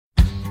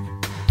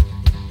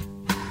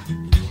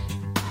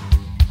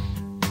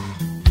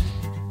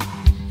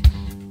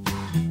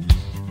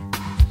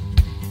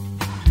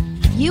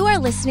You are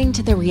listening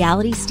to the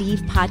Reality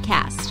Steve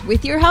podcast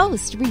with your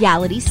host,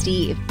 Reality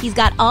Steve. He's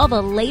got all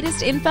the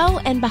latest info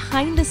and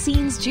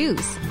behind-the-scenes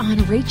juice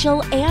on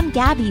Rachel and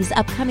Gabby's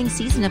upcoming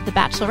season of The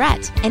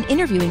Bachelorette and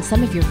interviewing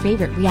some of your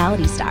favorite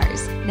reality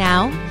stars.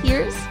 Now,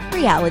 here's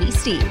Reality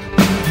Steve.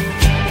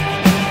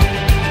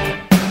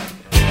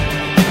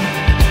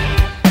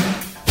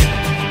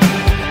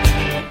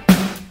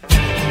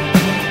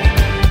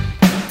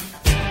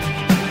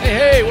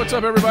 What's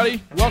up,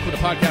 everybody? Welcome to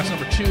podcast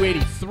number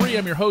 283.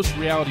 I'm your host,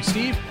 Reality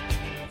Steve.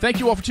 Thank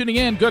you all for tuning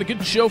in. Got a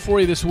good show for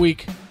you this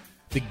week.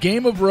 The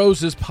Game of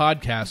Roses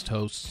podcast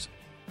hosts,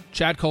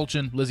 Chad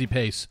Kultgen, Lizzie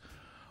Pace,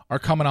 are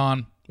coming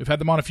on. We've had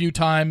them on a few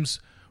times.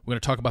 We're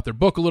going to talk about their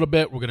book a little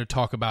bit. We're going to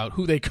talk about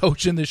who they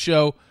coach in this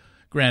show.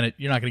 Granted,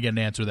 you're not going to get an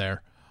answer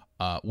there.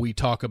 We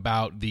talk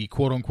about the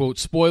quote-unquote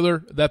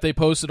spoiler that they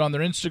posted on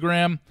their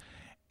Instagram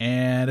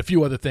and a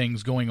few other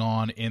things going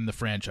on in the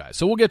franchise.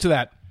 So we'll get to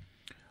that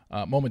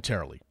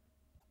momentarily.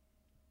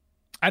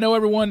 I know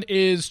everyone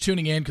is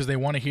tuning in because they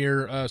want to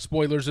hear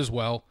spoilers as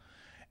well.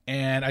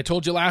 And I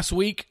told you last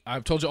week,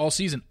 I've told you all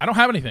season, I don't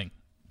have anything.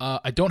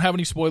 I don't have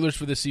any spoilers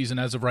for this season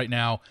as of right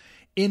now.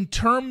 In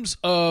terms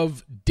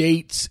of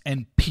dates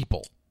and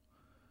people,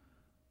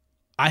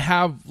 I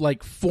have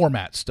like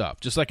format stuff.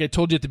 Just like I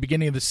told you at the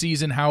beginning of the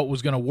season how it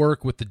was going to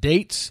work with the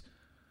dates.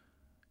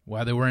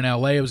 While they were in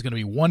LA, it was going to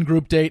be one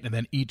group date, and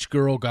then each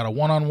girl got a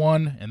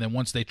one-on-one. And then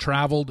once they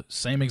traveled,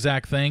 same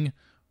exact thing.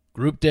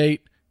 Group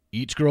date,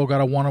 each girl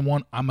got a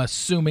one-on-one. I'm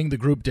assuming the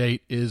group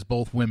date is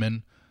both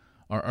women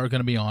are going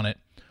to be on it.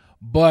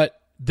 But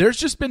there's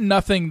just been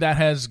nothing that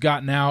has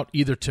gotten out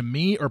either to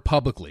me or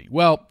publicly.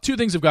 Well, two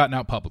things have gotten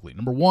out publicly.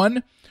 Number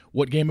one,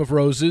 what Game of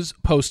Roses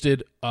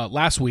posted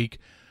last week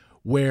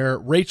where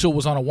Rachel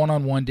was on a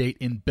one-on-one date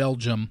in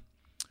Belgium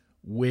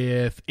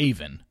with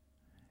Avon.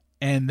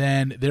 And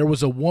then there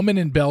was a woman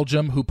in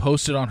Belgium who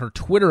posted on her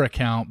Twitter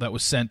account that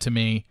was sent to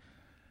me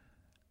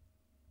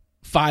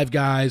 5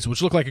 guys,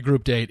 which looked like a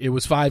group date. It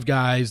was 5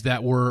 guys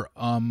that were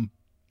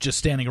just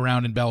standing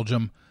around in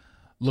Belgium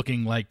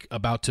looking like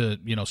about to,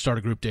 start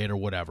a group date or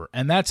whatever.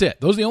 And that's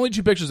it. Those are the only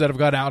 2 pictures that have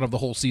got out of the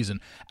whole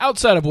season,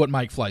 outside of what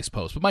Mike Fleiss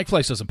posts. But Mike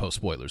Fleiss doesn't post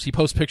spoilers. He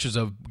posts pictures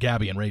of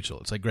Gabby and Rachel.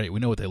 It's like, great, we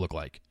know what they look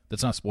like.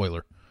 That's not a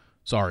spoiler.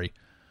 Sorry.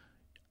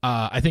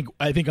 I think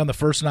on the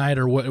first night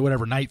or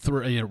whatever, night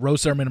 3,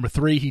 rose ceremony number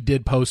 3, he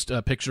did post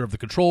a picture of the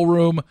control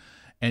room.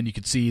 And you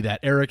could see that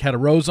Eric had a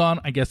rose on.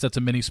 I guess that's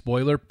a mini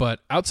spoiler. But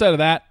outside of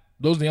that,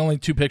 those are the only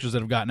 2 pictures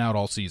that have gotten out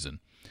all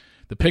season.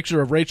 The picture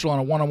of Rachel on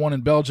a one-on-one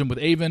in Belgium with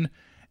Avon,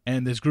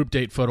 and this group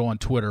date photo on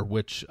Twitter,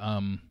 which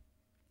I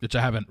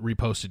haven't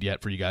reposted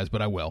yet for you guys,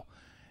 but I will.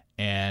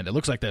 And it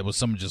looks like that was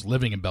someone just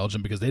living in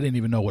Belgium because they didn't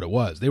even know what it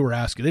was. They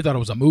thought it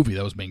was a movie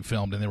that was being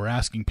filmed, and they were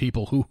asking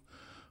people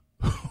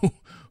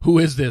who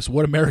is this?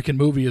 What American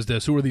movie is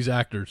this? Who are these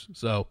actors?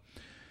 So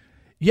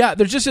yeah,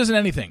 there just isn't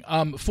anything.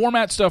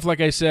 Format stuff,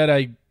 like I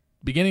said,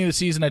 beginning of the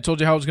season, I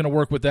told you how I was going to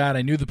work with that.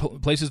 I knew the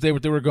places they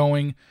were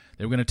going.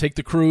 They were going to take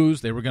the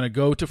cruise. They were going to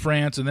go to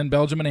France and then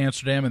Belgium and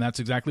Amsterdam, and that's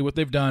exactly what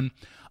they've done.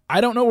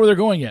 I don't know where they're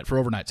going yet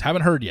for overnights.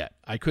 Haven't heard yet.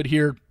 I could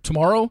hear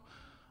tomorrow.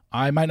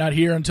 I might not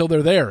hear until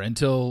they're there,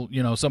 until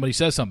somebody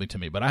says something to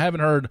me. But I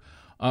haven't heard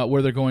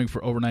where they're going for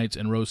overnights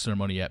and rose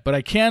ceremony yet. But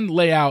I can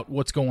lay out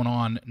what's going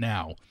on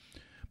now.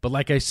 But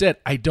like I said,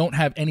 I don't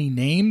have any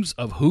names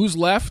of who's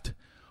left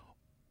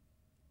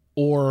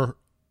or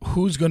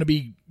who's going to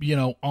be,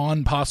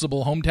 on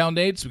possible hometown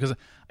dates, because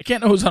I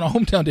can't know who's on a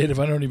hometown date if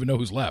I don't even know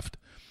who's left.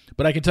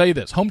 But I can tell you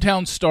this,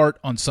 hometowns start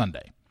on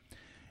Sunday.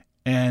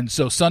 And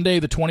so Sunday,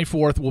 the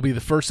 24th, will be the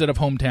first set of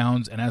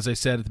hometowns. And as I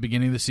said at the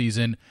beginning of the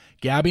season,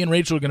 Gabby and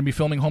Rachel are going to be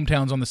filming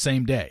hometowns on the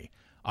same day.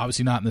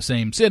 Obviously not in the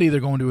same city.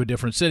 They're going to a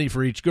different city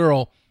for each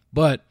girl.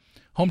 But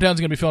hometowns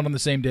are going to be filmed on the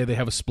same day. They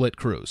have a split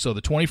crew. So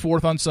the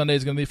 24th on Sunday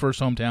is going to be the first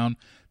hometown.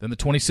 Then the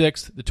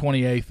 26th, the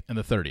 28th, and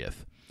the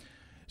 30th.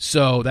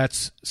 So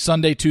that's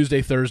Sunday,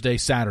 Tuesday, Thursday,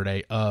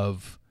 Saturday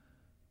of,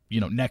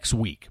 next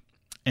week.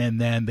 And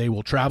then they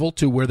will travel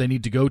to where they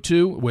need to go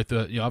to with,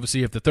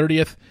 obviously if the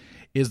 30th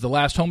is the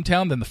last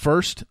hometown, then the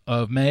 1st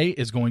of May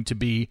is going to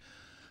be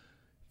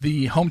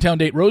the hometown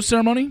date rose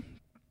ceremony.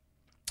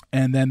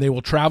 And then they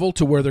will travel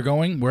to where they're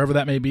going, wherever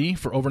that may be,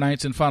 for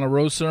overnights and final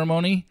rose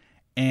ceremony.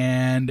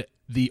 And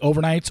the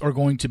overnights are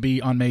going to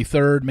be on May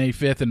 3rd, May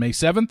 5th, and May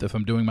 7th, if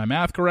I'm doing my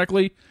math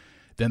correctly.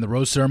 Then the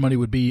rose ceremony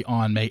would be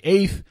on May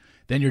 8th.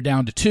 Then you're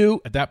down to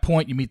 2. At that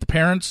point, you meet the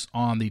parents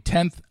on the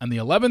 10th and the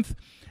 11th.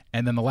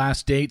 And then the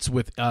last dates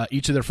with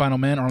each of their final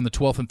men are on the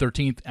 12th and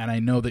 13th. And I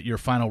know that your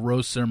final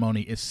rose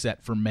ceremony is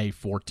set for May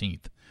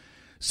 14th.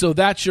 So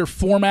that's your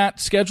format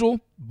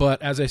schedule.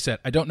 But as I said,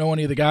 I don't know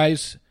any of the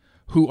guys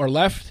who are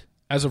left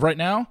as of right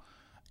now.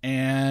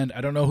 And I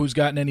don't know who's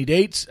gotten any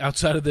dates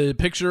outside of the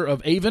picture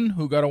of Avon,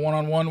 who got a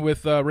one-on-one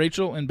with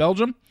Rachel in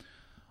Belgium.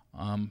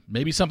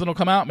 Maybe something will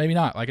come out, maybe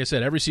not. Like I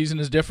said, every season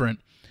is different.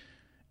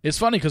 It's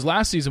funny because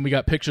last season we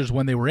got pictures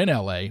when they were in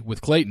LA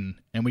with Clayton,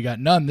 and we got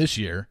none this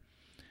year.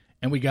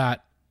 And we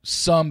got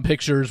some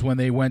pictures when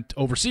they went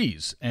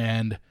overseas.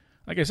 And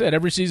like I said,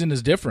 every season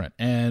is different.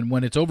 And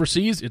when it's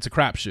overseas, it's a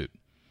crapshoot.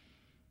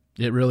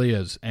 It really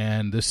is.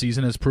 And this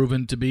season has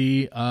proven to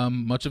be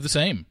much of the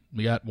same.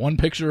 We got one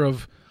picture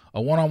of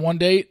a one-on-one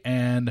date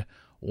and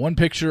one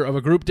picture of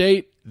a group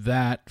date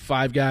that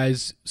 5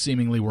 guys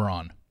seemingly were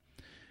on.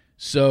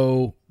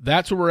 So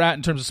that's where we're at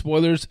in terms of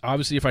spoilers.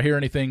 Obviously, if I hear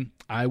anything,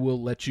 I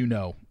will let you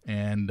know,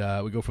 and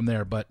we go from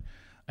there. But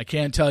I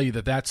can tell you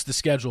that that's the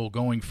schedule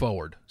going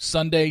forward.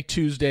 Sunday,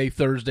 Tuesday,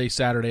 Thursday,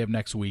 Saturday of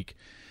next week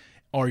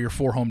are your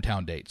 4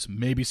 hometown dates.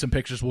 Maybe some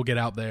pictures will get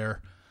out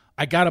there.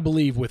 I got to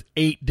believe with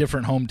 8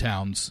 different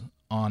hometowns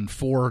on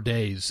 4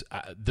 days,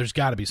 there's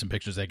got to be some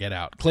pictures that get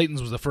out.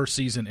 Clayton's was the first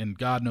season in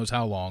God knows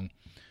how long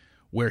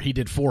where he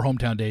did 4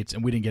 hometown dates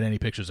and we didn't get any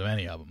pictures of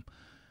any of them.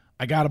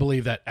 I got to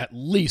believe that at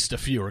least a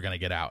few are going to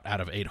get out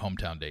of 8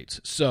 hometown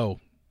dates. So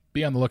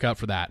be on the lookout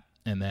for that.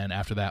 And then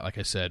after that, like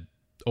I said,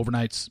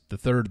 overnights, the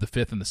 3rd, the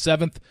 5th, and the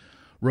 7th.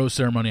 Rose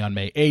ceremony on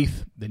May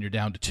 8th. Then you're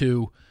down to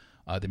 2.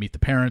 They meet the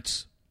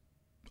parents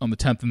on the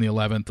 10th and the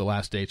 11th. The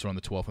last dates are on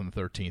the 12th and the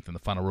 13th. And the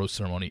final rose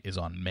ceremony is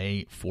on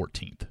May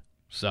 14th.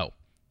 So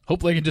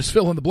hopefully I can just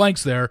fill in the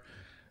blanks there.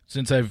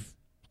 Since I've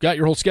got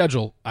your whole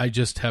schedule, I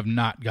just have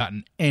not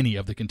gotten any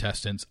of the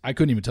contestants. I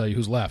couldn't even tell you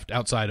who's left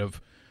outside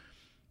of,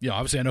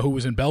 obviously I know who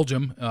was in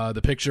Belgium.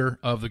 The picture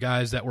of the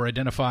guys that were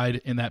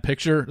identified in that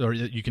picture, or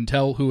you can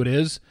tell who it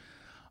is.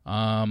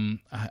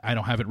 I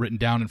don't have it written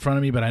down in front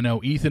of me, but I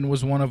know Ethan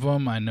was one of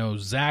them. I know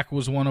Zach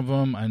was one of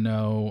them. I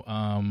know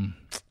I'm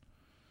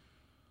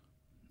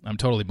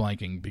totally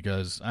blanking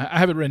because I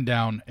have it written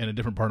down in a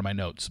different part of my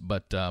notes.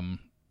 But,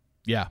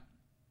 yeah,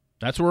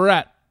 that's where we're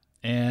at.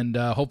 And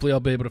hopefully I'll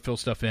be able to fill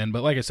stuff in.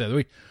 But like I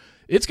said,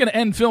 it's going to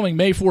end filming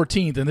May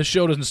 14th, and this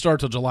show doesn't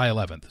start till July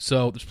 11th.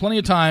 So there's plenty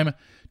of time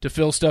to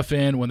fill stuff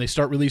in. When they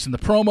start releasing the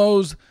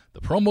promos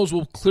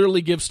will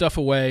clearly give stuff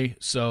away.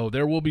 So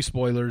there will be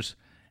spoilers.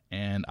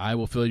 And I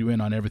will fill you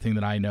in on everything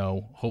that I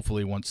know,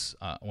 hopefully once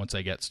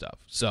I get stuff.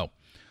 So,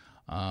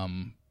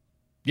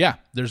 yeah,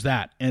 there's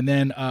that. And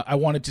then I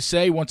wanted to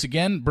say, once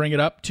again, bring it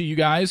up to you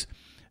guys,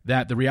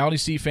 that the Reality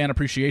Steve Fan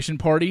Appreciation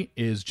Party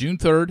is June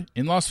 3rd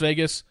in Las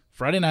Vegas,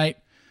 Friday night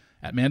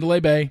at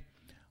Mandalay Bay.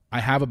 I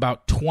have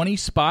about 20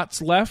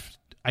 spots left.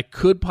 I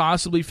could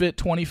possibly fit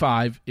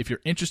 25. If you're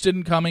interested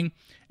in coming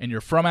and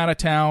you're from out of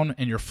town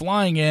and you're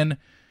flying in,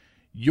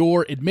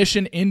 your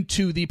admission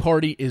into the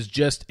party is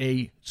just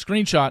a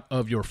screenshot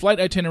of your flight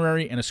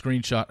itinerary and a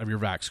screenshot of your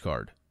Vax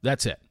card.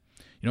 That's it.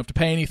 You don't have to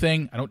pay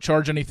anything. I don't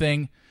charge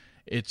anything.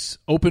 It's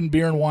open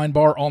beer and wine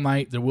bar all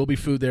night. There will be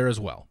food there as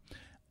well.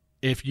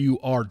 If you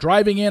are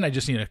driving in, I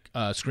just need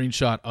a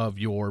screenshot of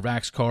your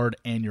Vax card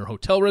and your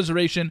hotel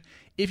reservation.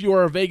 If you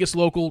are a Vegas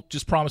local,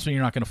 just promise me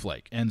you're not going to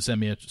flake and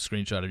send me a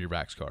screenshot of your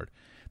Vax card.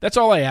 That's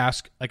all I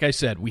ask. Like I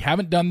said, we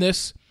haven't done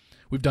this.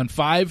 We've done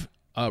 5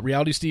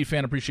 Reality Steve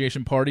Fan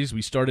Appreciation Parties.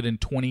 We started in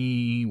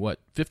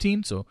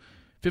 15? So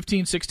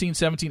 15, 16,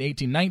 17,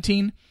 18,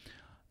 19.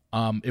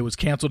 It was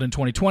canceled in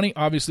 2020,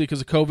 obviously,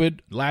 because of COVID.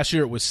 Last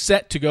year, it was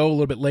set to go a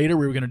little bit later.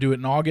 We were going to do it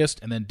in August,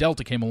 and then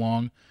Delta came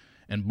along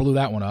and blew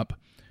that one up.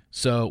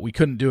 So we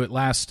couldn't do it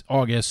last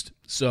August,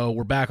 so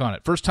we're back on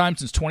it. First time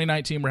since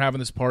 2019 we're having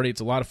this party.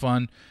 It's a lot of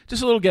fun.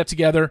 Just a little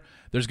get-together.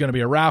 There's going to be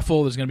a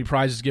raffle. There's going to be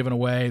prizes given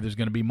away. There's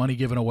going to be money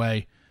given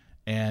away.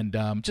 And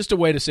just a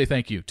way to say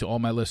thank you to all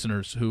my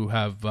listeners who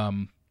have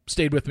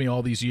stayed with me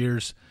all these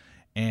years.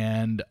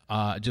 And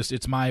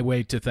it's my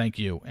way to thank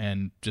you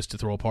and just to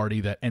throw a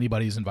party that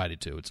anybody is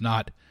invited to. It's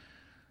not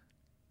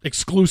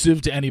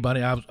exclusive to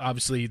anybody.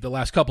 Obviously, the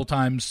last couple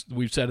times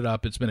we've set it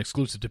up, it's been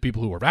exclusive to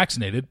people who are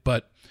vaccinated.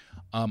 But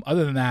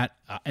other than that,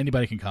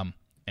 anybody can come.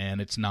 And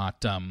it's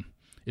not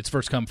it's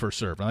first come, first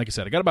served. And like I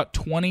said, I got about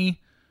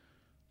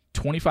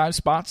 25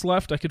 spots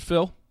left I could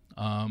fill.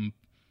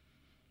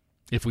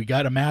 If we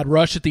got a mad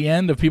rush at the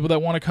end of people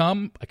that want to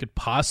come, I could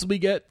possibly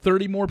get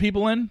 30 more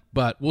people in,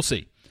 but we'll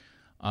see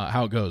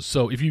how it goes.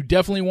 So if you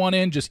definitely want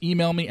in, just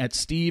email me at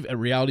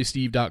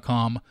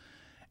steve@realitysteve.com,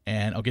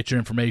 and I'll get your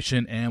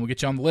information, and we'll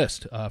get you on the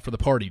list for the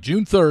party.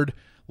 June 3rd,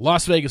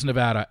 Las Vegas,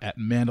 Nevada, at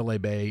Mandalay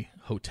Bay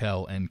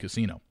Hotel and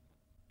Casino.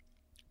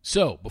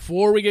 So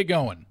before we get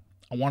going,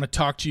 I want to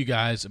talk to you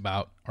guys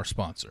about our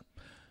sponsor.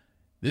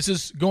 This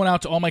is going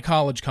out to all my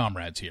college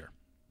comrades here.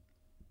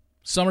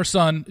 Summer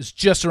sun is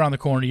just around the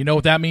corner. You know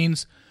what that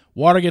means?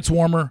 Water gets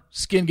warmer,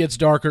 skin gets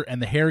darker, and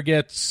the hair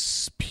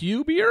gets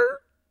pubier?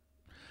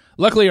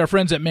 Luckily, our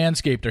friends at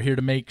Manscaped are here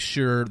to make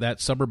sure that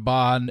summer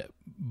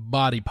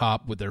body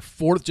pop with their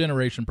 4th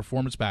generation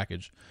performance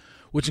package,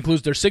 which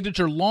includes their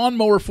signature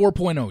Lawnmower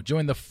 4.0.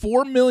 Join the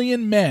 4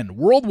 million men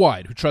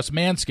worldwide who trust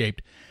Manscaped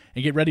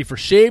and get ready for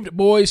Shaved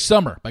Boys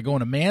Summer by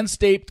going to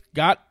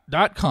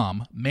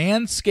manscaped.com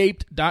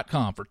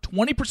for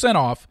 20%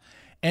 off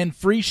and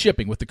free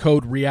shipping with the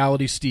code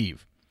RealitySteve.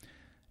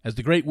 As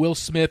the great Will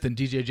Smith and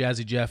DJ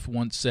Jazzy Jeff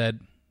once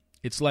said,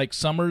 it's like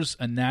summer's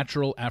a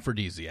natural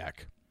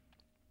aphrodisiac.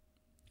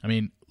 I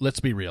mean, let's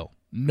be real.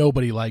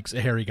 Nobody likes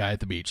a hairy guy at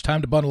the beach.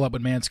 Time to bundle up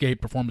with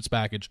Manscaped Performance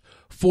Package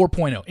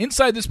 4.0.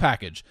 Inside this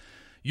package,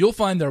 you'll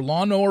find their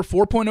Lawnmower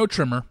 4.0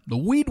 trimmer, the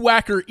Weed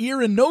Whacker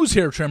ear and nose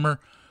hair trimmer,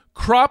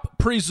 Crop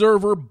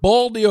Preserver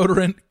Ball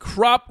Deodorant,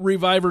 Crop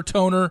Reviver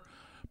Toner,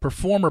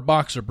 Performer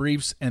boxer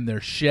briefs, and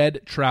their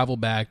Shed travel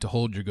bag to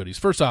hold your goodies.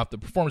 First off, the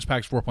Performance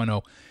Packs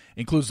 4.0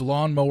 includes the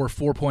Lawnmower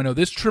 4.0.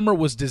 This trimmer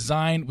was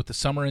designed with the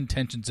summer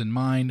intentions in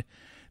mind.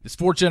 This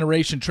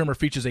fourth-generation trimmer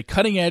features a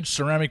cutting-edge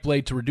ceramic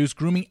blade to reduce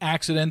grooming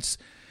accidents.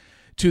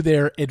 To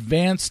their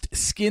advanced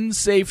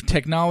skin-safe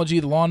technology,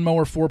 the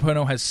Lawnmower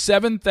 4.0 has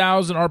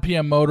 7,000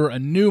 RPM motor, a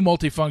new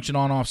multifunction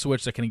on-off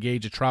switch that can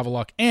engage a travel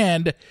lock,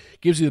 and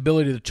gives you the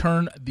ability to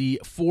turn the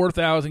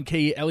 4,000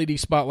 KE LED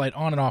spotlight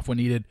on and off when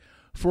needed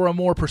for a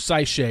more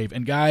precise shave.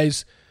 And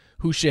guys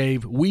who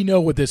shave, we know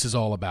what this is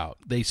all about.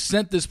 They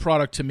sent this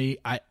product to me.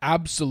 I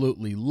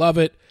absolutely love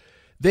it.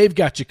 They've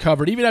got you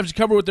covered. Even have you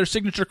covered with their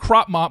signature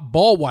Crop Mop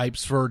ball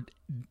wipes for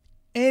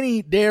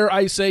any, dare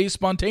I say,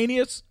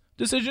 spontaneous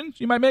decisions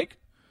you might make.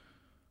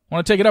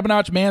 Want to take it up a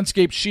notch?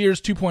 Manscaped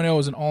Shears 2.0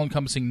 is an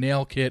all-encompassing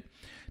nail kit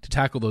to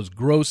tackle those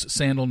gross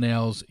sandal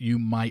nails you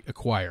might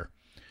acquire.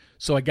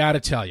 So I got to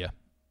tell you,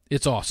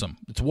 it's awesome.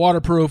 It's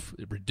waterproof.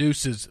 It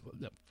reduces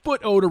foot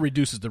odor,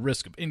 reduces the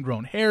risk of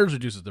ingrown hairs,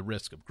 reduces the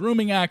risk of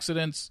grooming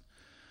accidents.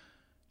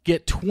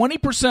 Get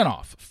 20%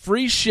 off,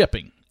 free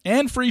shipping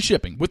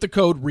with the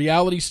code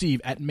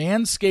RealitySteve at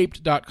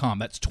manscaped.com.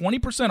 That's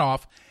 20%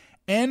 off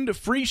and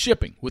free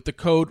shipping with the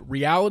code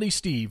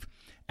RealitySteve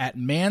at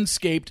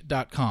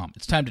manscaped.com.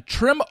 It's time to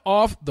trim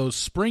off those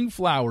spring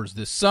flowers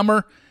this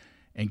summer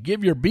and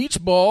give your beach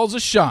balls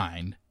a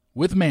shine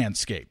with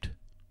Manscaped.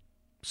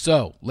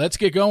 So, let's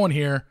get going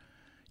here.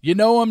 You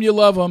know them, you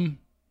love them.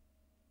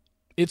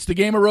 It's the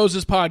Game of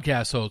Roses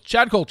podcast host,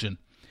 Chad Kultgen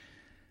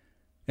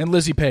and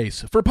Lizzie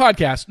Pace, for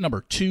podcast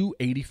number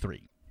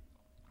 283.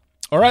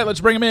 All right, let's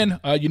bring them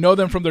in. You know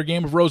them from their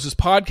Game of Roses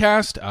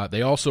podcast.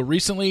 They also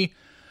recently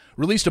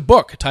released a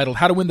book titled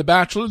How to Win the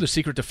Bachelor, The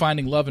Secret to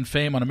Finding Love and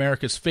Fame on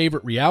America's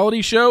Favorite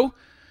Reality Show.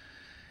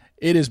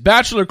 It is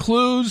Bachelor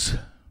Clues,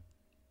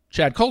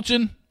 Chad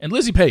Kultgen, and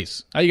Lizzie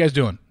Pace. How you guys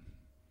doing?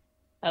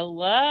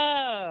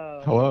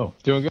 Hello. Hello.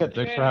 Doing good.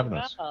 Thanks for having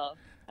us. How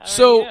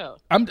So, are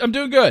you? I'm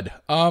doing good.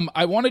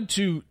 I wanted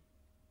to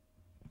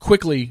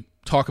quickly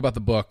talk about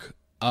the book.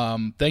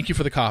 Thank you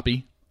for the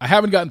copy. I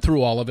haven't gotten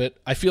through all of it.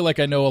 I feel like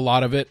I know a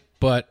lot of it,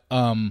 but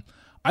I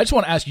just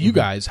want to ask you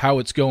guys how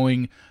it's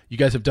going. You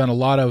guys have done a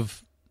lot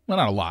of, well,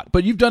 not a lot,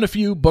 but you've done a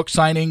few book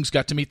signings,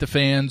 got to meet the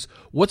fans.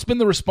 What's been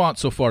the response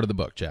so far to the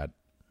book, Chad?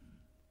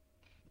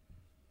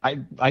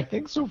 I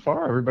think so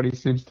far everybody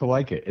seems to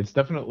like it. It's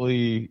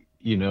definitely,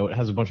 it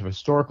has a bunch of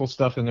historical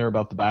stuff in there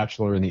about The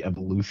Bachelor and the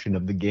evolution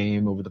of the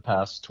game over the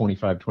past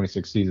 25,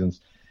 26 seasons.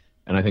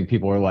 And I think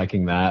people are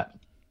liking that.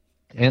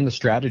 And the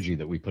strategy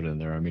that we put in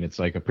there. I mean, it's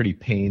like a pretty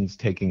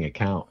painstaking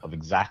account of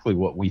exactly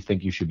what we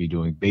think you should be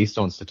doing based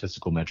on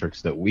statistical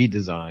metrics that we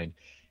design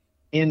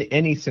in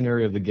any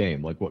scenario of the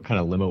game, like what kind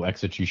of limo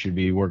exits you should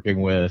be working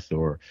with,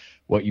 or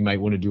what you might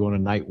want to do on a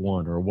night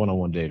one or a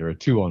one-on-one date or a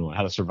two-on-one,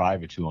 how to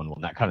survive a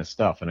two-on-one, that kind of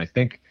stuff. And I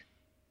think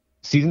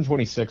season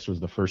 26 was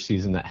the first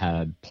season that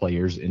had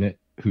players in it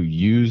who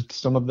used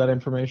some of that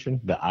information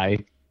that I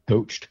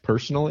coached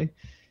personally.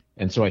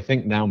 And so I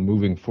think now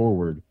moving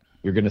forward,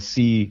 you're going to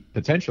see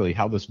potentially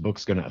how this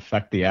book's going to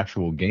affect the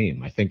actual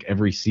game. I think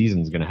every season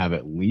is going to have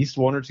at least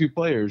one or two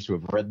players who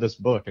have read this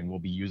book and will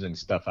be using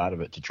stuff out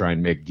of it to try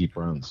and make deep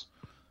runs.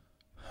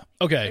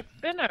 Okay.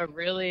 It's been a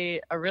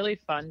really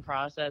fun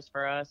process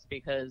for us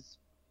because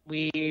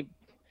we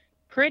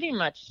pretty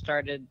much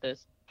started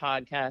this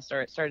podcast,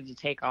 or it started to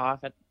take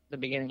off at the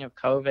beginning of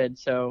COVID.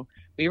 So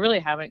we really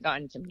haven't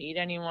gotten to meet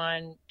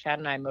anyone. Chad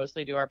and I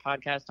mostly do our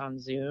podcast on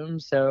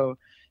Zoom. So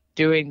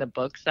doing the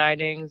book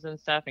signings and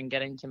stuff and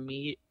getting to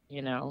meet,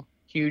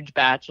 huge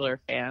Bachelor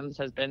fans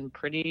has been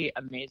pretty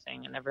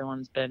amazing. And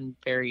everyone's been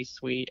very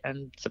sweet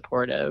and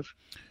supportive.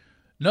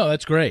 No,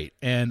 that's great.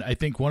 And I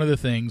think one of the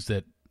things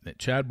that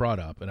Chad brought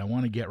up, and I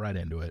want to get right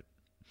into it,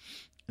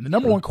 and the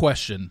number one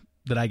question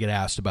that I get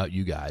asked about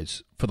you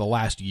guys for the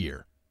last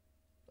year,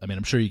 I mean,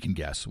 I'm sure you can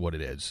guess what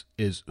it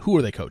is who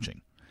are they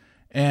coaching?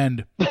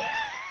 And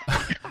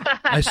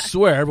I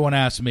swear everyone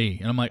asks me,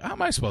 and I'm like, how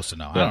am I supposed to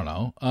know? I don't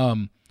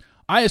know.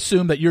 I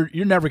assume that you're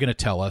never going to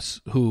tell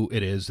us who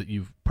it is that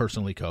you've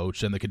personally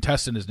coached, and the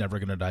contestant is never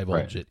going to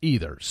divulge it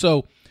either.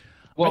 So,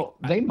 well,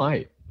 they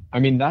might. I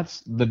mean,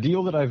 that's the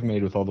deal that I've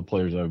made with all the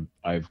players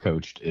I've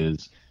coached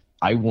is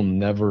I will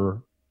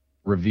never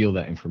reveal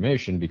that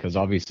information because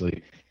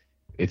obviously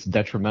it's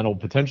detrimental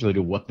potentially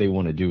to what they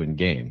want to do in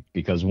game.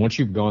 Because once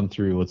you've gone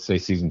through, let's say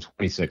season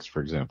 26,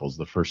 for example, is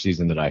the first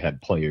season that I had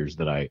players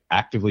that I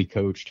actively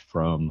coached,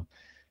 from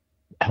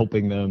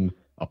helping them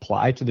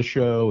apply to the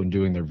show and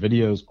doing their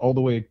videos all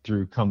the way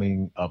through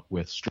coming up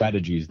with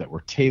strategies that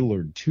were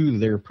tailored to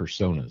their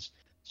personas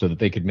so that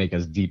they could make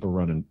as deep a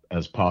run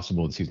as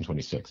possible in season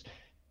 26.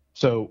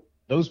 So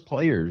those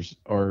players,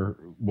 are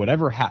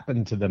whatever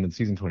happened to them in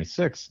season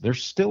 26, they're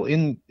still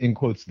in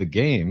quotes the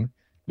game,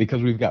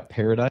 because we've got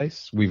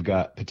Paradise, we've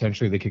got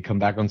potentially they could come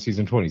back on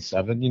season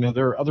 27.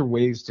 There are other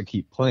ways to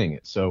keep playing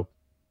it. So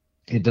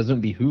it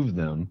doesn't behoove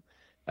them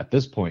at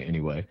this point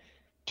anyway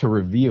to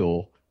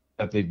reveal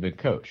that they've been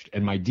coached.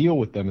 And my deal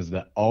with them is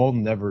that I'll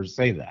never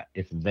say that.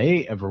 If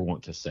they ever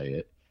want to say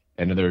it,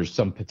 and there's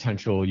some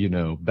potential,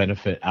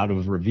 benefit out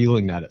of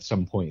revealing that at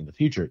some point in the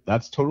future,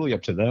 that's totally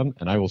up to them,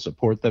 and I will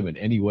support them in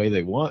any way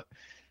they want.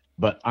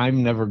 But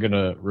I'm never going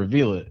to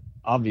reveal it,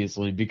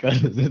 obviously,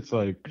 because it's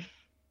like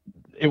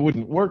it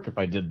wouldn't work if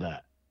I did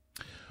that.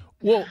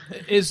 Well,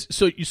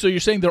 so you're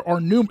saying there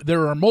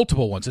are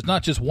multiple ones. It's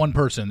not just one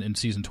person in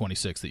season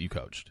 26 that you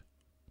coached.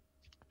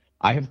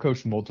 I have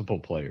coached multiple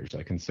players.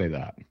 I can say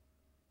that.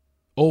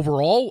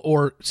 Overall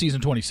or season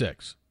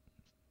 26?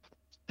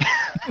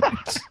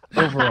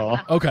 Overall.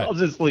 Okay. I'll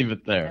just leave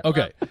it there.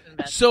 Okay.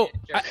 So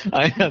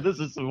this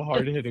is some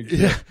hard hitting.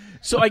 Yeah.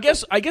 So I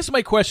guess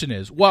my question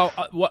is, while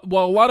a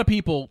lot of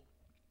people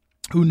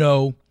who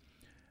know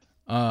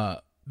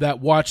that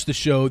watch the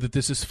show that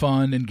this is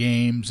fun and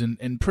games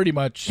and pretty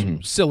much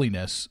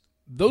silliness,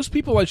 those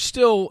people are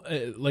still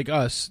like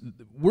us.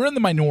 We're in the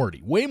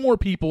minority. Way more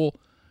people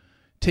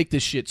take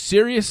this shit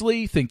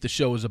seriously, think the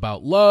show is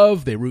about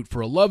love. They root for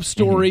a love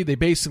story. They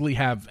basically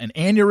have an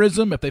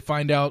aneurysm if they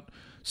find out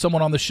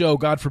someone on the show,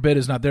 God forbid,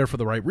 is not there for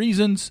the right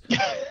reasons.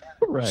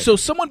 Right. So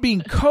someone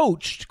being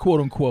coached,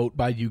 quote unquote,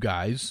 by you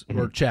guys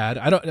or Chad.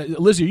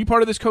 Lizzie, are you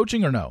part of this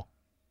coaching or no?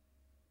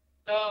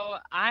 So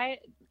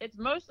it's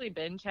mostly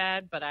been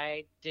Chad, but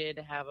I did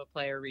have a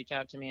player reach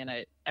out to me, and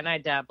I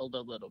dabbled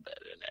a little bit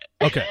in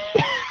it. Okay.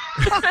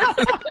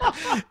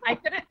 I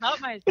couldn't help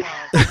myself.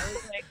 I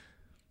was like,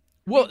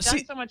 well, we've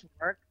done so much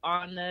work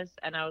on this,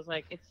 and I was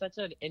like, it's such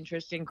an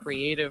interesting,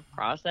 creative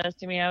process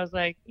to me. I was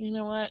like, you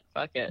know what?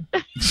 Fuck it.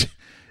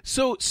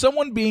 So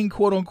someone being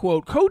quote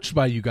unquote coached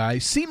by you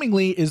guys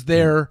seemingly is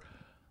there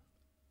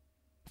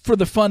for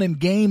the fun and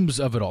games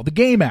of it all, the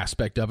game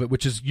aspect of it,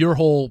 which is your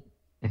whole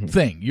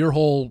thing, your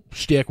whole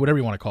shtick, whatever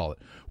you want to call it,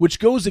 which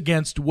goes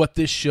against what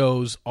this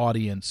show's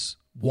audience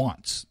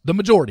wants, the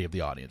majority of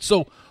the audience.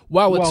 So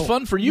while it's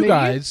fun for you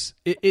guys,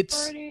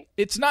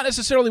 it's not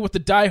necessarily what the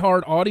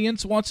diehard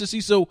audience wants to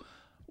see. So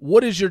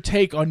what is your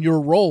take on your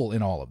role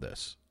in all of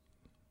this?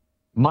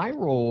 My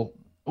role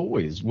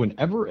always,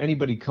 whenever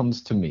anybody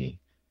comes to me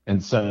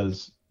and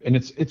says, and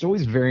it's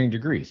always varying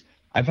degrees.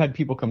 I've had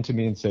people come to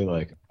me and say,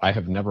 like, I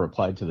have never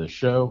applied to this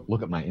show.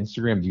 Look at my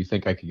Instagram. Do you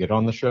think I could get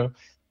on the show?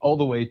 All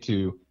the way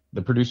to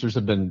the producers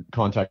have been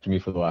contacting me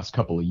for the last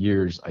couple of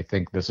years. I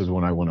think this is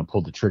when I want to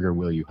pull the trigger.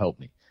 Will you help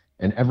me?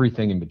 And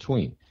everything in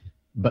between.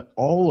 But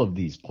all of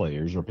these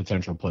players or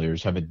potential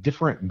players have a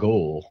different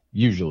goal,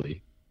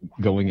 usually,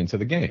 going into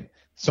the game.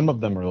 Some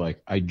of them are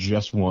like, I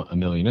just want 1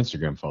 million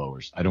Instagram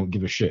followers. I don't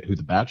give a shit who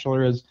The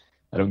Bachelor is.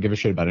 I don't give a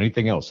shit about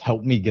anything else.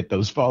 Help me get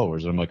those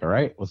followers. And I'm like, all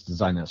right, let's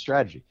design that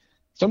strategy.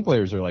 Some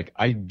players are like,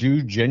 I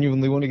do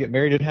genuinely want to get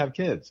married and have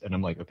kids. And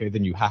I'm like, okay,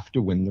 then you have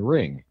to win the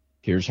ring.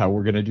 Here's how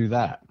we're going to do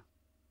that.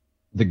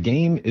 The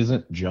game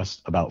isn't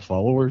just about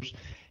followers,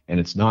 and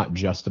it's not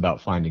just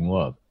about finding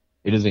love.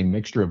 It is a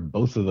mixture of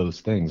both of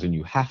those things, and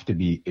you have to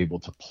be able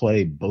to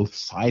play both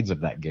sides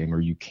of that game,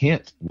 or you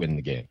can't win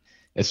the game,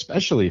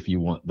 especially if you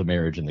want the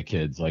marriage and the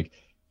kids. Like,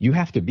 you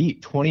have to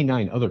beat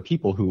 29 other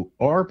people who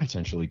are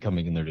potentially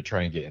coming in there to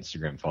try and get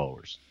Instagram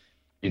followers.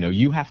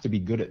 You have to be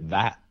good at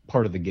that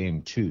part of the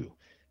game too.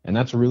 And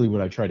that's really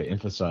what I try to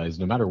emphasize.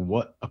 No matter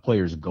what a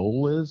player's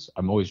goal is,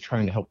 I'm always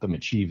trying to help them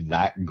achieve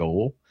that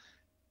goal.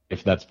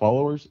 If that's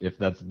followers, if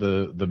that's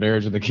the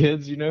marriage of the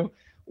kids,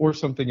 or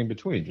something in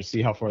between. Just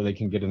see how far they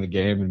can get in the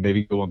game and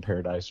maybe go on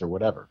Paradise or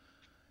whatever.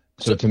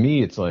 So to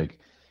me, it's like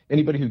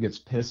anybody who gets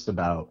pissed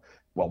about,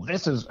 well,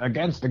 this is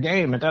against the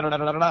game, and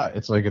da-da-da-da-da.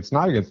 It's like, it's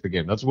not against the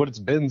game. That's what it's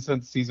been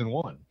since season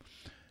 1.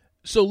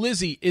 So,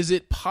 Lizzie, is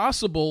it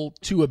possible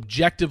to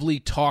objectively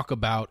talk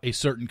about a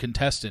certain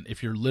contestant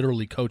if you're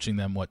literally coaching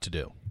them what to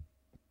do?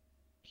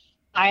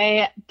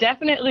 I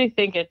definitely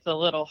think it's a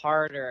little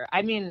harder.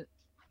 I mean,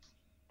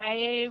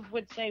 I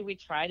would say we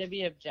try to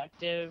be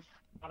objective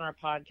on our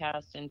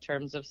podcast in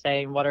terms of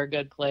saying what are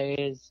good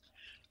plays,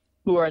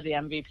 who are the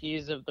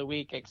MVPs of the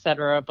week,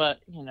 etc. But,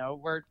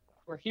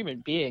 we're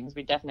human beings.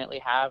 We definitely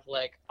have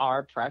like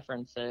our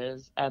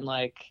preferences, and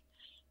like,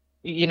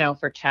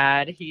 for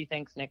Chad, he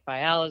thinks Nick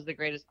Viall is the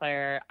greatest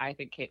player. I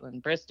think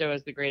Caitlin Bristow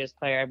is the greatest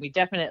player, and we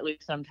definitely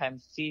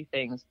sometimes see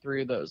things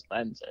through those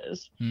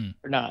lenses.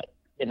 We're not,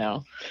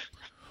 well,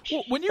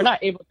 we're not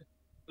able to be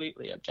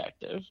completely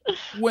objective.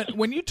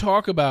 when you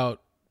talk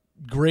about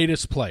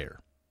greatest player,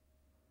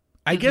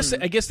 I guess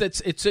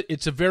that's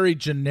it's a very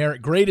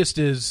generic. Greatest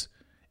is,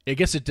 I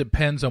guess it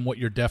depends on what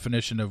your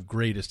definition of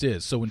greatest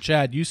is. So when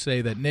Chad, you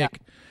say that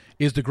Nick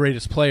is the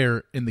greatest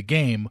player in the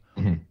game,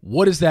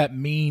 what does that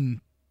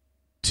mean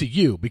to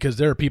you? Because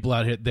there are people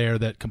out there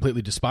that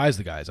completely despise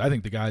the guys. I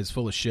think the guy's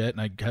full of shit,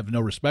 and I have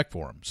no respect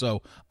for him.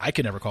 So I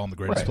can never call him the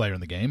greatest player in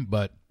the game.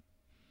 But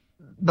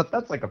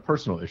that's like a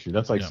personal issue.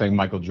 That's like saying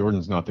Michael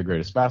Jordan's not the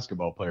greatest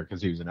basketball player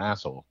because he was an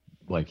asshole.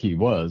 Like he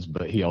was,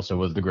 but he also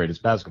was the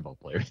greatest basketball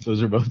player.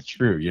 Those are both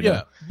true,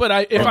 Yeah,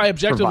 but if I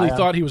objectively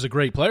thought he was a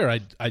great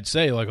player, I'd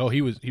say like, oh,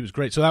 he was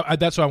great. So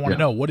that's what I want to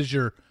know. What is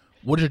your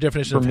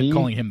definition of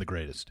calling him the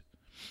greatest?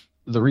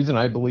 The reason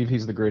I believe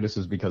he's the greatest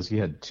is because he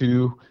had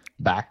 2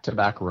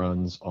 back-to-back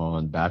runs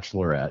on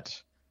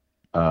Bachelorette,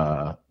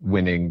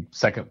 winning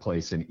second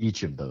place in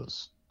each of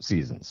those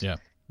seasons. Yeah,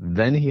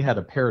 Then he had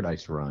a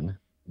Paradise run,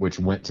 which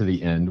went to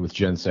the end with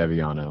Jen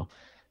Saviano.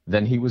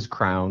 Then he was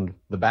crowned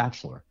The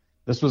Bachelor.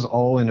 This was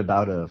all in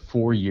about a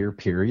 4-year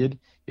period.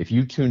 If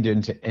you tuned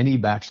into any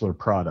Bachelor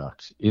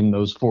product in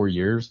those 4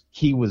 years,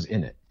 he was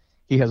in it.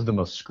 He has the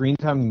most screen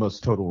time, the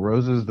most total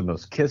roses, the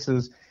most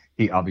kisses.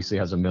 He obviously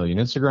has 1 million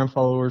Instagram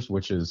followers,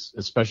 which is,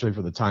 especially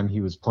for the time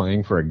he was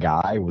playing for a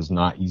guy, was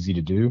not easy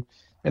to do.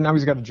 And now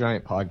he's got a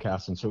giant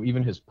podcast. And so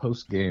even his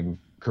post-game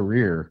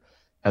career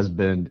has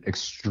been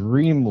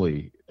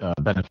extremely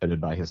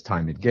benefited by his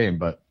time in game.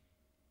 But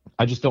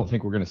I just don't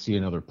think we're going to see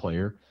another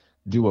player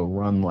do a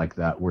run like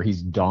that where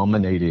he's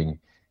dominating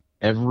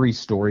every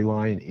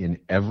storyline in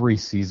every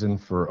season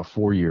for a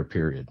 4-year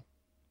period.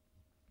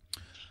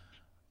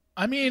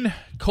 I mean,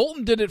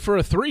 Colton did it for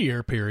a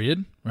 3-year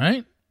period,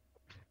 right?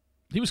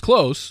 He was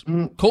close.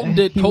 Colton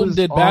did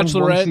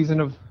Bachelorette. Season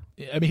of,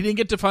 I mean, he didn't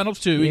get to Final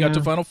 2. He got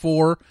to Final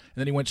 4, and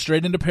then he went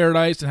straight into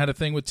Paradise and had a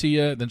thing with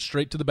Tia, then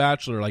straight to The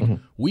Bachelor. Like,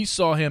 we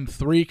saw him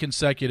 3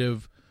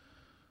 consecutive.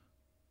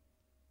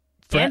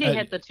 And he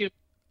hit the 2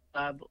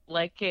 club,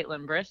 like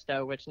Caitlin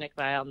Bristow, which Nick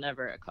Viall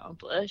never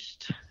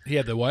accomplished. He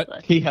had the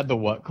what? He had the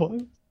what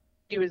club?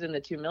 He was in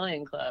the 2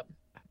 million club.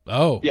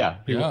 Oh. Yeah.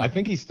 I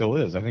think he still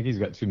is. I think he's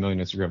got 2 million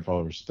Instagram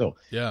followers still.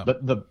 Yeah.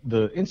 But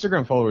the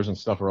Instagram followers and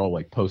stuff are all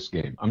like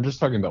post-game. I'm just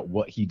talking about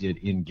what he did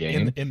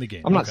in-game. In the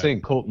game. I'm not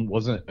saying Colton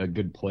wasn't a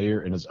good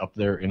player and is up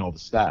there in all the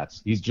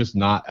stats. He's just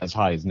not as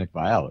high as Nick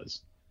Viall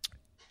is.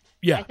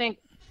 Yeah. I think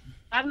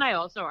Chad and I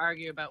also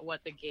argue about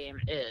what the game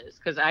is,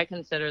 because I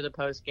consider the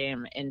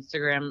post-game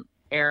Instagram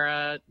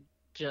era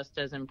just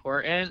as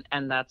important,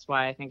 and that's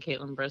why I think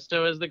Caitlin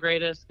Bristow is the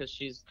greatest, because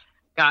she's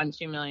gotten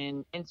 2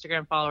 million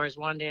Instagram followers,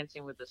 won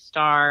Dancing with the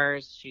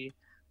Stars, she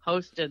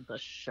hosted the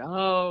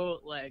show,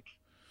 like,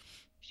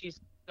 she's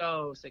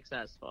so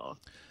successful.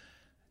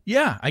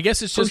 Yeah, I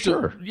guess it's just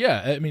sure.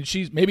 I mean,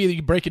 maybe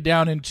you break it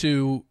down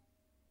into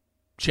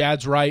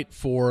Chad's right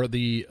for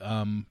the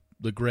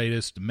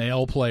greatest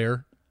male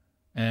player,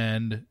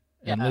 and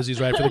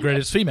Lizzie's right for the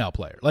greatest female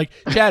player. Like,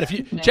 Chad, if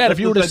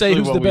you were to say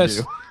who's the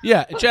best,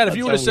 Chad, if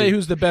you were to say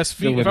who's the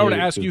best, if I were to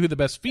ask you who the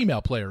best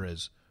female player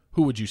is,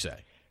 who would you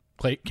say?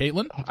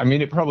 Caitlin? I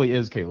mean, it probably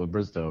is Caitlin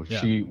Bristow.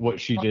 Yeah. What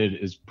she did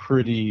is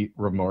pretty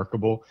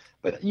remarkable.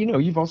 But,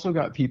 you've also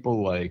got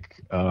people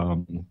like,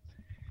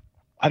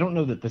 I don't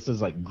know that this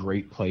is like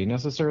great play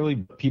necessarily,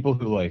 but people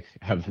who like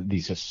have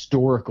these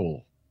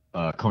historical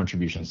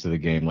contributions to the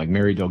game, like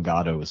Mary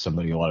Delgado is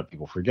somebody a lot of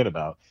people forget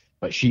about,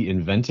 but she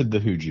invented the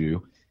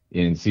Huju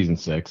in season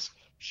 6.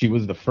 She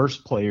was the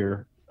first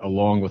player,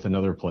 along with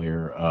another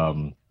player,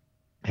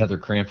 Heather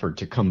Cranford,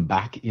 to come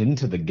back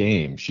into the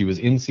game. She was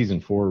in season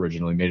 4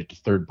 originally, made it to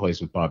 3rd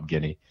place with Bob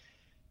Guinea.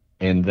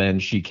 And then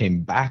she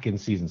came back in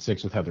season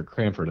 6 with Heather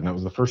Cranford. And that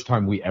was the first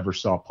time we ever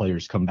saw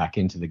players come back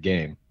into the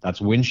game.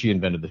 That's when she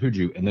invented the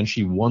Huju. And then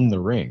she won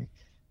the ring.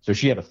 So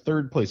she had a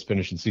 3rd place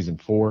finish in season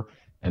 4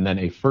 and then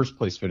a 1st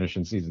place finish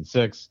in season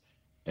 6.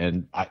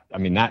 And I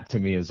mean, that to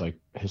me is like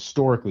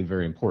historically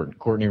very important.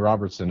 Courtney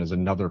Robertson is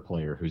another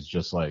player who's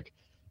just like,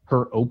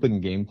 her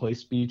open gameplay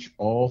speech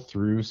all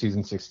through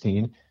season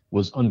 16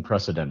 was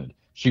unprecedented.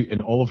 She,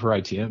 in all of her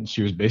ITMs,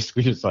 she was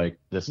basically just like,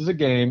 this is a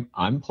game,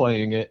 I'm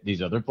playing it,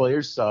 these other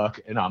players suck,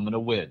 and I'm going to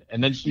win.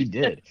 And then she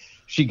did.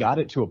 She got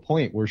it to a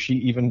point where she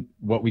even,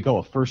 what we call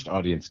a first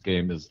audience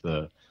game is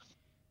the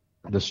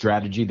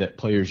strategy that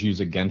players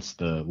use against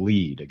the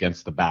lead,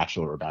 against the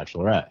Bachelor or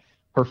Bachelorette.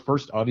 Her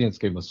first audience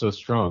game was so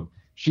strong,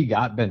 she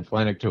got Ben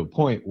Flajnik to a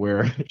point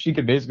where she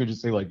could basically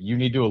just say, like, you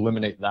need to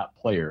eliminate that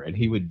player, and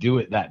he would do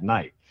it that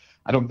night.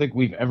 I don't think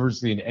we've ever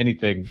seen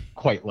anything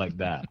quite like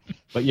that.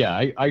 But yeah,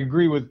 I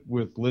agree with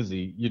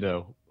Lizzie.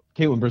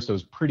 Caitlin Bristow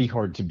is pretty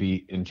hard to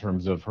beat in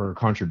terms of her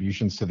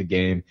contributions to the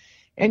game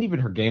and even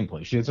her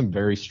gameplay. She had some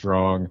very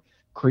strong,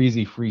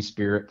 crazy free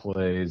spirit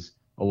plays,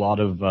 a lot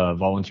of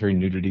voluntary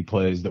nudity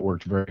plays that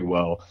worked very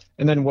well.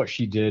 And then what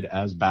she did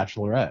as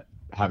Bachelorette,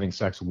 having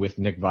sex with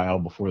Nick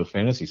Viall before the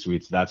fantasy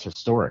suites, that's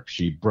historic.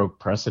 She broke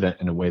precedent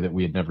in a way that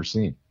we had never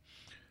seen.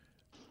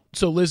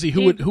 So Lizzie,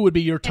 who would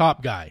be your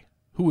top guy?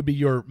 Who would be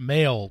your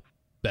male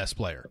best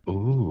player?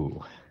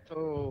 Ooh.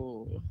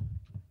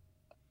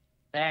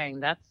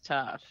 Dang, that's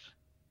tough.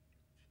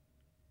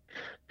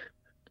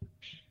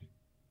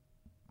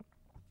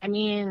 I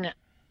mean,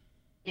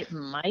 it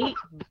might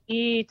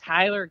be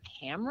Tyler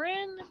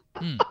Cameron.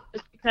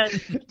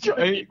 Just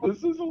because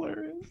this is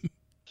hilarious.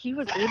 He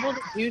was able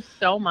to do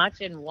so much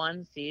in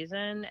one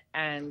season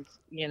and,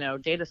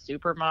 date a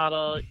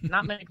supermodel.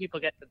 Not many people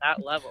get to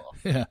that level.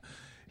 Yeah.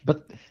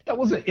 But that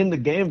wasn't in the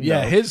game, though.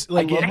 Yeah, I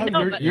love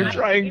how you're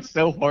trying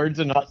so hard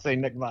to not say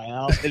Nick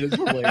Viall. It is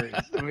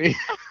hilarious to me.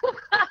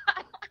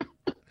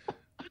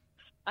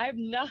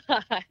 I'm not.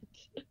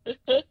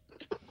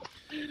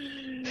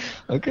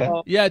 Okay.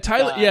 Yeah,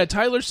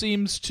 Tyler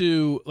seems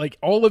to, like,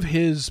 all of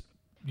his,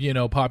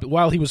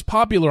 while he was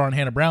popular on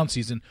Hannah Brown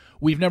season,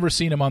 we've never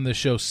seen him on this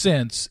show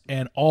since,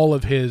 and all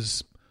of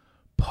his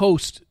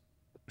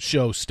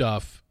post-show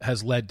stuff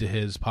has led to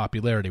his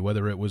popularity,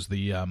 whether it was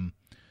the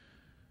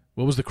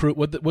What was the crew?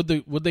 What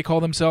they call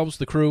themselves?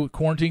 The crew,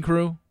 quarantine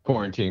crew.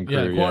 Quarantine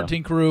crew. Yeah,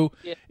 quarantine crew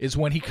is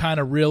when he kind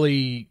of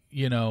really,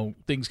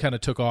 things kind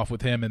of took off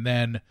with him, and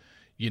then,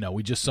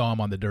 we just saw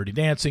him on the Dirty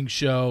Dancing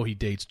show. He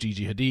dates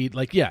Gigi Hadid.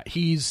 Like, yeah,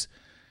 he's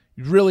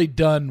really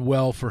done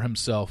well for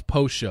himself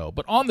post show,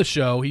 but on the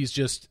show, he's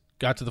just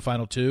got to the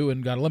final two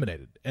and got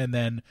eliminated, and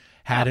then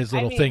had his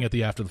little thing at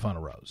the after the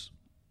final rose.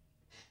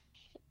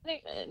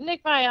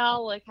 Nick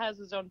Viall has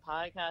his own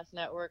podcast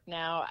network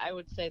now. I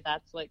would say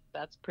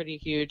that's pretty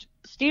huge.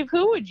 Steve,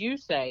 who would you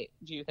say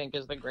do you think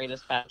is the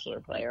greatest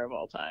Bachelor player of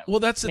all time? Well,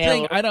 that's the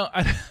thing.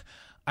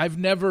 I've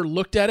never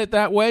looked at it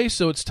that way,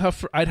 so it's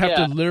tough. I'd have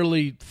to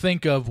literally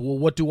think of, well,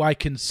 what do I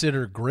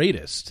consider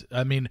greatest?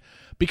 I mean,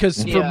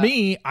 because for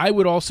me, I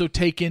would also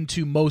take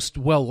into most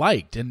well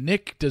liked, and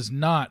Nick does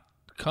not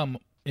come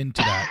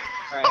into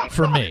that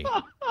for me.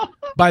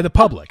 By the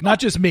public, not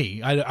just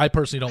me. I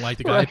personally don't like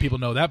the guy. Right. People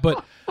know that.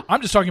 But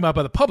I'm just talking about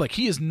by the public.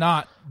 He is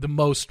not the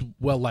most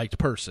well-liked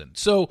person.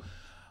 So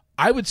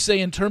I would say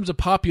in terms of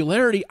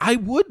popularity, I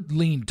would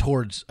lean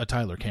towards a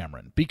Tyler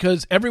Cameron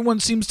because everyone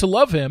seems to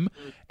love him.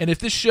 And if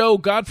this show,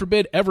 God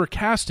forbid, ever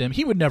cast him,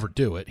 he would never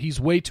do it. He's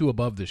way too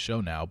above this show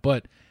now.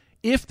 But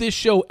if this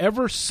show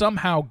ever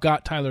somehow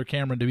got Tyler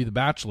Cameron to be the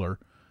Bachelor,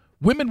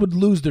 women would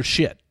lose their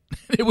shit.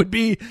 It would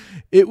be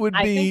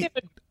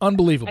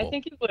unbelievable. I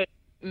think it would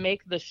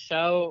make the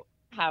show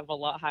have a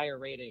lot higher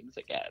ratings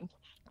again.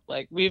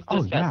 Like we've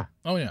discussed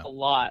a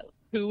lot.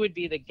 Who would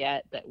be the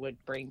get that would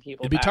bring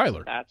people It'd be back Tyler.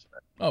 to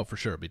Bachelor? Oh, for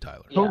sure, it'd be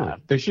Tyler. Totally. Yeah.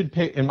 They should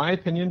pay, in my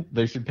opinion,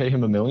 they should pay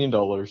him $1 million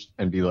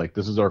and be like,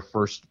 this is our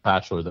first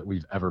Bachelor that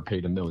we've ever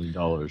paid $1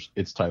 million.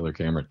 It's Tyler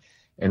Cameron.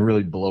 And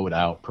really blow it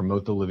out,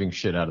 promote the living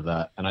shit out of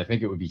that. And I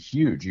think it would be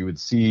huge. You would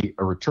see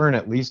a return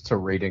at least to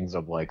ratings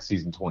of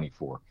season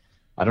 24.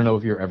 I don't know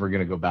if you're ever going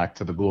to go back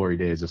to the glory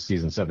days of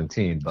season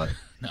 17, but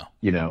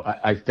no.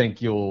 I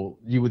think you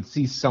would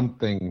see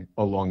something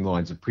along the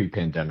lines of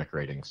pre-pandemic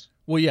ratings.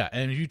 Well, yeah,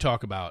 and if you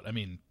talk about,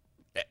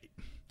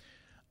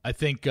 I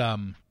think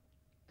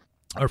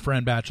our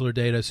friend Bachelor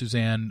Data,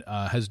 Suzanne,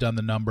 has done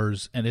the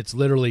numbers, and it's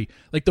literally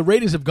the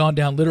ratings have gone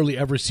down literally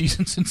every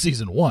season since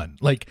season 1.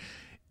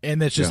 And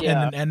that's just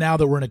and now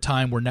that we're in a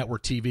time where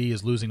network TV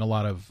is losing a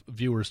lot of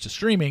viewers to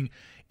streaming,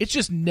 it's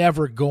just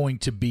never going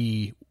to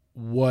be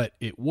what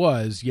it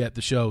was, yet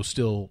the show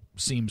still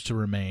seems to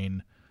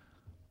remain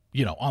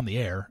on the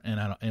air, and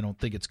I don't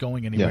think it's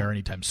going anywhere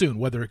anytime soon.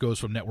 Whether it goes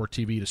from network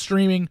TV to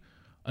streaming,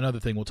 another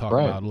thing we'll talk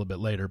about a little bit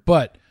later.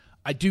 But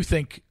I do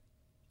think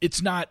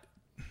it's not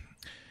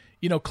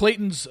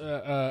Clayton's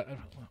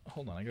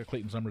hold on, I got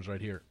Clayton's numbers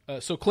right here.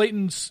 So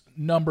Clayton's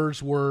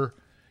numbers were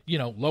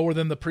lower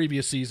than the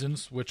previous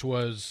seasons, which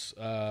was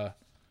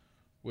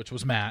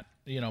Matt.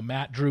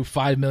 Matt drew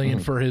 5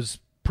 million for his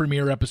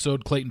premiere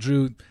episode. Clayton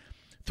drew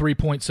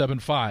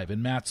 3.75.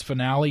 In Matt's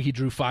finale, he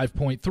drew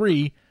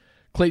 5.3.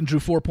 Clayton drew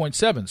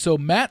 4.7. So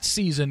Matt's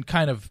season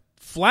kind of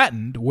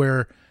flattened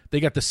where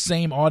they got the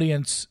same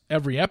audience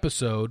every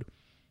episode.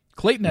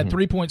 Clayton had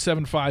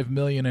 3.75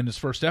 million in his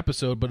first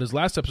episode, but his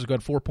last episode got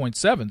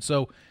 4.7.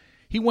 So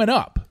he went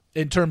up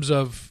in terms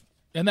of,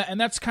 and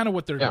that's kind of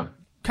what they're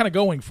kind of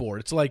going for.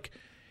 It's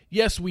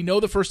yes, we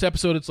know the first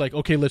episode. It's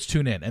okay, let's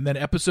tune in. And then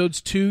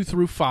episodes 2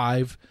 through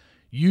 5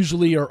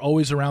 usually are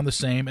always around the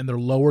same, and they're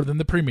lower than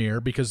the premiere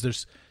because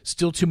there's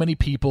still too many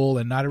people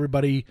and not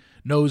everybody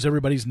knows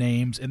everybody's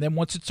names. And then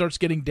once it starts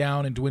getting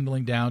down and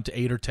dwindling down to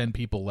 8 or 10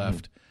 people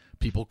left,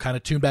 people kind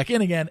of tune back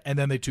in again, and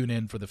then they tune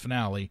in for the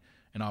finale.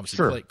 And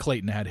obviously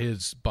Clayton had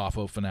his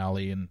Boffo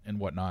finale and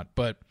whatnot.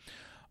 But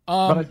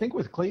I think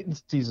with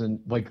Clayton's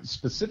season,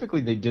 specifically,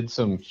 they did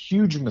some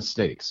huge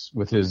mistakes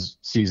with his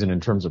season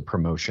in terms of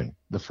promotion.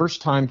 The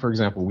first time, for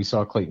example, we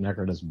saw Clayton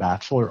Echard as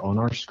Bachelor on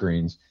our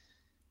screens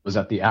was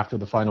at the after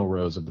the final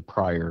rose of the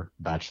prior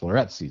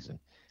Bachelorette season.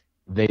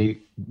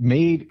 They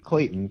made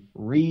Clayton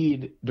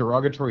read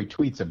derogatory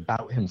tweets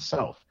about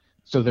himself.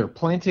 So they're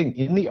planting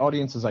in the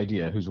audience's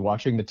idea, who's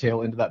watching the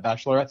tail end of that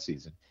Bachelorette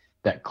season,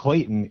 that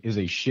Clayton is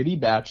a shitty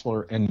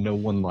bachelor and no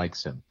one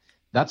likes him.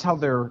 That's how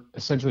they're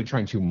essentially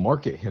trying to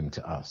market him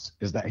to us,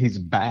 is that he's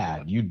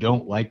bad. You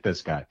don't like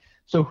this guy.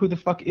 So who the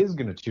fuck is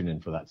going to tune in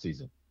for that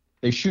season?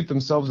 They shoot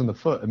themselves in the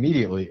foot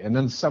immediately, and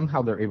then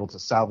somehow they're able to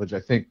salvage,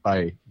 I think,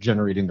 by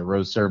generating the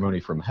rose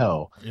ceremony from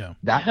hell. Yeah.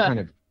 That kind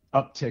of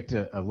upticked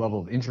a level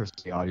of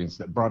interest in the audience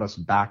that brought us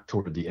back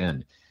toward the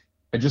end.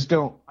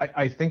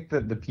 I think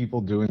that the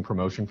people doing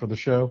promotion for the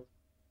show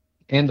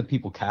and the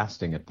people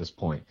casting at this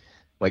point,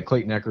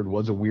 Clayton Echard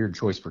was a weird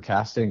choice for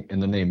casting,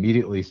 and then they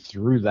immediately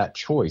threw that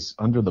choice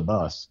under the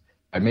bus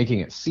by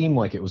making it seem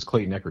like it was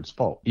Clayton Echard's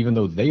fault, even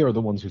though they are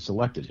the ones who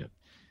selected him.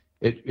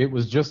 It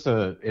was just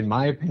in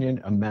my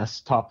opinion, a mess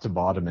top to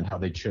bottom in how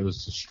they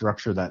chose to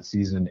structure that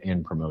season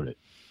and promote it.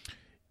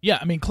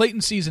 Yeah,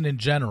 Clayton's season in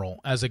general,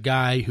 as a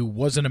guy who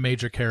wasn't a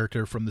major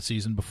character from the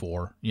season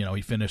before,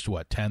 he finished,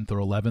 10th or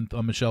 11th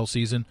on Michelle's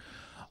season.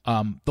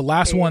 The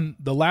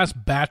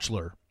last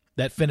Bachelor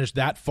that finished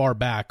that far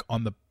back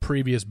on the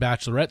previous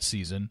Bachelorette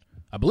season,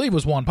 I believe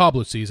was Juan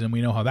Pablo's season.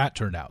 We know how that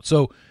turned out.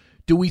 So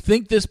Do we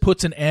think this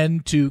puts an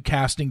end to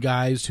casting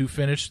guys who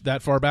finished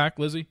that far back,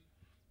 Lizzie?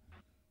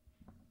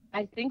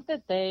 I think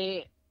that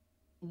they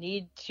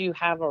need to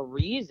have a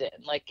reason,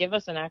 like give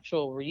us an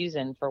actual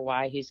reason for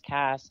why he's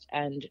cast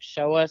and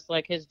show us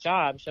like his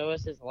job, show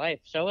us his life,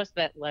 show us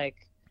that like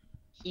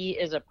he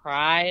is a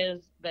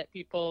prize that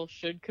people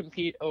should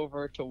compete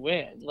over to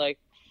win. Like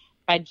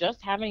by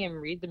just having him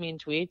read the mean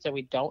tweets and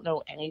we don't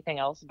know anything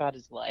else about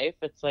his life,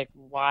 it's like,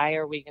 why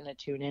are we going to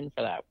tune in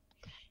for that?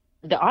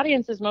 The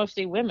audience is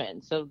mostly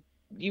women, so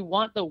you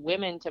want the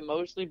women to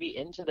mostly be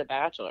into The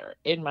Bachelor,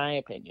 in my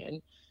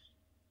opinion.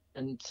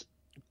 And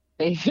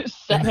they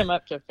set him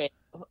up to fail.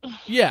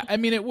 Yeah, I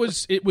mean, it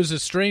was a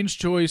strange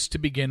choice to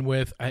begin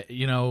with.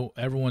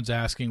 Everyone's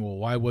asking, well,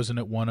 why wasn't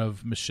it one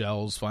of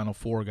Michelle's Final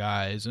Four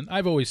guys? And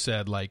I've always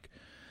said, like,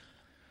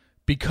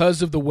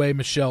 because of the way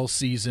Michelle's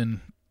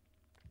season,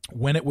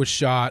 when it was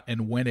shot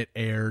and when it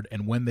aired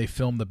and when they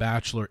filmed The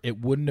Bachelor, it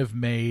would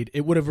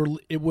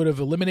have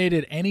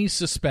eliminated any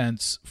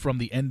suspense from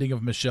the ending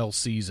of Michelle's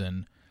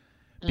season,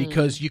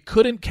 because you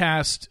couldn't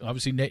cast,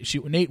 obviously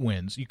Nate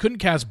wins, you couldn't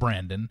cast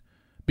Brandon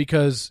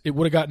because it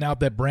would have gotten out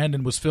that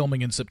Brandon was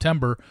filming in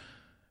September.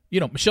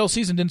 Michelle's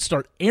season didn't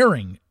start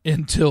airing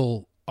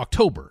until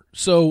October.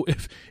 So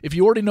if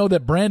you already know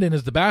that Brandon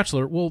is The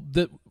Bachelor, well,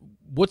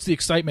 what's the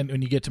excitement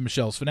when you get to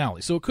Michelle's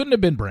finale? So it couldn't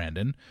have been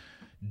Brandon.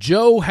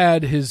 Joe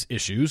had his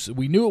issues.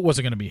 We knew it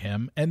wasn't going to be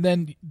him. And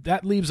then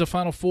that leaves a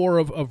Final Four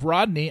of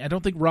Rodney. I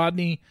don't think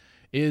Rodney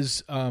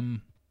was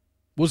going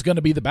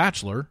to be The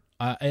Bachelor.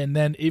 And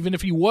then even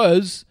if he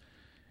was,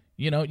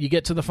 you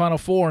get to the Final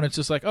Four and it's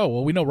just like, oh,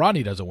 well, we know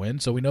Rodney doesn't win,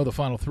 so we know the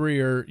final three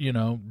are,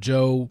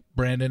 Joe,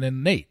 Brandon,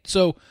 and Nate.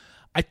 So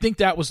I think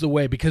that was the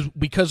way,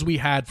 because we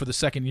had for the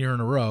second year in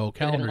a row,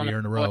 calendar year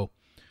in a row,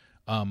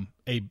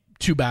 a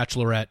 2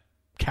 Bachelorette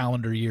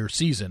calendar year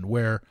season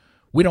where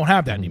we don't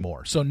have that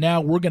anymore. So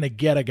now we're going to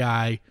get a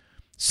guy,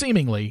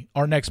 seemingly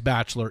our next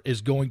Bachelor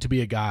is going to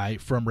be a guy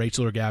from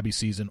Rachel or Gabby's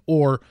season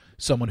or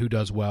someone who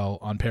does well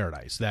on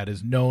Paradise that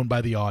is known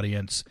by the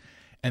audience,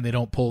 and they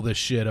don't pull this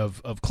shit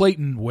of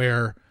Clayton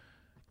where,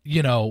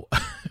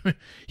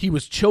 he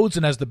was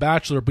chosen as the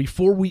Bachelor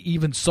before we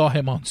even saw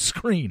him on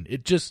screen.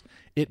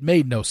 It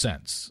made no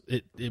sense.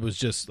 It was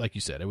just, like you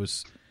said, it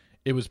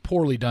was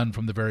poorly done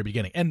from the very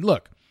beginning. And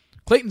look,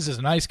 Clayton's is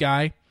a nice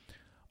guy.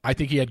 I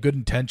think he had good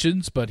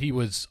intentions, but he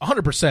was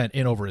 100%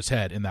 in over his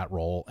head in that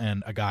role,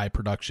 and a guy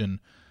production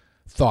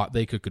thought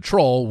they could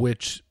control,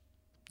 which,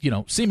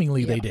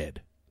 seemingly they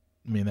did.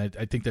 I mean,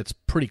 I think that's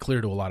pretty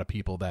clear to a lot of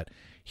people that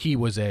he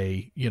was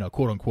a,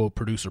 quote-unquote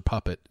producer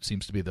puppet,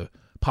 seems to be the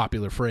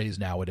popular phrase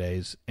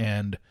nowadays.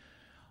 And,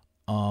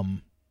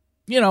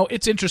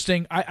 it's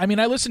interesting. I mean,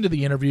 I listened to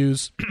the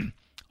interviews.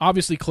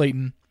 Obviously,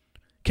 Clayton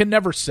can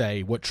never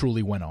say what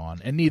truly went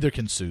on, and neither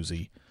can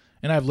Susie.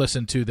 And I've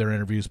listened to their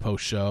interviews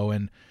post-show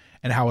and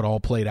how it all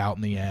played out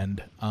in the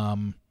end.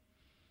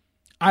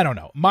 I don't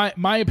know.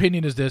 My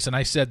opinion is this, and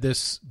I said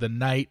this the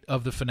night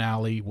of the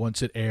finale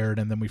once it aired,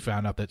 and then we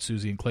found out that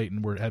Susie and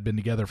Clayton had been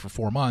together for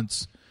 4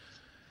 months.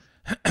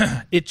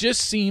 It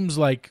just seems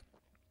like,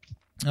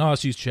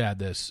 let's use Chad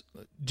this.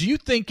 Do you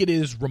think it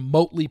is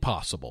remotely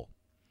possible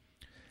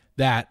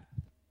that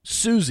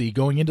Susie,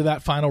 going into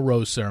that final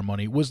rose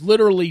ceremony, was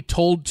literally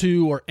told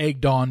to or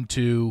egged on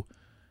to,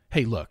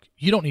 hey, look,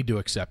 you don't need to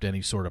accept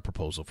any sort of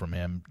proposal from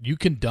him. You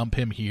can dump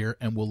him here,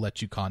 and we'll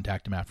let you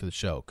contact him after the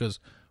show? Because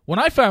when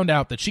I found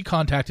out that she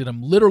contacted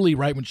him literally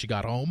right when she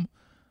got home,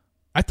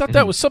 I thought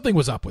that was something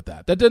was up with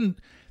that.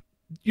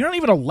 You're not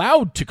even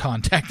allowed to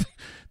contact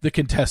the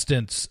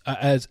contestants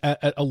as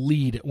a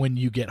lead when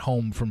you get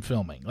home from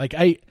filming. Like,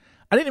 I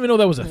didn't even know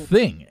that was a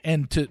thing.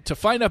 And to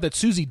find out that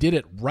Susie did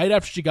it right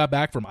after she got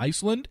back from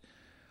Iceland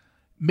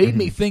made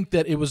me think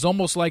that it was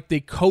almost like they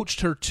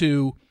coached her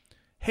to,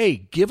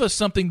 hey, give us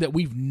something that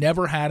we've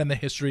never had in the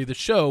history of the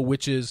show,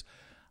 which is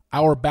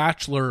our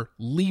Bachelor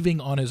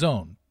leaving on his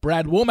own.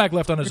 Brad Womack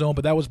left on his own,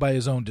 but that was by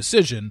his own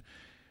decision.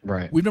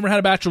 Right. We've never had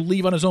a Bachelor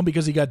leave on his own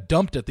because he got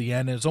dumped at the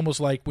end. And it's almost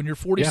like when you're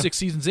 46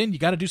 seasons in, you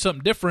got to do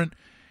something different,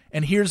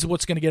 and here's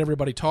what's going to get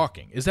everybody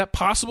talking. Is that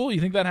possible? You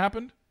think that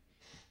happened?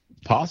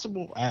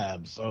 Possible?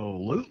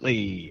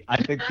 Absolutely.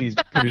 I think these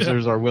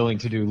producers are willing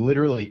to do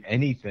literally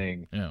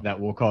anything that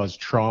will cause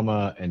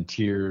trauma and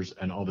tears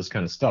and all this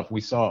kind of stuff.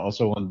 We saw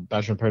also on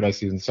Bachelor in Paradise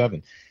Season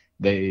 7,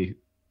 they,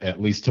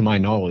 at least to my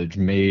knowledge,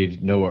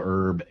 made Noah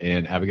Erb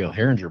and Abigail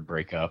Herringer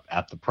break up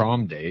at the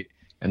prom date,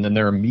 and then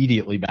they're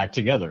immediately back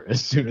together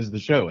as soon as the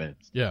show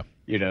ends. Yeah.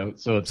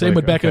 So it's same like,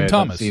 with Becca and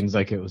Thomas. Seems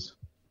like it was.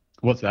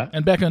 What's that?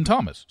 And Becca and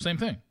Thomas, same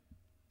thing.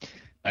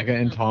 Becca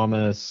and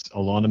Thomas,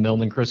 Alana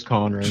Milne and Chris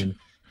Conran.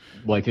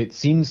 Like, it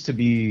seems to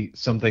be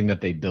something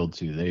that they build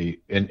to.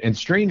 And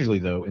strangely,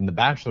 though, in The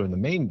Bachelor, in the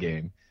main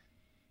game,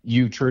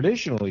 you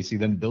traditionally see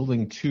them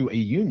building to a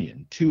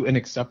union, to an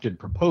accepted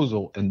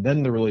proposal, and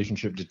then the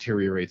relationship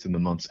deteriorates in the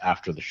months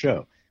after the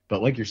show.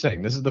 But like you're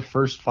saying, this is the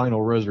first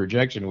final rose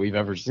rejection we've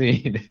ever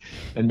seen.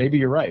 And maybe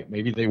you're right.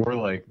 Maybe they were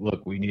like,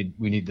 look, we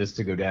need this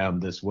to go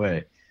down this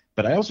way.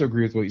 But I also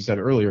agree with what you said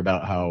earlier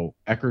about how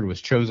Eckerd was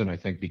chosen, I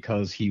think,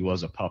 because he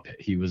was a puppet.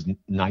 He was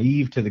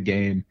naive to the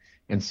game.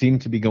 and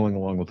seemed to be going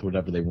along with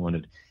whatever they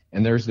wanted.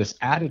 And there's this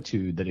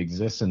attitude that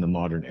exists in the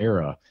modern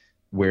era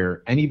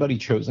where anybody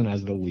chosen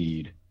as the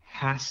lead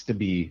has to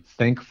be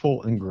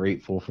thankful and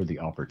grateful for the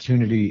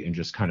opportunity and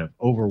just kind of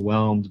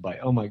overwhelmed by,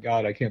 oh my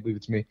God, I can't believe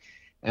it's me.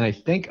 And I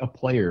think a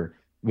player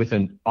with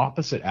an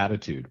opposite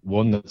attitude,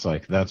 one that's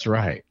like, that's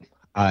right,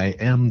 I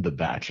am the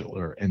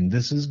Bachelor and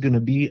this is going to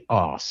be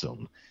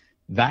awesome.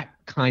 That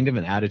kind of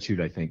an attitude,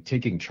 I think,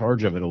 taking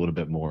charge of it a little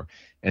bit more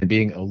and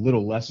being a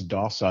little less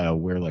docile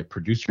where like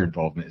producer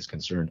involvement is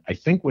concerned, I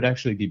think would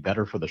actually be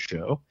better for the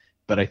show.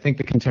 But I think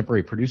the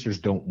contemporary producers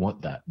don't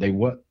want that. They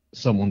want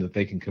someone that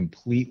they can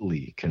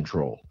completely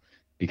control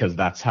because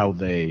that's how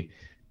they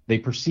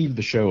perceive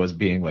the show as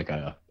being like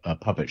a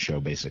puppet show,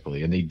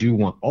 basically. And they do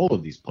want all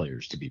of these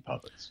players to be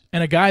puppets.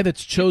 And a guy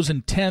that's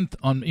chosen 10th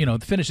on,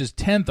 finishes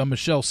 10th on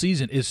Michelle's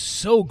season is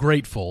so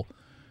grateful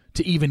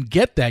to even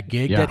get that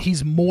gig that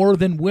he's more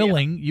than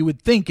willing, you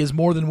would think is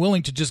more than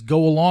willing to just go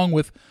along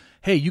with,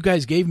 hey, you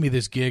guys gave me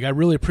this gig. I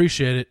really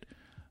appreciate it.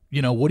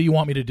 What do you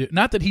want me to do?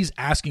 Not that he's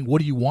asking, what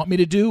do you want me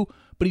to do?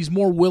 But he's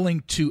more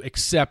willing to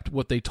accept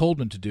what they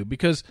told him to do.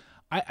 Because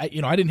I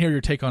didn't hear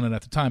your take on it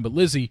at the time, but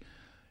Lizzie,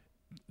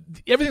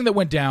 everything that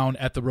went down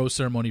at the rose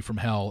ceremony from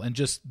hell and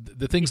just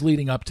the things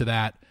leading up to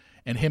that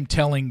and him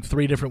telling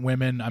 3 different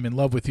women, I'm in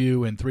love with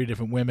you, and 3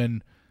 different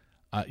women,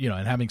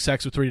 and having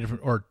sex with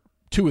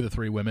 2 of the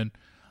 3 women,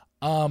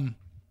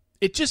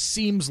 it just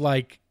seems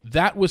like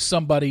that was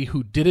somebody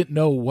who didn't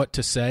know what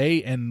to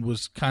say and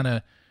was kind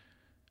of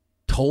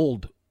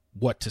told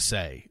what to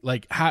say,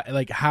 like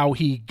how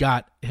he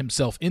got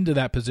himself into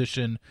that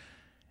position.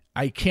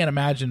 I can't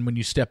imagine when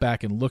you step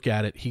back and look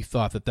at it, he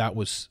thought that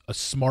was a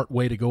smart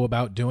way to go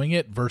about doing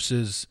it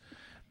versus,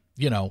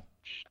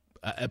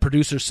 a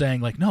producer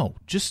saying like, no,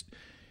 just,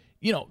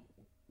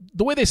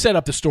 the way they set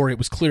up the story, it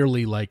was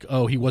clearly like,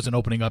 oh, he wasn't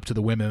opening up to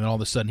the women, and all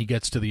of a sudden he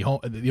gets to the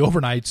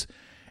overnights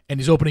and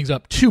he's opening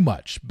up too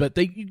much. But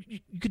you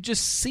could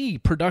just see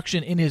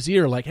production in his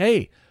ear like,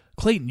 hey,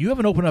 Clayton, you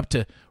haven't opened up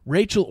to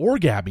Rachel or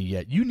Gabby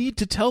yet. You need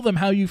to tell them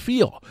how you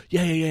feel.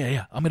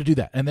 Yeah. I'm going to do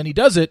that. And then he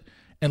does it,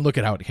 and look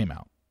at how it came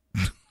out.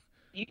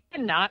 You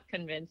cannot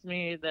convince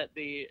me that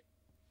the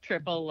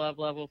triple love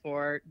level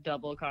 4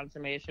 double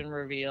consummation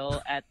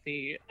reveal at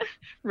the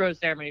rose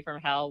ceremony from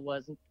hell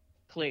was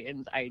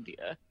Clayton's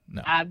idea.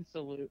 No.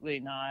 Absolutely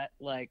not.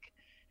 Like,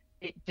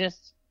 it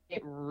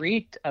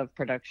reeked of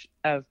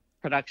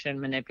production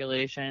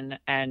manipulation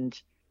and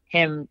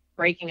him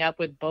breaking up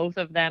with both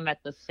of them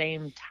at the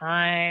same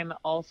time.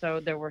 Also,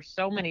 there were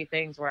so many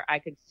things where I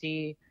could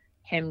see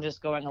him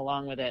just going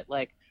along with it.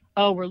 Like,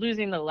 oh, we're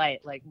losing the light.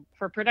 Like,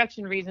 for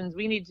production reasons,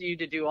 we need you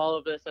to do all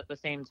of this at the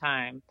same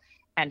time.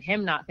 And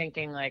him not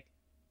thinking like,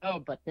 oh,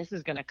 but this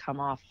is going to come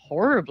off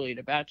horribly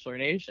to Bachelor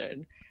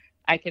Nation.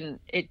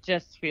 It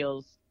just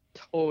feels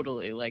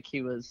totally like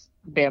he was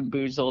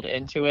bamboozled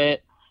into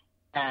it.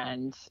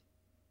 And,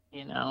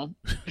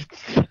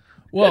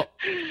 Well,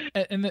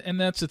 and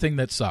that's the thing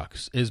that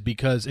sucks, is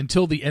because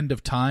until the end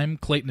of time,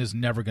 Clayton is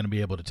never going to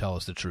be able to tell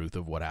us the truth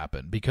of what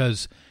happened.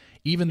 Because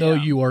even though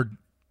you are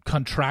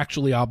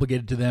contractually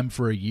obligated to them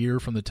for a year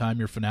from the time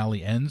your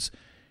finale ends,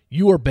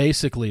 you are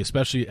basically,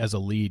 especially as a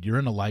lead, you're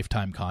in a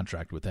lifetime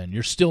contract with them.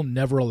 You're still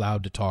never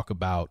allowed to talk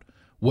about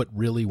what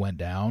really went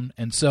down.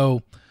 And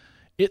so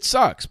it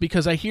sucks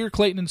because I hear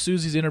Clayton and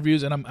Susie's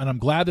interviews, and I'm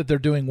glad that they're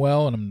doing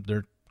well, and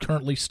they're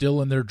currently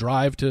still in their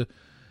drive to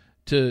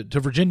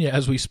Virginia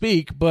as we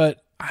speak,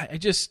 but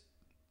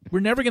we're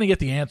never going to get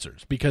the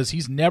answers because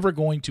he's never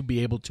going to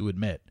be able to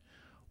admit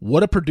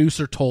what a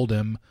producer told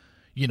him,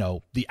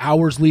 the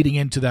hours leading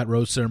into that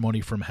rose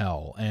ceremony from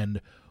hell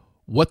and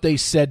what they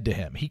said to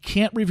him. He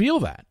can't reveal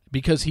that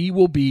because he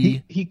will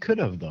be... He could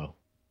have, though.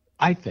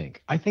 I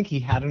think he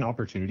had an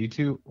opportunity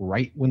to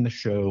right when the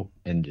show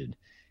ended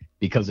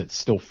because it's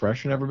still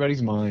fresh in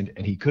everybody's mind,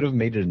 and he could have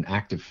made it an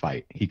active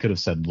fight. He could have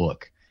said,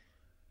 look,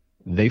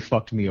 they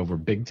fucked me over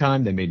big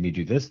time. They made me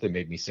do this. They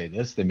made me say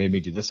this. They made me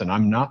do this. And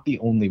I'm not the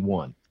only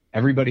one.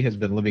 Everybody has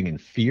been living in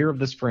fear of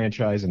this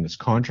franchise and this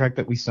contract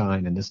that we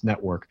signed and this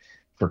network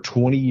for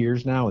 20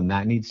 years now, and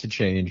that needs to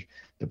change.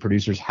 The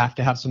producers have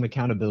to have some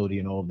accountability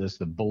in all of this.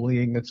 The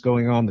bullying that's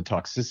going on, the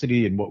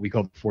toxicity, and what we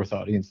call the fourth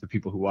audience, the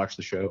people who watch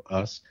the show,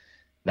 us,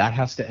 that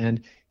has to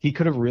end. He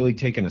could have really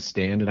taken a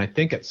stand, and I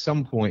think at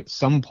some point,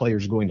 some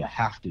players are going to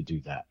have to do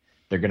that.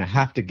 They're going to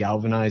have to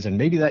galvanize, and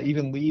maybe that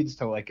even leads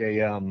to like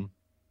a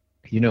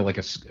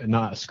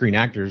not a Screen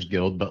Actors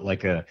Guild, but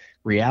like a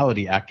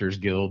Reality Actors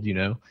Guild,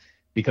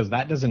 because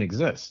that doesn't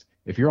exist.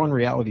 If you're on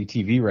reality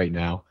TV right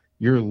now,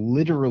 you're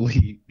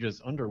literally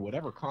just under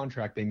whatever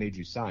contract they made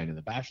you sign. And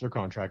the Bachelor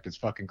contract is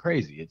fucking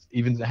crazy. It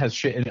even has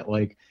shit in it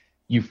like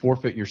you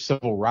forfeit your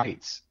civil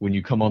rights when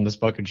you come on this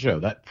fucking show.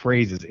 That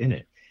phrase is in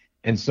it.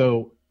 And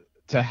so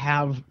to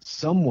have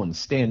someone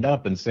stand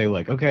up and say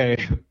like, okay,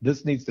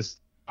 this needs to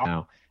stop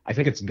now, I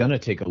think it's going to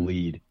take a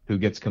lead who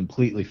gets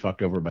completely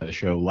fucked over by the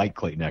show like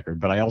Clayton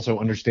Echard. But I also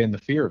understand the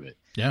fear of it.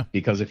 Yeah.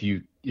 Because if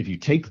you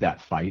take that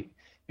fight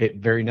it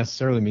very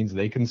necessarily means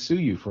they can sue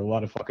you for a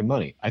lot of fucking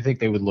money. I think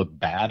they would look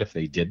bad if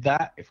they did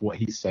that. If what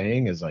he's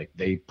saying is like,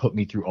 they put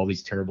me through all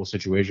these terrible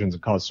situations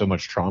and caused so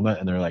much trauma,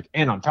 and they're like,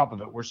 and on top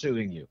of it, we're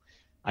suing you.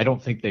 I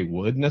don't think they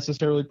would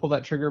necessarily pull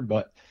that trigger,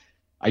 but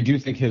I do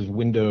think his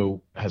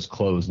window has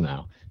closed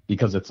now,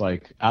 because it's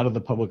like out of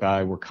the public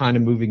eye. We're kind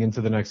of moving into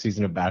the next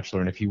season of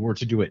Bachelor, and if he were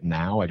to do it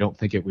now, I don't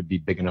think it would be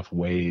big enough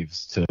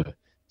waves to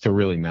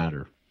really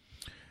matter.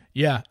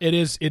 Yeah, it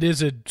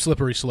is a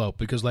slippery slope,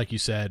 because like you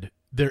said,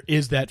 there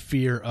is that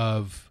fear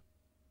of,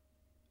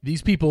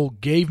 these people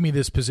gave me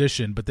this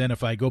position, but then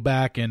if I go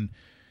back and,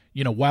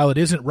 while it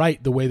isn't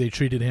right the way they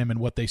treated him and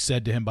what they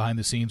said to him behind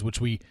the scenes,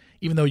 which we,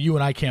 even though you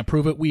and I can't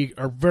prove it, we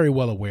are very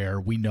well aware.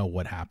 We know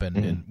what happened,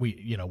 and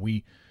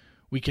we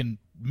can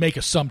make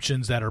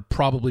assumptions that are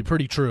probably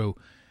pretty true.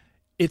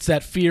 It's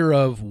that fear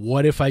of,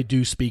 what if I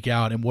do speak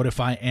out, and what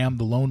if I am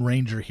the Lone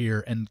Ranger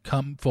here and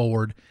come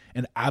forward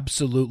and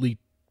absolutely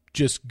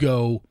just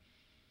go,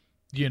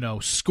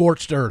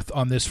 scorched earth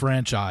on this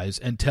franchise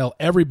and tell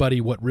everybody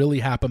what really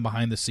happened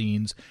behind the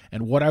scenes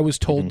and what I was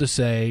told to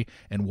say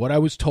and what I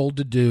was told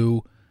to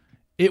do.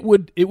 It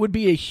would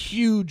be a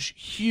huge,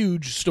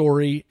 huge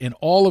story in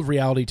all of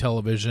reality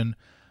television,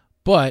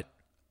 but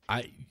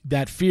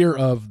that fear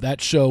of that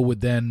show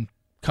would then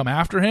come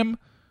after him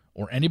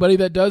or anybody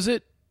that does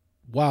it.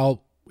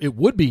 While it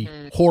would be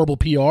horrible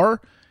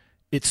PR,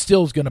 it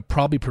still is going to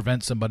probably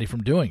prevent somebody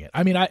from doing it.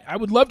 I mean, I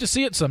would love to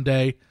see it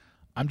someday.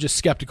 I'm just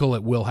skeptical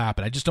it will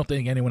happen. I just don't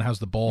think anyone has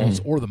the balls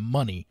or the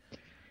money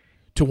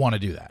to want to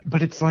do that.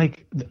 But it's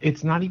like,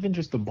 it's not even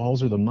just the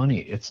balls or the money.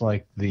 It's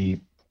like the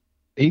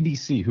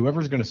ABC,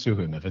 whoever's going to sue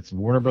him, if it's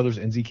Warner Brothers,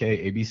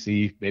 NZK,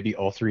 ABC, maybe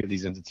all three of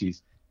these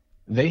entities,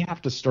 they have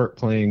to start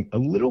playing a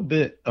little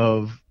bit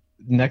of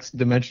next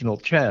dimensional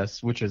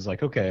chess, which is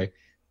like, okay,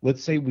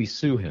 let's say we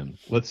sue him.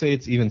 Let's say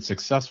it's even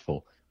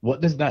successful.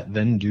 What does that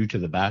then do to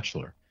The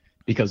Bachelor?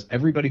 Because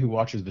everybody who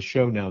watches the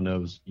show now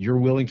knows you're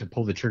willing to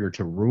pull the trigger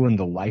to ruin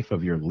the life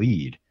of your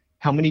lead.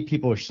 How many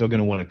people are still going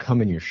to want to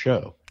come in your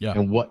show? Yeah.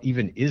 And what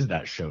even is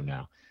that show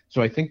now?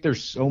 So I think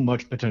there's so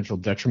much potential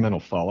detrimental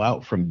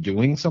fallout from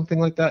doing something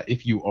like that.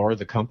 If you are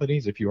the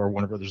companies, if you are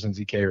Warner Brothers,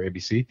 NZK, or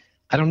ABC,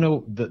 I don't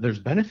know that there's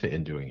benefit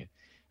in doing it.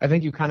 I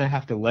think you kind of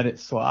have to let it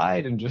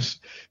slide and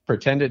just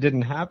pretend it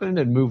didn't happen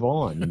and move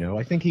on.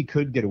 I think he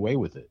could get away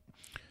with it.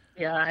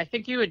 Yeah, I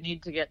think you would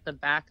need to get the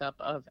backup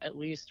of at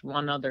least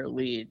one other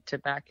lead to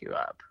back you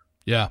up.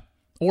 Yeah,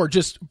 or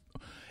just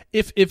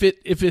if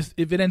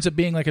it ends up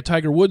being like a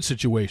Tiger Woods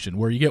situation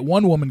where you get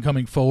one woman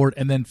coming forward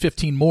and then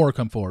 15 more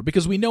come forward,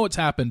 because we know it's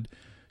happened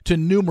to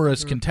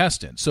numerous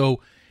contestants.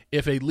 So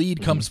if a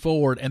lead comes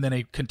forward and then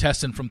a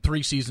contestant from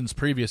 3 seasons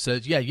previous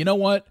says, yeah, you know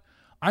what?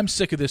 I'm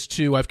sick of this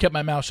too. I've kept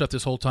my mouth shut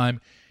this whole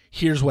time.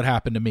 Here's what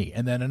happened to me.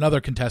 And then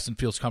another contestant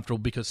feels comfortable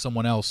because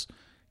someone else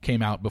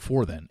came out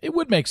before then. It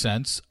would make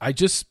sense. I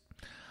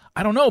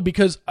don't know,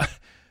 because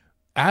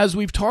as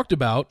we've talked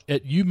about,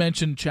 you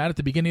mentioned, Chad, at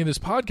the beginning of this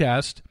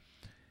podcast,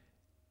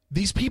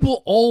 these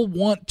people all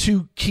want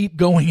to keep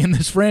going in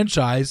this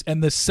franchise,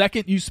 and the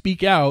second you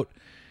speak out,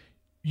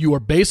 you are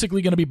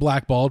basically going to be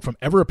blackballed from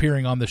ever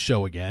appearing on the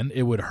show again.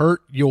 It would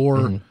hurt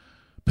your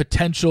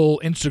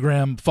potential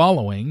Instagram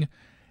following,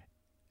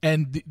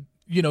 and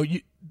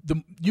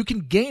you can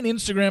gain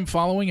Instagram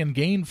following and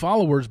gain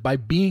followers by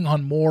being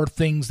on more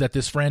things that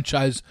this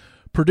franchise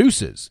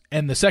produces.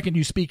 And the second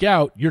you speak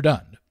out, you're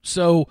done.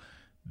 So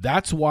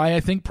that's why I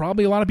think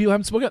probably a lot of people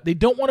haven't spoken out. They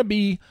don't want to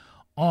be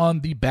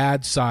on the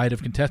bad side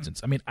of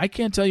contestants. I mean, I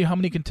can't tell you how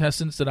many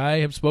contestants that I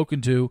have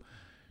spoken to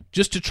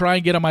just to try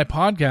and get on my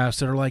podcast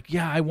that are like,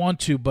 yeah, I want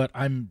to, but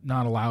I'm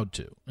not allowed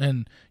to.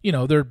 And,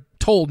 they're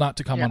told not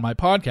to come on my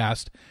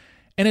podcast.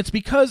 And it's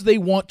because they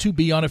want to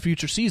be on a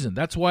future season.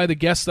 That's why the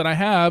guests that I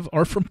have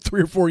are from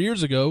 3 or 4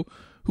 years ago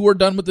who are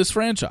done with this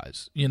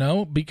franchise,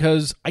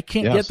 because I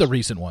can't get the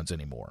recent ones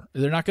anymore.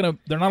 They're not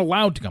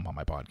allowed to come on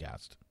my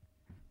podcast.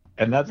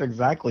 And that's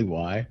exactly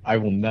why I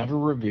will never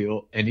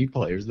reveal any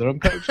players that I'm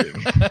coaching.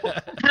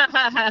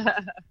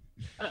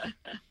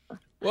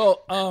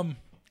 Well,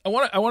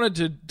 I wanted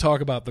to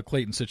talk about the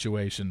Clayton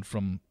situation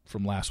from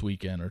last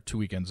weekend or 2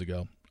 weekends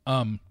ago.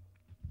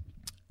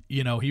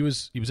 He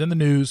was in the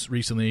news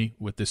recently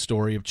with this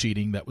story of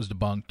cheating that was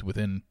debunked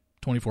within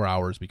 24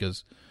 hours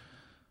because,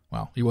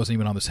 well, he wasn't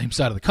even on the same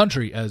side of the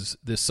country as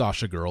this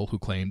Sasha girl who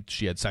claimed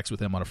she had sex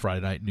with him on a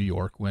Friday night in New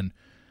York when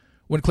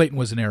Clayton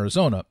was in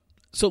Arizona.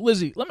 So,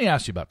 Lizzie, let me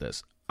ask you about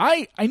this.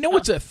 I know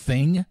it's a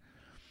thing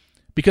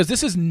because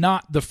this is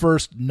not the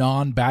first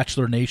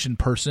non-Bachelor Nation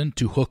person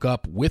to hook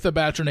up with a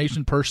Bachelor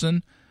Nation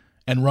person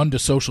and run to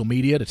social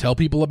media to tell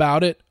people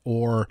about it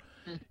or,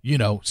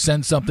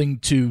 send something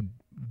to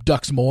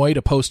Ducks Moy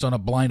to post on a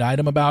blind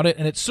item about it.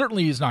 And it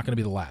certainly is not going to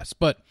be the last.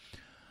 But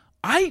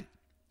I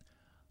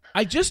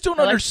just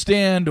don't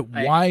understand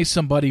why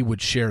somebody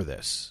would share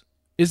this.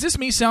 Is this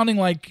me sounding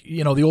like,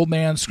 the old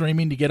man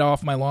screaming to get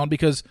off my lawn?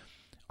 Because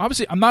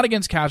obviously I'm not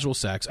against casual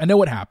sex. I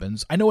know it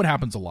happens. I know it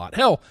happens a lot.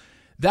 Hell,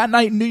 that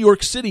night in New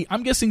York City,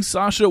 I'm guessing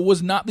Sasha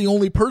was not the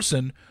only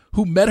person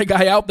who met a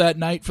guy out that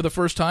night for the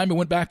first time and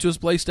went back to his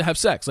place to have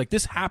sex. Like,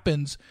 this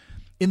happens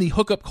in the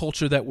hookup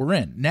culture that we're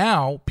in.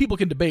 Now, people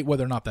can debate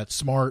whether or not that's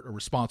smart or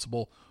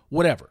responsible,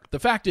 whatever. The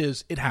fact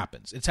is, it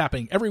happens. It's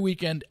happening every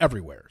weekend,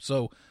 everywhere.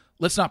 So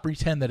let's not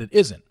pretend that it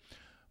isn't.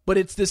 But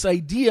it's this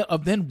idea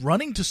of then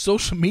running to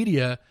social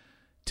media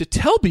to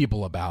tell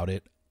people about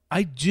it.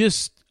 I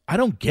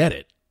don't get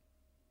it.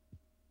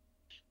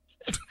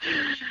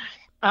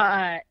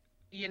 I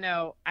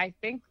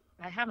think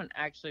I haven't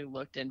actually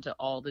looked into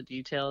all the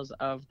details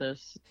of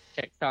this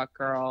TikTok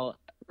girl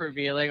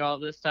revealing all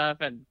this stuff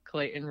and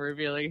Clayton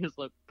revealing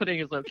putting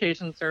his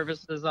location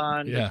services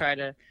on to try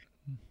to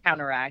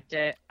counteract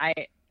it. I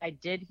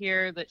did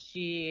hear that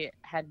she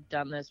had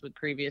done this with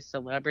previous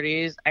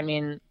celebrities. I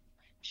mean,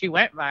 she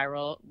went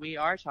viral. We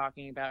are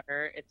talking about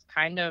her. It's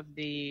kind of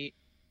the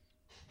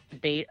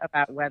debate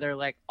about whether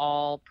like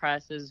all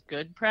press is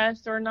good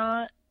press or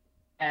not.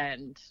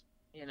 And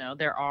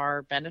there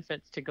are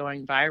benefits to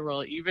going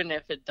viral, even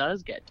if it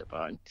does get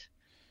debunked.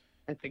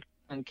 I think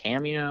on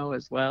Cameo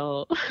as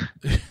well.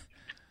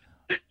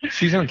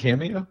 She's on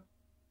Cameo?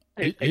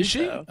 Is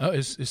she? So. Oh,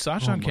 is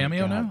Sasha on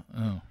Cameo God. now?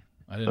 Oh,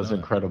 I didn't know. That's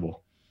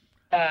incredible.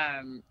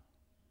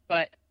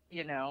 But,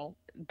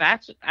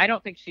 I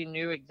don't think she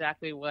knew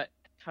exactly what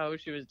toe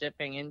she was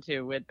dipping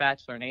into with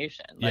Bachelor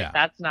Nation. Like,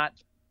 that's not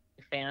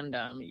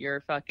fandom.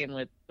 You're fucking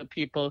with the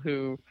people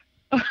who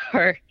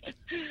are,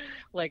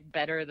 like,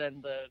 better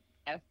than the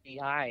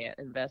FBI at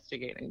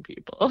investigating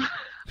people.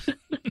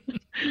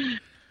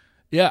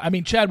 Yeah, I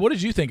mean, Chad, what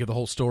did you think of the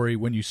whole story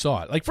when you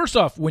saw it? Like, first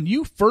off, when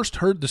you first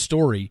heard the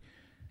story,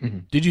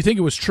 did you think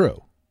it was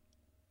true?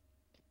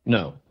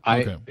 No.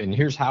 And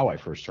here's how I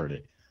first heard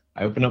it.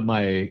 I opened up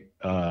my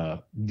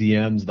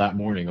DMs that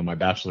morning on my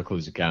Bachelor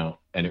Clues account,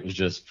 and it was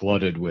just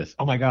flooded with,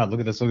 oh my God, look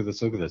at this, look at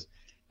this, look at this.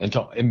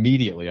 Until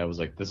immediately I was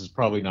like, this is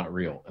probably not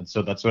real. And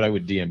so that's what I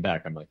would DM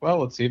back. I'm like, well,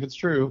 let's see if it's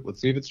true. Let's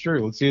see if it's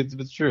true. Let's see if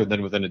it's true. And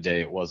then within a day,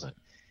 it wasn't.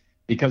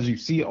 Because you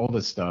see all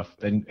this stuff,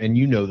 and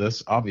you know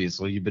this,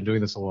 obviously, you've been doing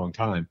this a long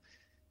time.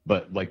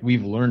 But like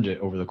we've learned it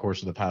over the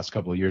course of the past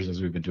couple of years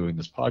as we've been doing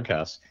this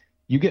podcast.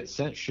 You get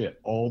sent shit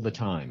all the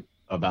time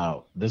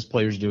about this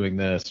player's doing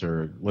this,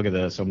 or look at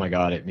this, oh my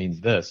God, it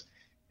means this.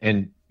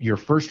 And your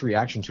first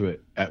reaction to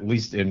it, at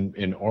least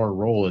in our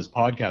role as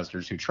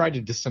podcasters who try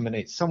to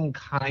disseminate some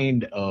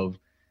kind of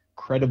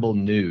credible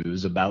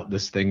news about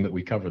this thing that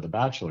we cover, The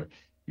Bachelor,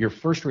 your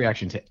first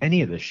reaction to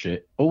any of this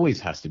shit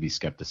always has to be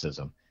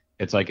skepticism.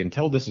 It's like,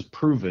 until this is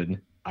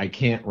proven, I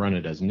can't run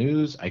it as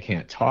news, I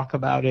can't talk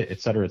about it, et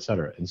cetera, et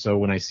cetera. And so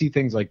when I see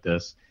things like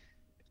this,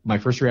 my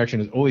first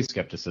reaction is always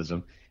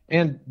skepticism.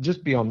 And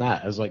just beyond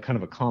that, as like kind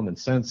of a common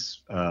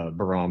sense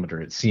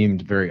barometer, it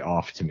seemed very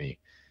off to me.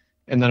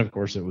 And then, of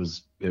course, it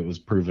was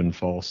proven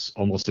false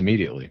almost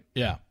immediately.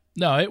 Yeah.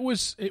 No, it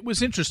was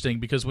interesting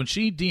because when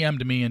she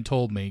DM'd me and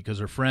told me, because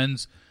her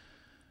friends,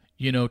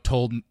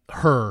 told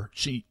her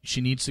she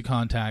needs to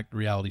contact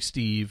Reality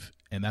Steve,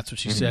 and that's what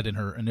she said in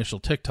her initial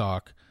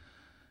TikTok.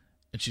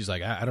 And she's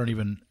like, I don't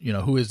even,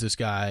 who is this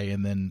guy?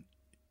 And then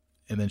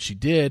she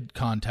did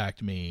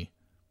contact me.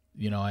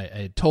 I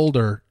had told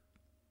her,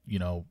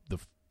 the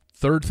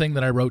third thing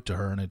that I wrote to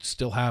her, and I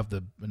still have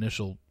the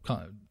initial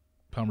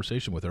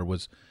conversation with her,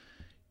 was,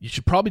 you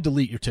should probably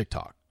delete your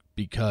TikTok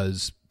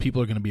because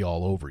people are going to be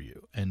all over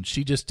you. And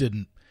she just it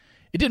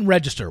didn't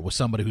register with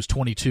somebody who's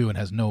 22 and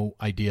has no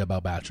idea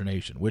about Bachelor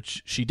Nation,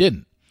 which she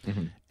didn't.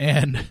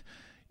 And,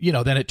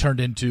 then it turned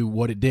into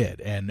what it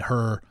did, and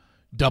her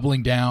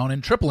doubling down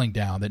and tripling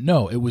down that,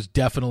 no, it was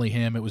definitely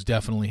him. It was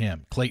definitely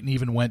him. Clayton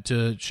even went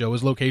to show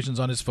his locations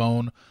on his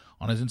phone,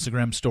 on his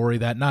Instagram story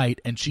that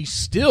night, and she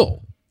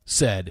still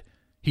said,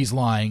 he's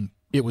lying.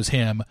 It was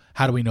him.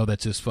 How do we know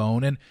that's his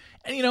phone? And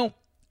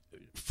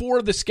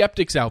for the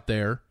skeptics out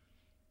there,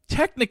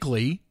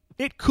 technically,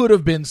 it could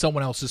have been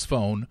someone else's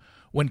phone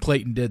when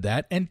Clayton did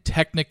that, and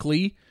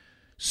technically,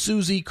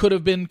 Susie could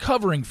have been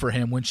covering for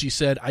him when she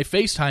said, I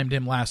FaceTimed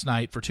him last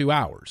night for 2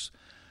 hours.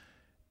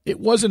 It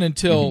wasn't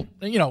until,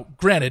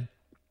 granted,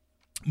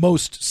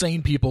 most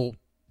sane people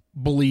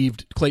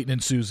believed Clayton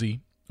and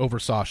Susie over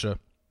Sasha,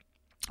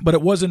 but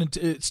it wasn't.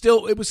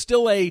 It was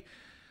still a,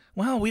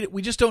 well,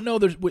 we just don't know.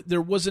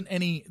 There wasn't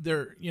any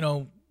there.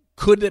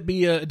 Could it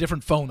be a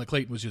different phone that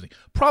Clayton was using?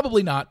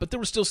 Probably not, but there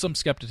was still some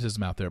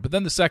skepticism out there. But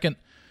then the second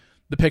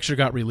the picture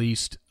got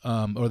released,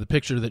 or the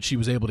picture that she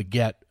was able to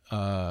get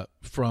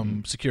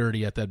from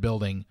security at that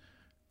building,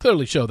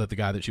 clearly showed that the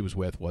guy that she was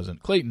with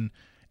wasn't Clayton.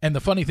 And the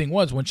funny thing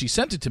was, when she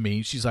sent it to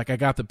me, she's like, I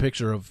got the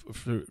picture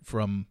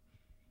from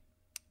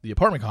the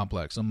apartment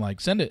complex. I'm like,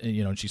 send it,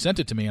 and she sent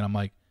it to me, and I'm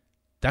like,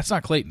 that's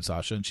not Clayton,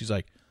 Sasha. And she's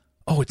like,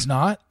 oh, it's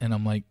not? And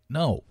I'm like,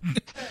 no.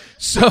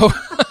 So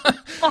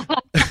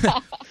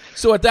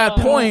at that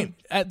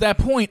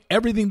point,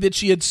 everything that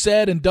she had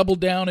said and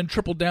doubled down and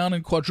tripled down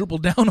and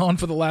quadrupled down on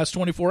for the last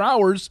 24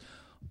 hours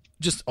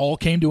just all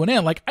came to an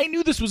end. Like, I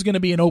knew this was going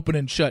to be an open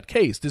and shut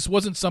case. This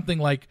wasn't something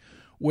like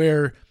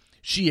where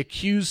she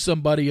accused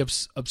somebody of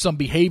some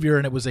behavior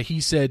and it was a he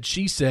said,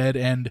 she said,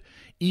 and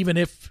even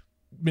if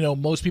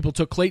most people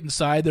took Clayton's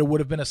side, there would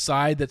have been a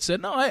side that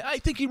said, no, I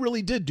think he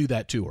really did do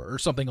that to her, or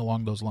something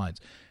along those lines.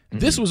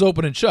 This was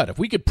open and shut. If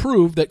we could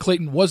prove that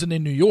Clayton wasn't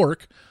in New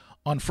York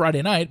on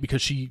Friday night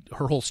because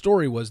her whole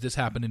story was this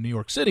happened in New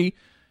York City,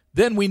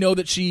 then we know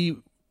that she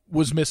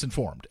was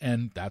misinformed,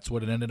 and that's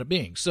what it ended up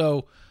being.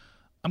 So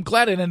I'm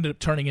glad it ended up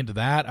turning into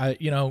that.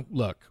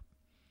 Look.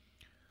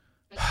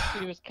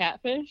 She was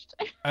catfished?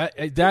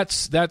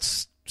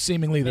 That's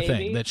seemingly the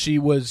thing, that she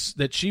was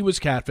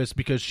catfished,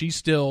 because she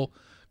still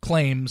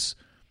claims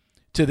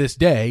to this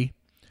day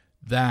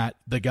that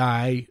the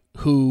guy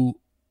who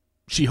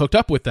she hooked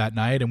up with that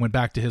night and went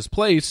back to his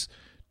place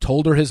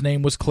told her his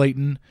name was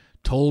Clayton,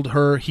 told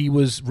her he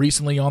was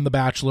recently on The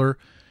Bachelor.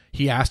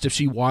 He asked if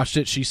she watched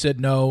it. She said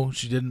no,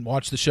 she didn't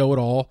watch the show at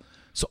all.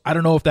 So I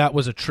don't know if that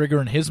was a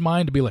trigger in his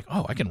mind to be like,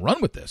 oh, I can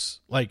run with this.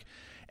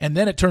 And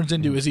then it turns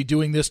into, is he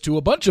doing this to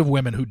a bunch of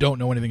women who don't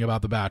know anything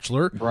about The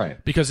Bachelor?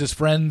 Right. Because his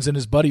friends and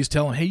his buddies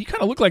tell him, hey, you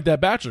kind of look like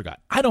that Bachelor guy.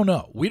 I don't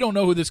know. We don't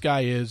know who this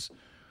guy is.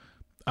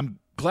 I'm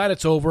glad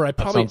it's over.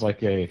 Sounds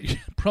like a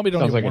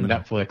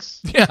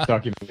Netflix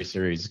documentary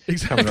series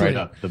coming right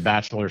up. The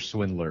Bachelor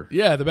Swindler.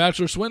 Yeah, The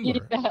Bachelor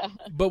Swindler. Yeah.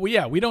 But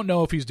we don't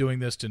know if he's doing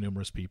this to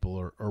numerous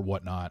people or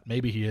whatnot.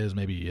 Maybe he is,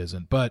 maybe he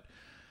isn't. But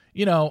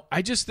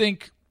I just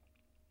think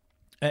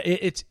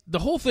it's the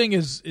whole thing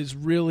is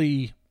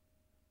really,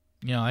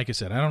 like I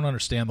said, I don't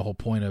understand the whole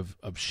point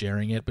of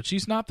sharing it. But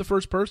she's not the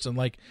first person.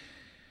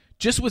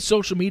 Just with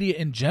social media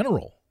in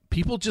general,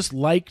 people just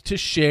like to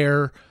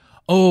share.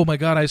 Oh my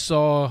God, I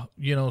saw,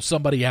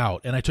 somebody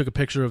out and I took a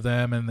picture of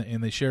them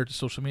and they shared it to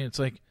social media. It's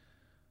like,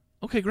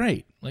 okay,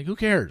 great. Who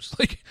cares?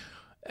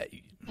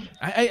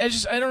 I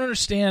don't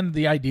understand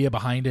the idea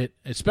behind it,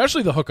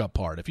 especially the hookup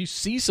part. If you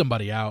see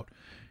somebody out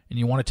and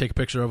you want to take a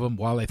picture of them,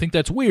 while I think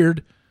that's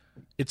weird,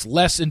 it's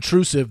less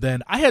intrusive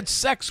than I had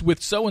sex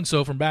with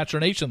so-and-so from Bachelor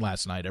Nation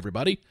last night,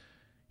 everybody.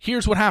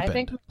 Here's what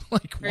happened. I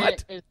think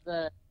what? Is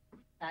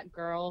that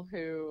girl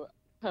who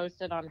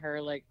posted on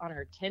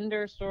her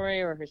Tinder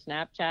story or her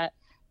Snapchat,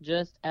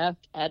 just effed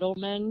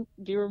Edelman.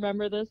 Do you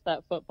remember this?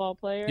 That football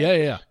player?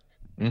 Yeah.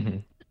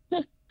 Mm-hmm.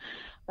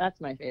 That's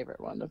my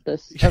favorite one of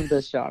this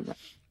genre.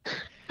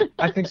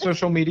 I think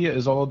social media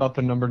is all about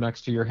the number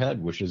next to your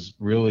head, which is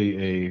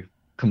really a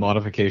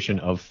commodification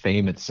of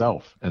fame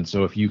itself. And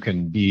so if you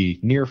can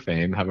be near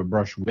fame, have a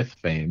brush with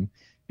fame,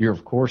 you're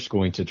of course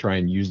going to try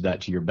and use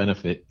that to your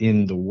benefit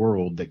in the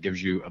world that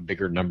gives you a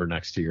bigger number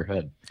next to your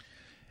head.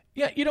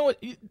 Yeah, you know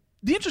what?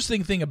 The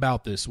interesting thing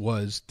about this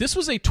was a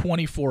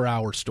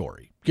 24-hour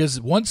story,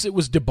 because once it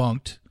was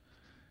debunked,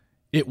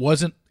 it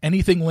wasn't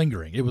anything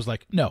lingering. It was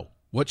like, no,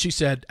 what she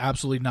said,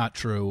 absolutely not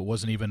true. It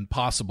wasn't even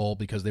possible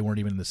because they weren't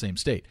even in the same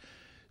state.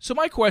 So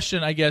my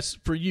question, I guess,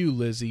 for you,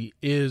 Lizzie,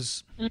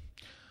 is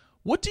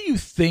what do you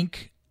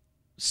think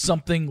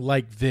something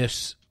like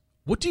this,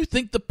 what do you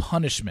think the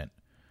punishment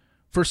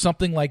for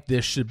something like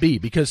this should be?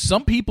 Because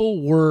some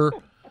people were...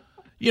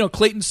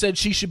 Clayton said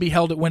she should be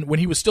held when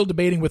he was still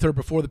debating with her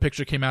before the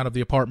picture came out of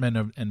the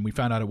apartment and we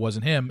found out it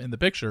wasn't him in the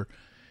picture.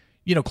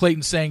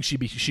 Clayton saying she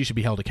should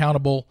be held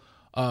accountable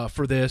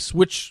for this,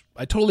 which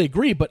I totally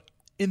agree. But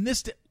in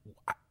this,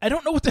 I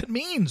don't know what that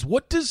means.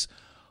 What does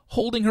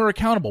holding her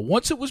accountable?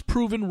 Once it was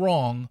proven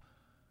wrong,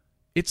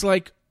 it's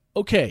like,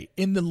 okay,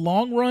 in the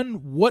long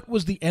run, what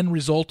was the end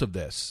result of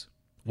this?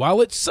 While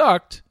it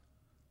sucked,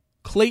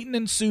 Clayton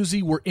and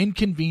Susie were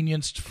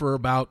inconvenienced for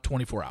about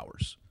 24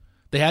 hours.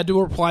 They had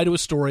to reply to a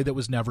story that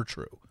was never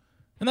true.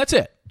 And that's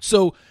it.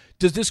 So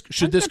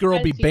should this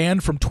girl be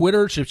banned from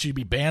Twitter? Should she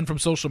be banned from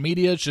social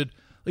media?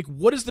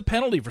 What is the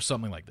penalty for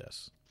something like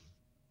this?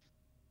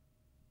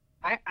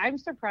 I'm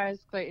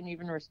surprised Clayton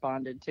even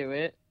responded to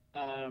it.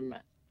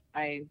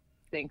 I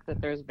think that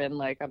there's been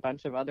a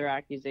bunch of other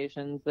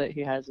accusations that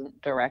he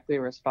hasn't directly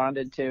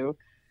responded to.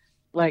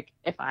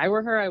 If I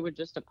were her, I would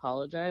just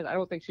apologize. I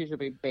don't think she should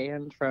be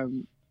banned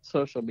from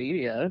social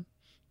media.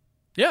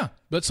 Yeah,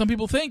 but some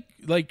people think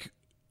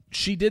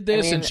she did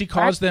this and she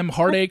caused them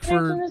heartache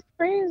for. That's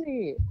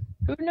crazy.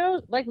 Who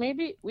knows?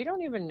 Maybe we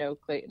don't even know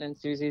Clayton and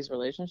Susie's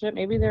relationship.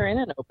 Maybe they're in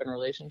an open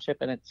relationship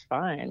and it's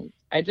fine.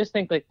 I just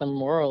think the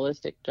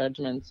moralistic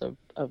judgments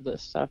of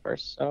this stuff are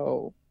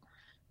so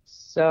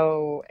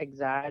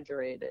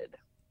exaggerated,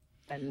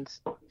 and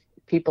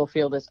people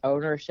feel this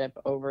ownership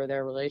over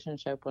their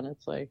relationship when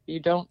it's you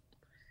don't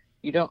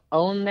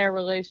own their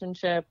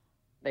relationship.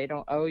 They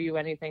don't owe you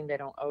anything. They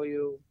don't owe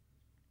you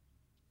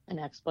an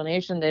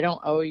explanation. They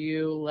don't owe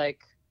you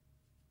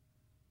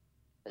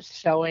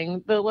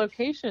showing the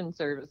location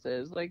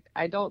services.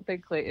 I don't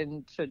think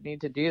Clayton should need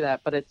to do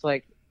that, but it's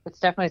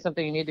definitely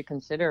something you need to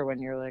consider when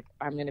you're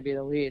I'm going to be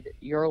the lead.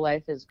 Your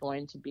life is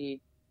going to be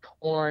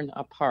torn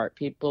apart.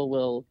 People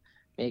will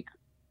make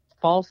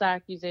false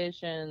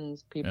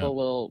accusations. People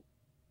will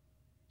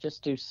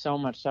just do so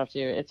much stuff to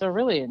you. It's a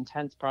really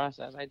intense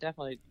process. I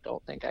definitely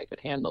don't think I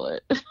could handle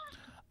it.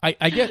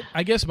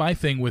 I guess my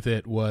thing with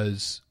it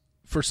was,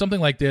 for something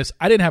like this,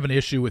 I didn't have an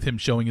issue with him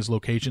showing his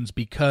locations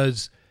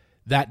because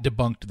that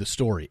debunked the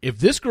story. If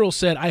this girl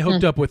said, I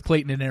hooked up with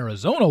Clayton in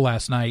Arizona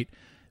last night,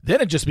 then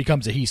it just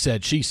becomes a he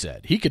said, she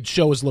said. He could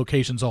show his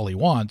locations all he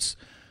wants,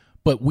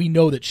 but we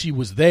know that she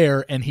was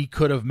there and he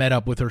could have met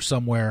up with her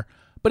somewhere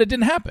But it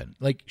didn't happen.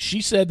 Like,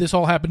 she said this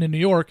all happened in New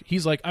York.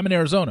 He's like, I'm in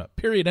Arizona.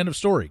 Period. End of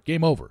story.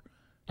 Game over.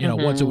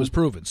 Once it was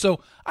proven. So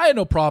I had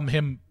no problem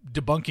him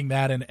debunking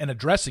that and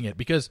addressing it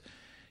because,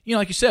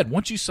 like you said,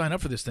 once you sign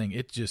up for this thing,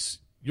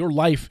 your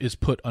life is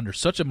put under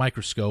such a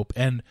microscope,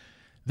 and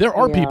there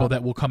are people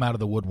that will come out of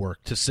the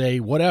woodwork to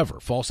say whatever,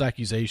 false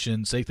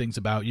accusations, say things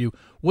about you.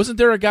 Wasn't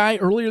there a guy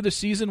earlier this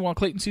season while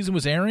Clayton's season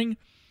was airing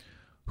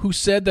who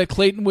said that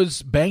Clayton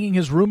was banging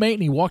his roommate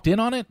and he walked in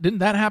on it? Didn't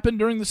that happen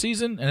during the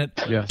season and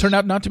it turned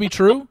out not to be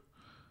true?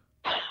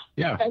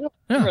 Yeah. I don't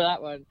remember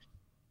that one.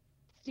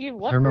 Steve,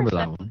 what I remember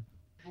that one.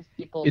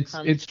 People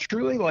it's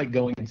truly like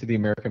going into the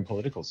American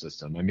political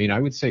system. I mean, I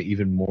would say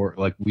even more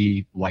like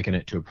we liken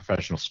it to a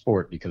professional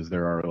sport because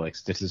there are like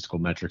statistical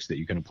metrics that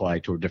you can apply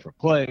to different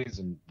plays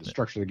and the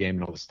structure of the game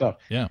and all this stuff.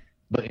 Yeah.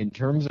 But in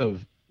terms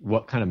of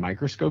what kind of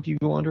microscope you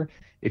go under,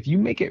 if you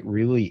make it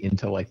really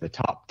into like the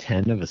top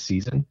 10 of a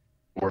season,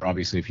 or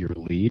obviously if you're a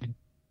lead,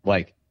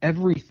 like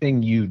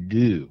everything you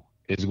do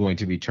is going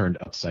to be turned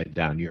upside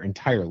down. Your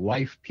entire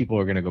life, people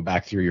are going to go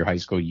back through your high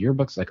school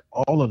yearbooks, like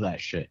all of that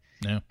shit.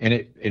 Yeah. And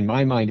it, in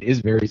my mind, is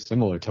very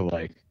similar to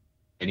like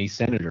any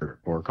senator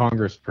or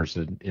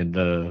congressperson in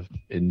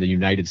the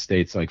United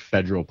States, like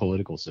federal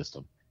political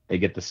system. They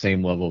get the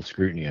same level of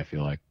scrutiny, I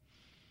feel like.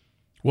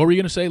 What were you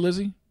going to say,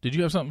 Lizzie? Did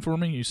you have something for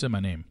me? You said my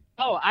name.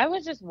 Oh, I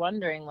was just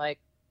wondering, like,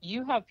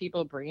 you have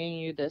people bringing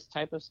you this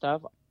type of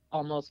stuff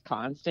almost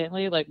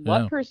constantly. Like,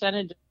 what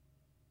percentage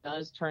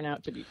does turn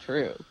out to be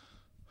true?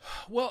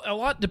 Well, a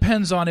lot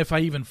depends on if I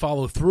even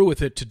follow through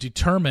with it to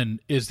determine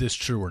is this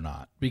true or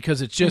not.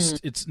 Because it's just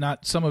it's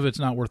not, some of it's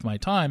not worth my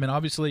time. And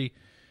obviously,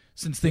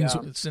 since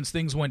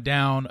things went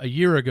down a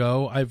year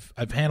ago,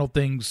 I've handled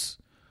things.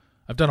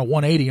 I've done a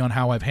 180 on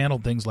how I've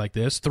handled things like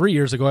this. 3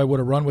 years ago, I would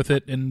have run with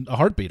it in a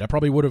heartbeat. I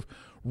probably would have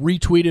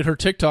retweeted her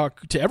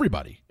TikTok to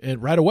everybody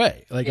right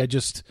away. Like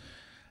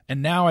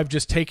and now I've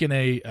just taken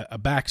a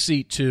back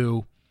seat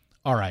to,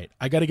 all right,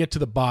 I got to get to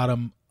the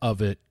bottom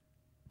of it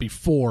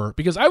before,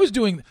 because I was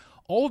doing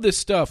all of this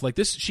stuff like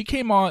this. She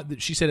came on,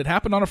 she said it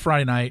happened on a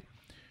Friday night.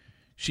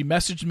 She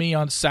messaged me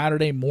on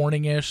Saturday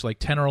morning-ish, like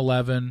 10 or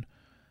 11.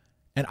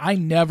 And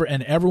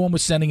and everyone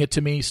was sending it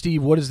to me.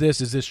 Steve, what is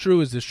this? Is this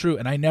true? Is this true?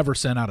 And I never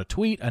sent out a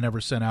tweet. I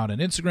never sent out an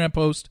Instagram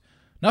post.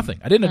 Nothing.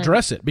 I didn't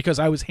address it because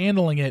I was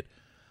handling it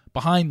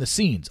behind the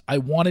scenes. I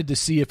wanted to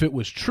see if it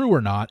was true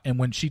or not. And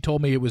when she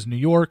told me it was New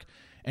York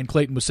and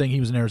Clayton was saying he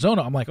was in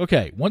Arizona, I'm like,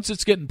 okay, once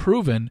it's getting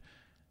proven,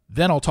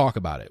 then I'll talk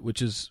about it,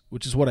 which is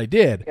what I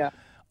did. Yeah.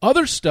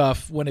 Other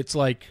stuff, when it's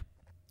like,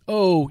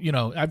 oh,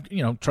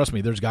 trust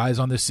me, there's guys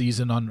on this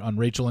season, on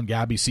Rachel and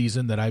Gabby's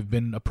season, that I've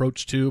been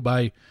approached to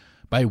by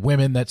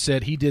women that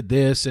said he did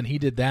this and he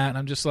did that. And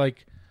I'm just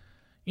like,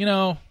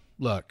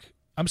 look,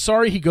 I'm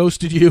sorry he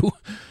ghosted you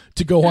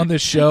to go on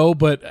this show,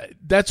 but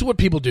that's what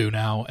people do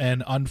now.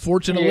 And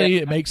unfortunately,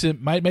 it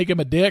might make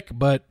him a dick,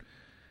 but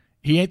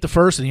he ain't the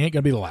first and he ain't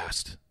going to be the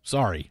last.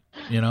 Sorry,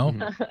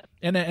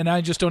 and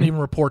I just don't even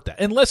report that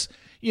unless,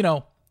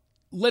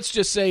 let's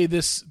just say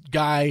this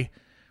guy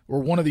or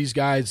one of these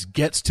guys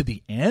gets to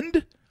the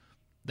end.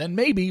 Then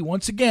maybe,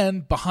 once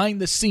again, behind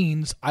the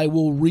scenes, I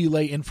will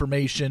relay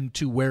information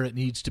to where it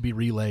needs to be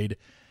relayed,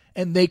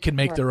 and they can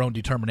make their own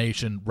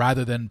determination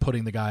rather than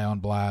putting the guy on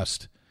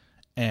blast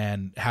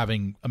and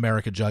having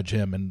America judge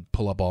him and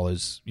pull up all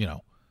his,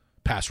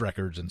 past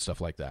records and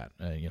stuff like that,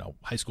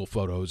 high school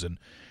photos, and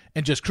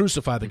just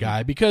crucify the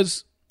guy.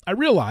 Because I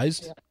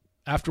realized,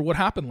 after what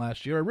happened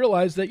last year, I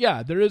realized that,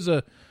 there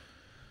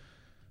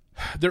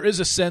is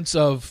a sense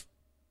of,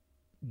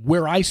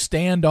 where I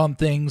stand on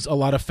things, a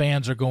lot of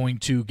fans are going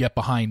to get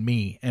behind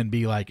me and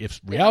be like,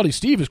 if Reality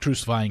Steve is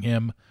crucifying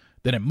him,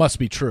 then it must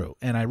be true.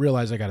 And I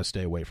realize I got to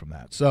stay away from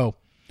that. So,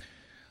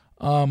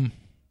 to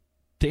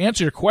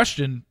answer your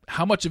question,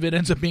 how much of it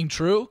ends up being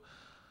true?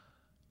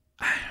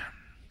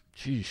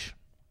 Sheesh.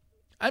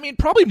 I mean,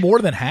 probably more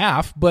than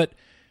half, but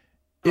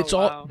it's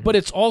but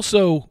it's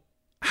also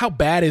how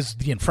bad is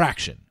the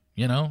infraction?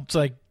 It's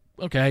like,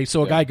 okay,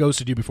 so a guy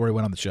ghosted you before he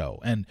went on the show,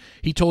 and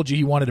he told you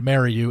he wanted to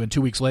marry you, and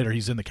 2 weeks later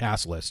he's in the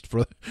cast list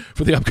for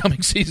the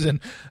upcoming season.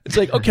 It's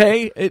like,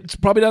 okay, it's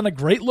probably not a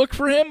great look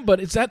for him, but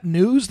is that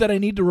news that I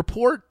need to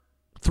report?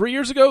 3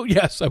 years ago,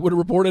 yes, I would have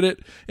reported it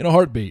in a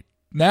heartbeat.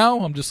 Now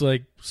I'm just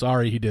like,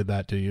 sorry he did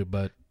that to you,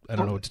 but I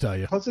don't know what to tell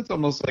you. Plus, it's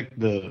almost like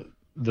the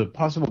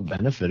possible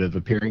benefit of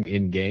appearing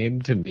in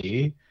game to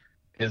me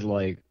is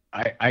like,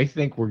 I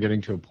think we're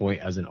getting to a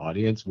point as an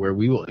audience where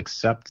we will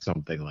accept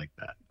something like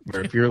that.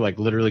 Where if you're like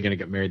literally going to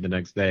get married the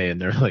next day and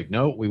they're like,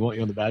 no, we want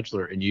you on The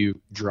Bachelor, and you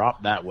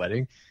drop that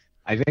wedding,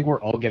 I think we're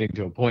all getting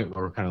to a point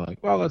where we're kind of like,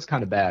 well, that's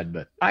kind of bad,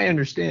 but I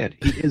understand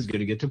he is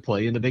going to get to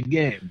play in the big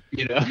game,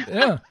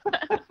 Yeah.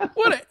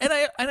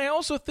 And I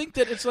also think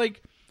that it's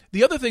like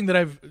the other thing that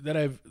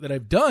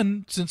I've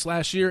done since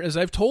last year is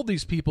I've told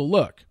these people,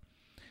 look,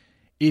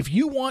 if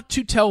you want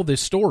to tell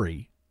this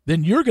story,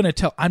 then you're going to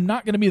tell. I'm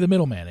not going to be the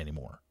middleman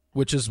anymore,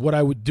 which is what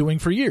I was doing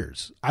for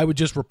years. I would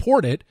just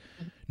report it,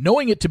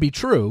 knowing it to be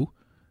true,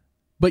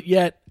 but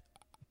yet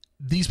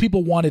these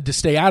people wanted to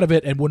stay out of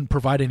it and wouldn't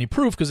provide any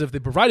proof, because if they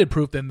provided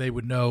proof, then they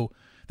would know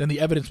then the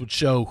evidence would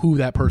show who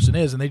that person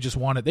is, and they just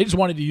wanted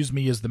to use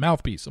me as the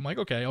mouthpiece. I'm like,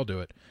 okay, I'll do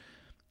it.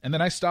 And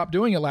then I stopped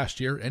doing it last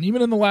year, and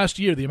even in the last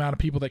year, the amount of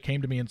people that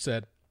came to me and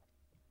said,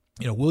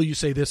 will you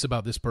say this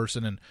about this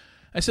person? And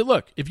I said,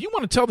 look, if you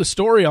want to tell the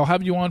story, I'll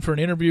have you on for an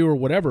interview or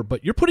whatever,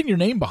 but you're putting your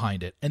name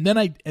behind it. And then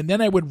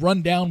I would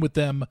run down with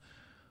them,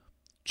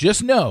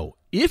 just know,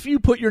 if you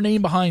put your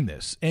name behind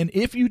this, and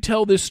if you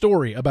tell this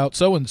story about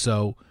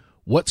so-and-so,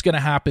 what's going to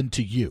happen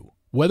to you?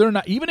 Whether or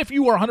not, even if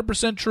you are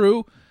 100%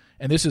 true,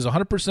 and this is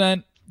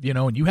 100%,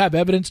 and you have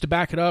evidence to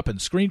back it up, and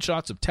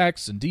screenshots of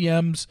texts and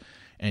DMs,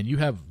 and you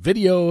have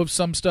video of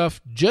some stuff,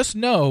 just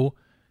know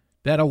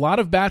that a lot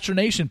of Bachelor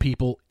Nation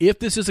people, if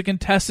this is a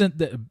contestant,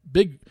 that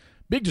big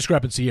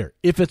discrepancy here,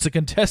 if it's a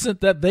contestant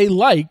that they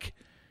like,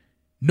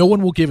 no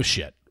one will give a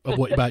shit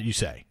about you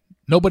say.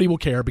 Nobody will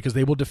care because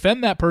they will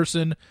defend that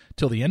person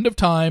till the end of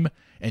time,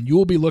 and you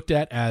will be looked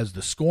at as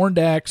the scorned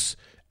ex,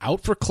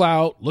 out for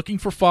clout, looking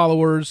for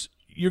followers.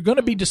 You're going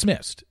to be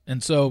dismissed.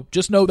 And so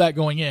just know that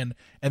going in,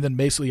 and then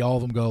basically all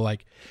of them go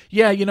like,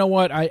 yeah, you know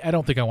what? I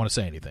don't think I want to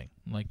say anything.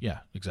 I'm like, yeah,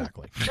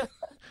 exactly.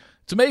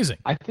 It's amazing.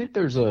 I think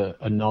there's a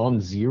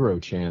non-zero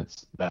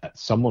chance that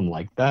someone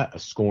like that, a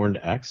scorned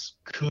ex,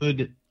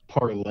 could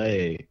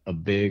parlay a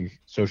big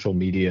social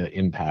media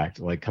impact,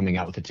 like coming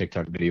out with a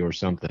TikTok video or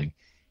something,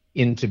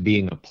 into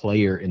being a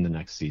player in the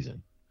next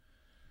season.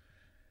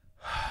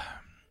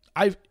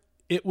 I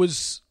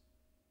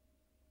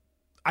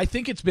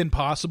think it's been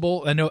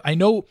possible. I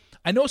know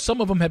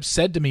some of them have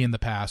said to me in the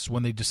past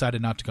when they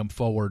decided not to come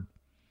forward,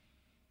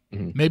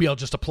 maybe I'll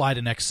just apply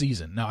to next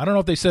season. Now, I don't know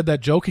if they said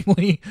that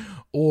jokingly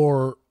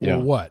or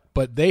what,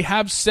 but they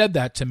have said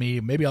that to me,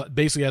 maybe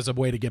basically as a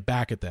way to get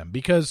back at them,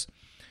 because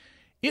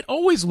it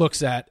always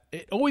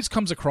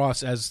comes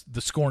across as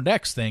the scorned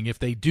ex thing if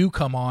they do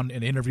come on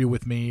an interview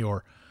with me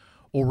or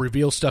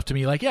reveal stuff to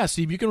me like, yeah,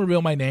 Steve, you can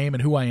reveal my name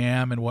and who I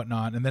am and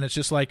whatnot. And then it's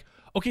just like,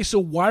 okay,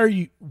 so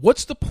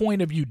what's the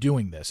point of you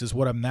doing this is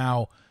what I'm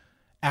now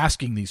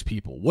asking these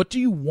people. What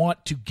do you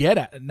want to get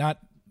at? Not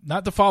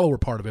the follower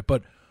part of it,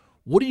 but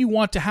what do you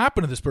want to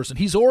happen to this person?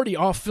 He's already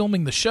off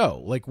filming the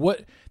show. Like,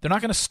 what? They're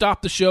not going to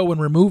stop the show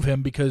and remove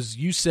him because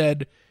you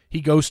said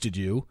he ghosted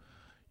you.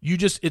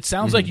 It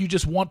sounds like you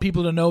just want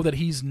people to know that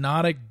he's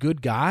not a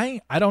good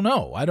guy. I don't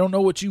know. I don't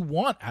know what you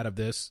want out of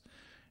this.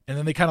 And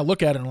then they kind of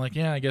look at it and are like,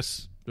 yeah, I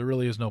guess there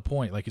really is no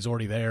point. Like, he's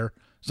already there.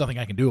 There's nothing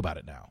I can do about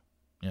it now,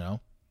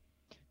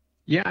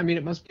 Yeah, I mean,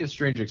 it must be a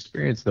strange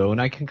experience, though.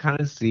 And I can kind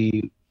of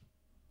see,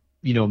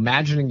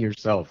 imagining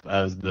yourself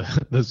as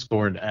the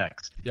scorned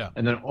ex. Yeah.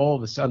 And then all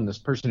of a sudden, this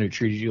person who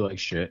treated you like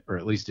shit, or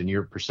at least in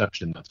your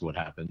perception, that's what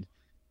happened,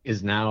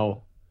 is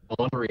now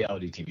on a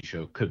reality TV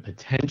show, could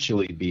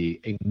potentially be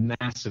a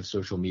massive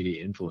social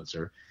media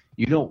influencer.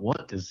 You don't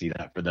want to see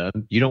that for them.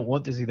 You don't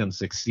want to see them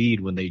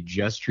succeed when they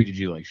just treated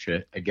you like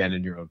shit, again,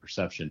 in your own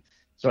perception.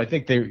 So I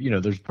think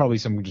there's probably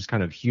some just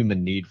kind of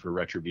human need for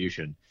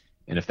retribution.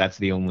 And if that's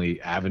the only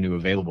avenue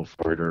available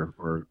for it,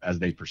 or as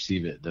they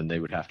perceive it, then they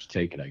would have to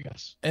take it, I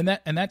guess. And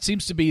that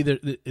seems to be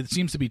it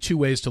seems to be two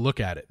ways to look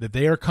at it. That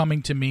they are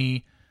coming to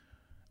me,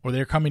 or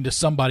they're coming to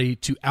somebody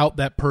to out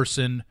that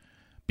person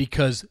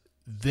because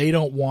they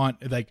don't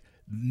want, like,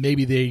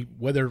 maybe they,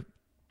 whether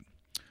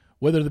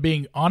they're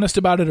being honest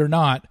about it or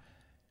not,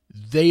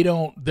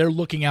 they're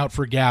looking out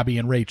for Gabby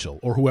and Rachel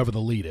or whoever the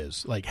lead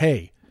is. Like,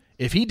 hey,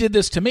 if he did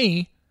this to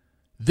me,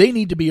 they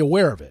need to be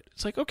aware of it.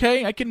 It's like,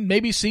 okay, I can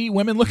maybe see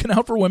women looking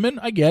out for women.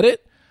 I get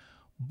it.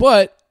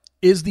 But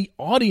is the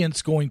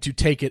audience going to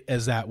take it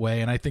as that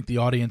way? And I think the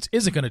audience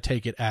isn't going to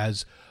take it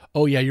as,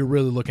 oh, yeah, you're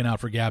really looking out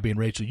for Gabby and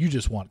Rachel. You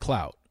just want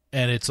clout.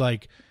 And it's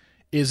like,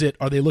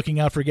 are they looking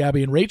out for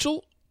Gabby and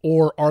Rachel,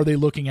 or are they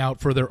looking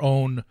out for their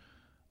own,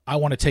 I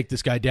want to take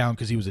this guy down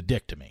because he was a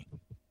dick to me?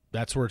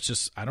 That's where it's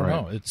just, I don't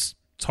know. It's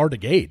hard to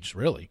gauge,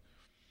 really.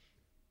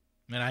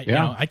 And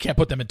I can't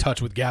put them in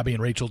touch with Gabby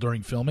and Rachel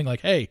during filming.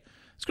 Like, hey,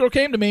 this girl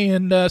came to me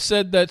and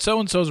said that so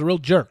and so is a real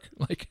jerk.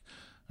 Like,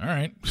 all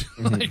right,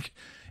 like,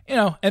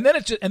 and then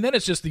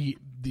it's just the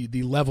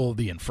level of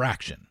the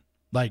infraction.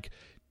 Like,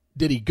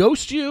 did he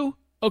ghost you?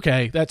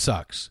 Okay, that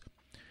sucks.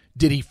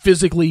 Did he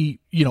physically,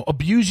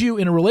 abuse you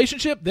in a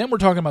relationship? Then we're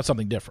talking about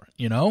something different,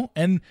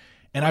 And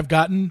I've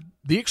gotten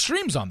the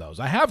extremes on those.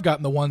 I have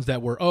gotten the ones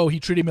that were, oh, he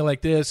treated me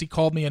like this, he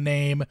called me a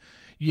name,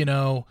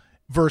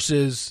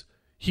 versus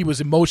he was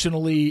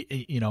emotionally,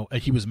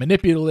 he was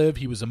manipulative,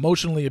 he was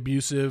emotionally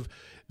abusive.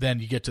 Then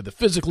you get to the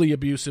physically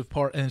abusive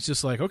part, and it's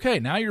just like, okay,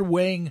 now you're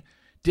weighing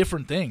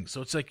different things.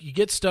 So it's like I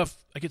get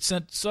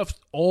sent stuff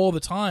all the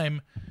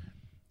time,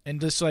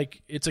 and just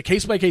like, it's a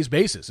case-by-case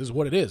basis is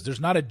what it is. There's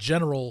not a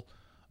general,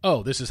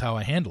 oh, this is how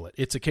I handle it.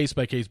 It's a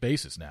case-by-case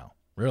basis now,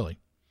 really.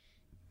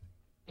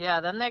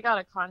 Yeah, then they got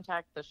to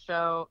contact the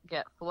show,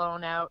 get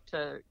flown out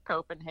to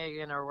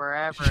Copenhagen or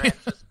wherever, and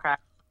just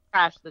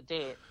crash the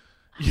date.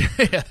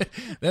 Yeah,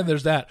 then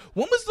there's that.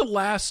 When was the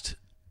last...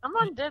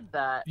 Someone did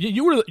that.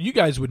 You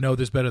guys would know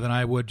this better than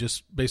I would,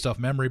 just based off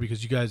memory,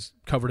 because you guys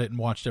covered it and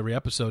watched every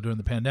episode during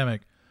the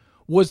pandemic.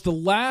 Was the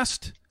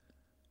last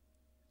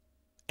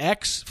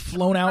ex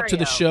flown out to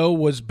the show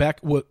was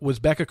Becca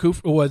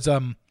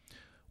Kufrin?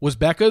 Was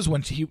Becca's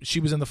when she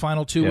was in the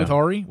final two with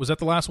Ari? Was that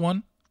the last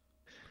one?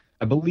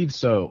 I believe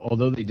so.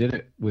 Although they did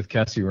it with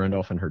Cassie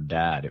Randolph and her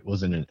dad, it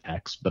wasn't an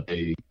ex, but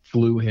they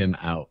flew him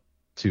out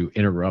to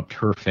interrupt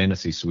her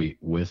fantasy suite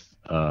with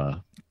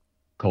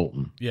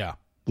Colton. Yeah.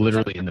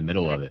 Literally in the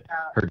middle of it.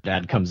 Her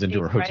dad comes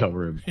into her hotel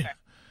room. Yeah.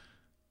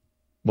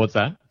 What's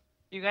that?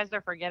 You guys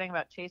are forgetting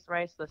about Chase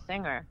Rice, the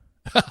singer.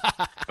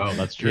 Oh,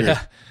 that's true.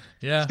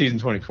 Yeah. Season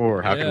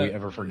 24. How can we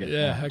ever forget that?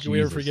 Yeah, how can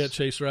we ever forget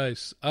Chase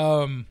Rice?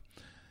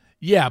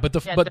 Yeah, but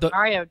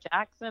Mario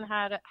Jackson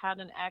had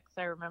an ex,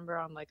 I remember,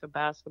 on like a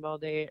basketball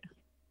date.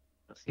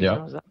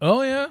 Yeah.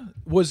 Oh yeah.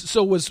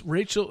 Was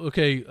Rachel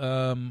okay?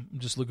 I'm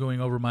just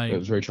going over my. It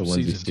was Rachel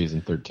Lindsay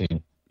season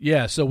 13.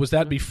 Yeah. So was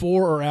that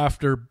before or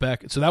after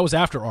Becca? So that was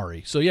after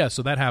Ari. So yeah.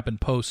 So that happened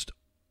post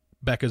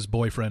Becca's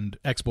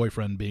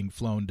ex-boyfriend being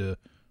flown to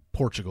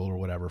Portugal or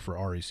whatever for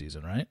Ari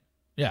season, right?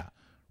 Yeah.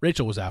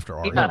 Rachel was after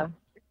Ari. Yeah.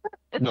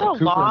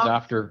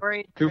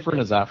 Kufrin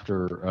is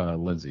after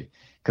Lindsay,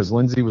 because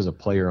Lindsay was a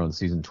player on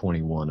season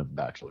 21 of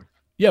Bachelor.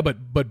 Yeah, but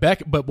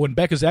when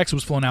Becca's ex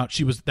was flown out,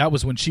 that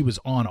was when she was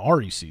on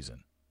Ari's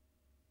season.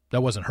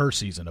 That wasn't her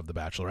season of The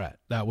Bachelorette.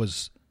 That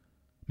was,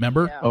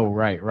 remember? Yeah. Oh,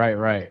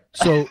 right.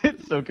 So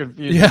it's so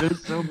confusing. Yeah.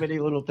 There's so many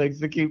little things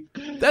to keep.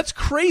 That's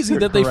crazy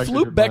that they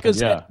flew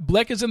Becca's. Yeah.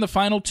 Becca's in the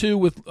final two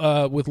with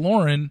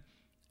Lauren,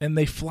 and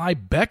they fly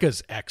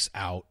Becca's ex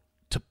out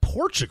to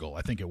Portugal,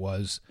 I think it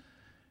was.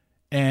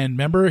 And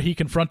remember, he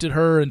confronted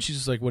her, and she's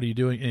just like, "What are you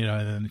doing?" You know,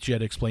 and then she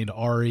had to explain to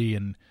Ari,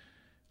 and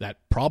that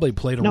probably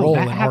played a role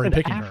in Ari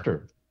picking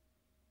her.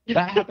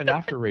 That happened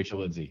after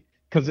Rachel Lindsay,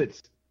 because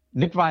it's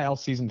Nick Viall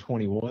season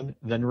 21,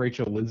 then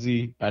Rachel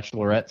Lindsay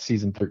Bachelorette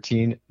season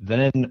 13,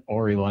 then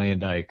Ari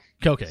Luyendyk.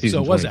 Okay, season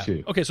so it was 22.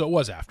 after. Okay, so it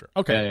was after.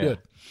 Okay,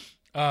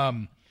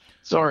 good.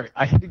 Sorry,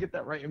 I had to get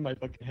that right in my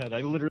fucking head.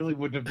 I literally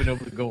wouldn't have been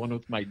able to go on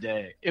with my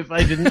day if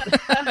I didn't.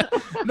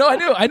 No,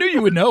 I knew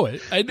you would know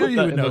it. I knew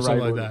you would know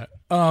something like that.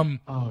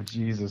 Oh,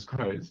 Jesus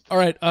Christ. All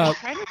right. I'm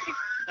trying to think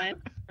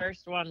when the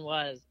first one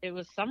was. It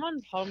was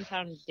someone's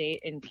hometown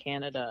date in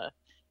Canada.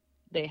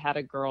 They had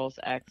a girl's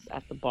ex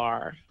at the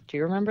bar. Do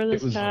you remember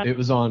this, Chad? It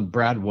was on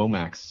Brad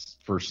Womack's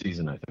first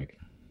season, I think.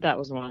 That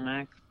was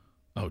Womack.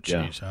 Oh,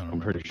 jeez. Yeah, I'm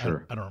pretty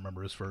sure. I don't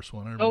remember his first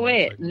one. Oh,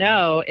 wait.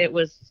 No, it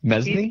was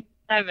Mesney?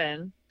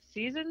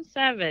 Season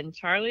 7,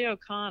 Charlie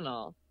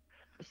O'Connell,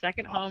 the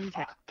second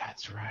hometown.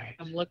 That's right.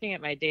 I'm looking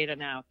at my data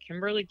now.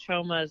 Kimberly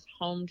Choma's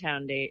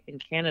hometown date in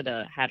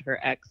Canada had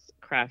her ex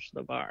crash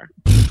the bar.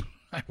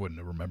 I wouldn't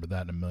have remembered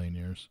that in a million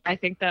years. I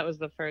think that was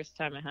the first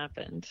time it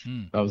happened.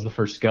 That was the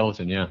first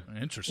skeleton, yeah.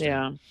 Interesting.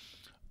 Yeah.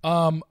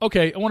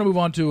 Okay, I want to move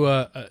on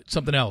to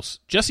something else.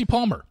 Jesse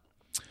Palmer.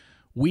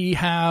 We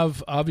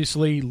have,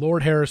 obviously,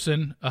 Lord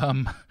Harrison,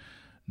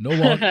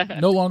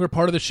 no longer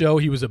part of the show.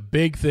 He was a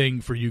big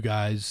thing for you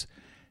guys.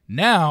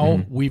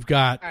 Now we've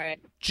got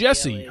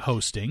Jesse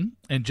hosting,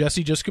 and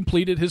Jesse just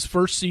completed his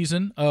first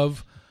season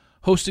of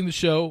hosting the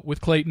show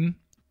with Clayton.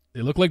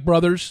 They look like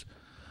brothers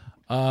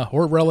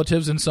or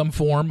relatives in some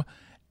form,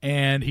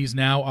 and he's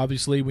now,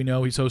 obviously, we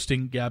know he's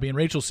hosting Gabby and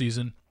Rachel's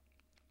season.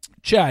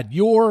 Chad,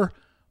 your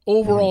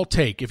overall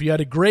take, if you had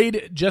to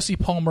grade Jesse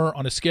Palmer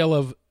on a scale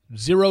of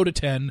 0 to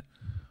 10,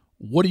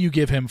 what do you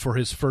give him for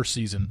his first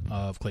season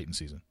of Clayton's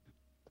season?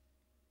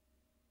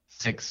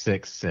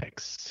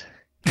 666.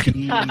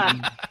 He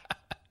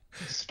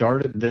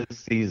started this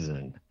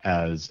season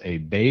as a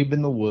babe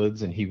in the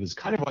woods, and he was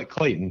kind of like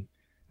Clayton.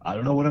 I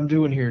don't know what I'm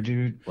doing here,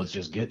 dude. Let's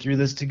just get through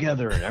this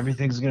together, and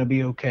everything's going to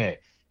be okay.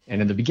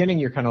 And in the beginning,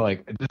 you're kind of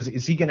like,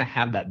 is he going to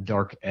have that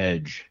dark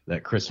edge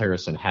that Chris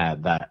Harrison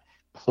had, that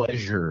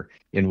pleasure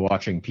in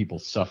watching people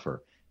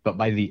suffer? But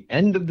by the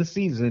end of the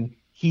season,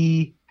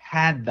 he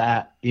had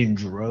that in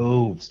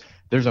droves.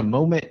 There's a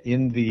moment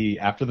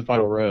after the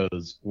final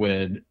rose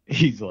when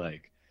he's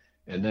like,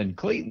 and then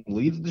Clayton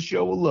leaves the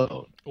show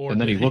alone. And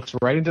then he looks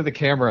right into the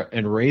camera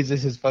and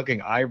raises his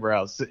fucking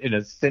eyebrows in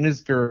a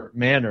sinister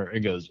manner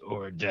and goes,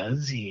 or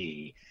does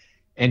he?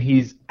 And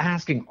he's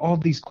asking all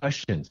these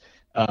questions.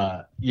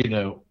 I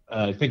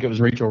think it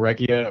was Rachel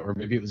Recchia, or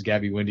maybe it was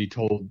Gabby Wendy,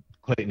 told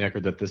Clayton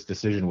Echard that this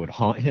decision would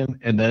haunt him.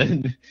 And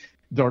then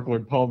Dark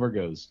Lord Palmer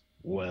goes,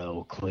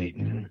 well,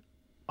 Clayton,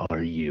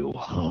 are you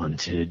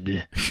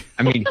haunted?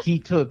 I mean, he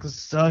took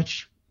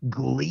such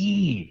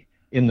glee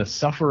in the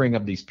suffering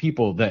of these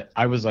people that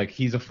I was like,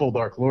 he's a full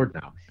Dark Lord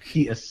now.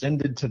 He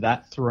ascended to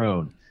that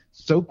throne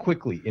so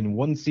quickly in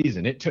one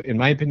season. In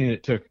my opinion,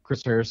 it took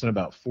Chris Harrison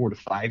about 4 to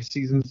 5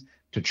 seasons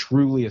to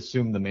truly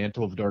assume the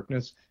mantle of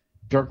darkness.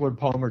 Dark Lord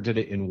Palmer did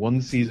it in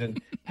one season.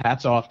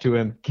 Hats off to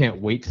him. Can't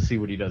wait to see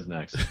what he does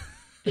next.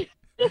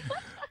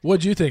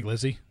 What'd you think,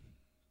 Lizzie?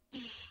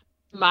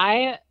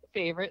 My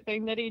favorite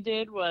thing that he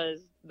did was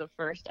the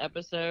first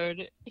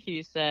episode.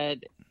 He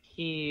said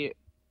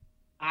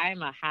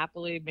I'm a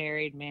happily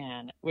married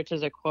man, which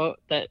is a quote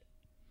that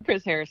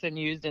Chris Harrison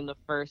used in the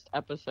first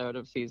episode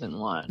of season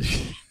 1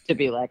 to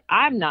be like,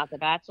 I'm not the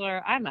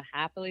Bachelor. I'm a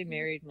happily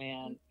married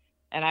man.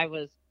 And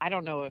I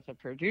don't know if a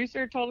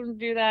producer told him to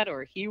do that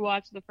or he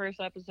watched the first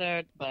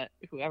episode, but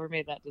whoever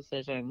made that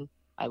decision,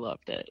 I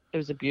loved it. It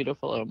was a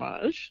beautiful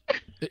homage.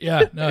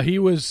 Yeah, no, he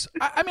was.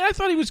 I mean, I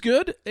thought he was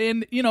good.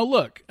 And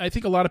look, I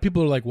think a lot of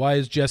people are like, "Why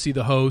is Jesse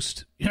the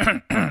host?"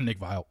 Nick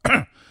Vile.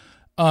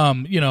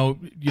 Upset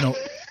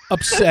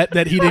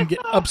that he didn't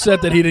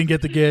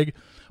get the gig.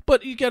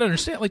 But you got to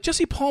understand, like,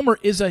 Jesse Palmer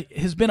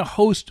has been a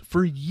host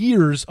for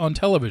years on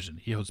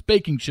television. He hosts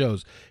baking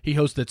shows. He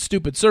hosted that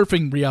stupid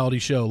surfing reality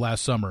show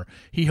last summer.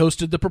 He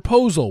hosted The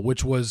Proposal,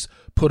 which was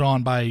put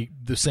on by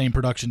the same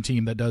production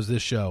team that does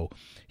this show.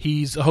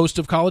 He's a host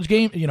of College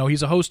Game.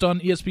 He's a host on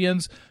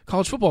ESPN's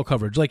college football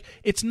coverage. Like,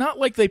 it's not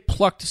like they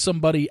plucked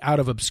somebody out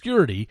of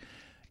obscurity.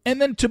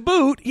 And then to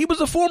boot, he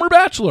was a former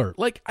Bachelor.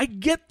 Like, I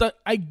get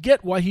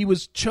why he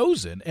was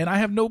chosen, and I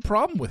have no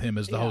problem with him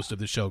as the host of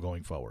the show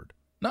going forward.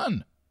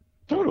 None.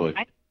 Totally.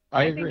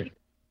 I agree. Think he did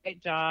a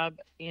great job.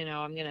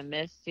 I'm going to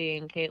miss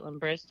seeing Caitlin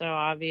Bristow,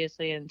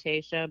 obviously, and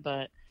Tayshia,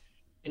 but,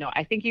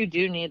 I think you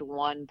do need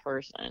one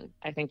person.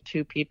 I think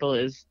two people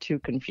is too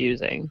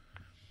confusing.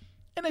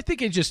 And I think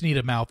they just need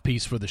a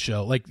mouthpiece for the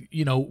show. Like,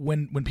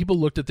 when people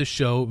looked at this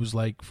show, it was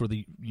like for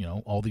the,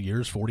 all the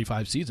years,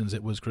 45 seasons,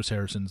 it was Chris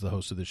Harrison's the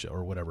host of the show,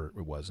 or whatever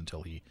it was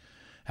until he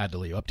had to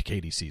leave, up to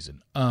Katie's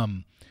season.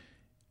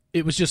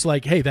 It was just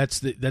like, hey, that's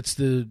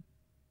the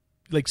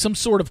like some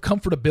sort of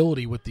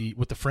comfortability with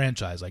the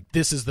franchise. Like,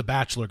 this is the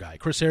Bachelor guy.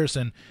 Chris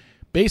Harrison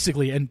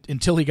basically, and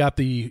until he got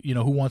the,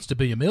 Who Wants to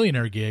Be a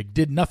Millionaire gig,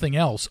 did nothing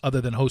else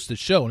other than host this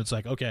show. And it's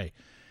like, okay,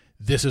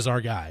 this is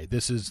our guy.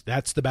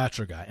 That's the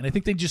Bachelor guy. And I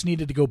think they just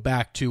needed to go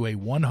back to a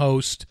one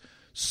host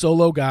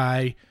solo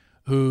guy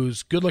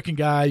who's good looking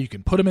guy. You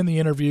can put him in the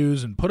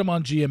interviews and put him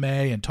on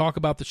GMA and talk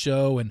about the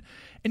show. And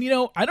I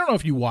don't know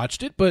if you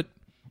watched it, but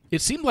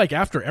it seemed like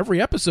after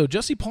every episode,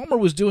 Jesse Palmer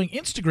was doing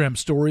Instagram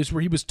stories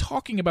where he was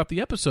talking about the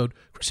episode.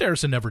 Chris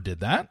Harrison never did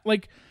that.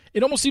 Like,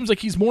 it almost seems like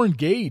he's more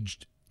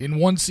engaged in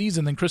one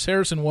season than Chris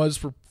Harrison was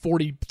for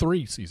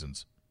 43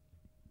 seasons.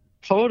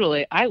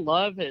 Totally. I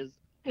love his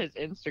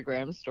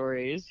Instagram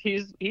stories.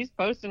 He's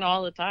posting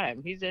all the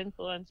time. He's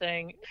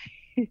influencing.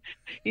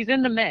 He's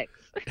in the mix.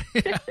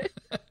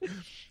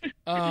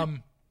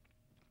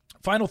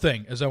 Final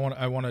thing is I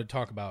want to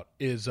talk about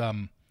is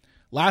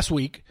last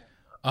week,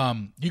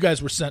 you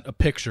guys were sent a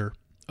picture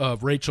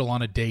of Rachel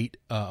on a date,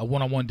 a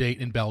one-on-one date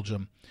in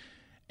Belgium.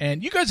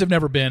 And you guys have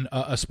never been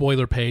a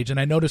spoiler page, and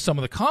I noticed some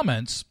of the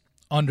comments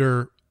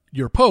under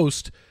your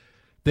post,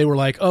 they were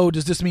like, oh,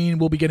 does this mean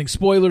we'll be getting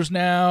spoilers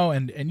now?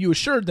 And you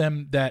assured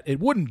them that it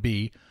wouldn't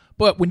be.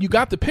 But when you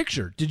got the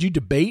picture, did you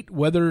debate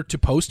whether to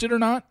post it or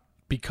not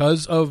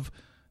because of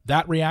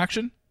that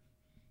reaction?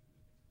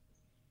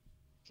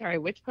 Sorry,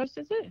 which post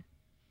is it?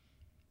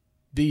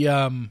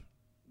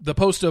 The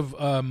post of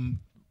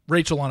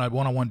Rachel on a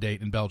one-on-one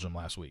date in Belgium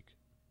last week.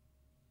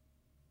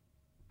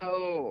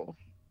 Oh,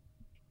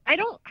 I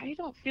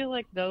don't feel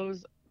like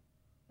those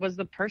was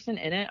the person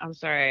in it. I'm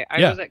sorry.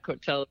 I was at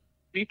Coachella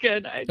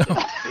weekend. I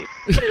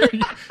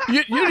didn't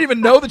you didn't even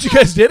know that you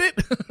guys did it?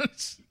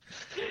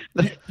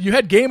 You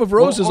had Game of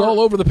Roses all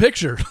over the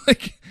picture.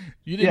 Like,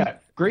 you didn't. Yeah,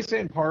 Grace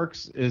Ann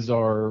Parks is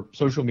our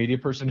social media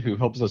person who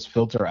helps us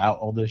filter out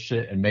all this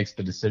shit and makes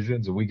the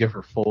decisions, and we give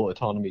her full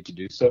autonomy to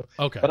do so.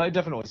 Okay. But I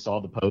definitely saw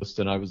the post,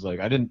 and I was like,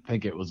 I didn't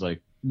think it was like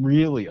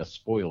really a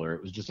spoiler.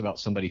 It was just about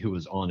somebody who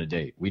was on a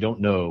date. We don't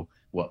know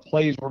what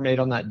plays were made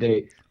on that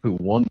date, who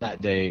won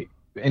that date,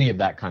 any of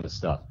that kind of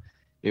stuff.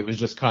 It was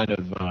just kind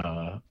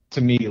of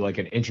to me like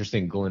an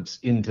interesting glimpse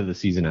into the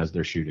season as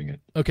they're shooting it.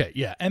 Okay,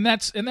 yeah, and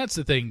that's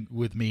the thing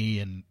with me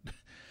and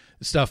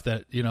stuff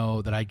that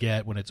that I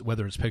get when it's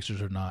whether it's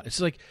pictures or not.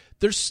 It's like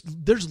there's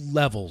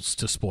levels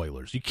to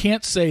spoilers. You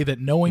can't say that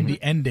knowing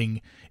the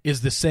ending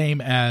is the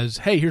same as,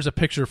 hey, here's a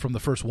picture from the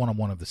first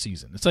one-on-one of the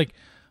season. It's like,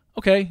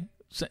 okay,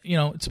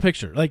 it's a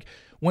picture. Like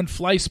when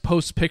Fleiss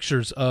posts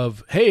pictures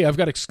of, hey, I've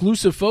got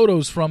exclusive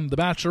photos from The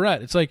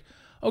Bachelorette. It's like,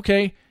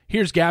 okay,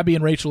 here's Gabby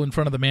and Rachel in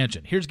front of the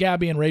mansion. Here's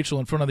Gabby and Rachel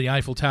in front of the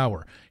Eiffel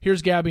Tower.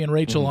 Here's Gabby and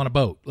Rachel on a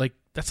boat. Like,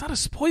 that's not a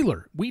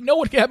spoiler. We know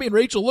what Gabby and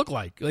Rachel look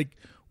like. Like,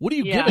 what are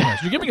you giving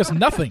us? You're giving us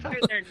nothing.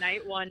 Their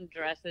night one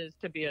dresses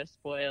to be a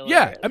spoiler.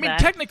 Yeah, I mean,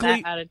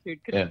 technically, that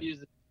attitude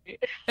confuses me.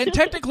 And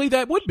technically,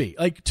 that would be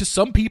like to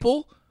some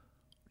people,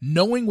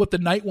 knowing what the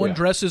night one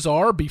dresses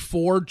are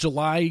before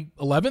July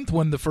 11th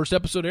when the first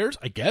episode airs,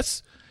 I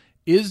guess,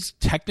 is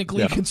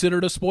technically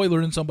considered a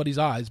spoiler in somebody's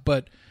eyes.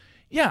 But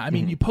yeah, I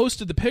mean, you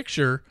posted the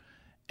picture,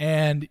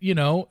 and I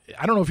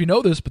don't know if you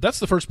know this, but that's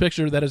the first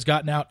picture that has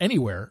gotten out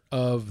anywhere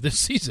of this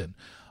season.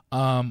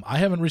 I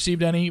haven't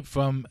received any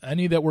from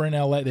any that were in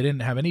LA. They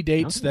didn't have any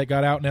dates that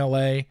got out in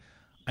LA.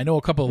 I know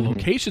a couple of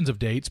locations of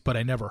dates, but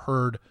I never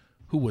heard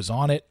who was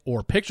on it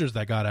or pictures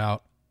that got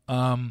out.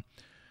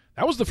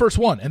 That was the first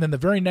one. And then the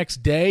very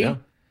next day,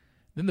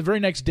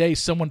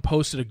 someone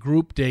posted a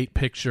group date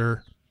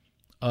picture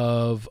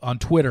on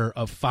Twitter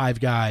of 5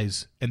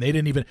 guys, and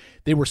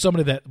they were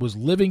somebody that was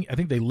living, I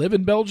think they live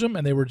in Belgium,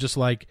 and they were just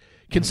like,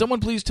 can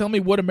someone please tell me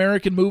what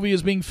American movie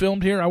is being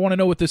filmed here? I want to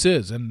know what this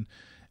is. And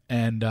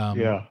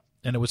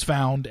it was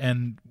found,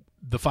 and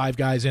the 5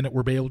 guys in it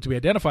were able to be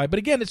identified. But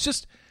again, it's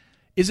just,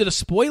 is it a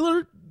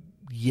spoiler?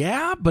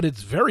 yeah, but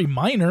it's very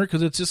minor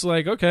because it's just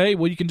like, okay,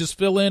 well, you can just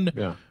fill in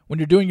when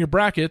you're doing your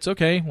brackets.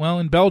 Okay, well,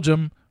 in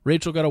Belgium,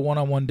 Rachel got a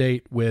one-on-one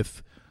date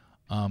with,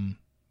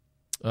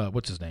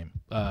 what's his name?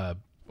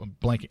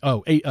 Blanking.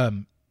 Oh,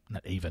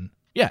 not Avon.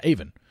 Yeah,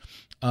 Avon.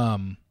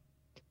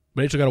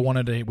 Rachel got a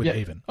one-on-one date with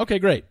Avon. Okay,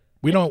 great.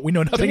 We know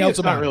nothing else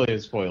about it. It's not really a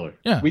spoiler.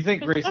 Yeah. We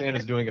think Grace Ann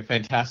is doing a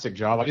fantastic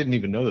job. I didn't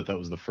even know that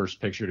was the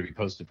first picture to be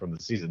posted from the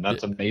season.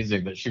 That's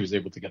amazing that she was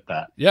able to get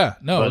that. Yeah,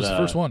 no, it was the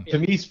first one. To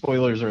me,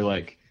 spoilers are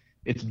like,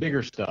 it's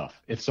bigger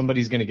stuff. If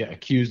somebody's going to get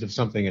accused of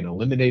something and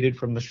eliminated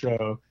from the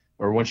show,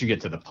 or once you get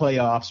to the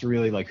playoffs,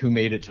 really, like who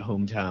made it to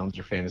hometowns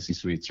or fantasy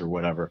suites or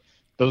whatever,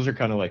 those are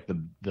kind of like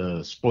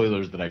the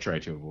spoilers that I try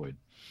to avoid.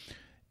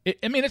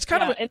 It's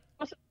kind of it's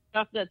also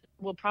stuff that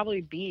will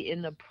probably be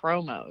in the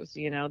promos.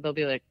 They'll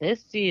be like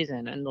this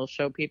season, and they'll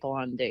show people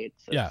on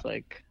dates. It's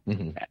like,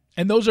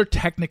 and those are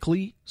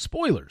technically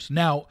spoilers.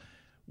 Now,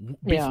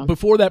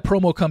 before that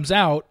promo comes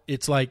out,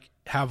 it's like,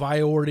 have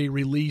I already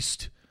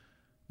released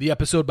the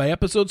episode by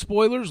episode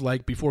spoilers?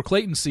 Like before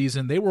Clayton's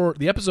season,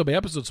 the episode by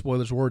episode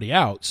spoilers were already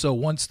out. So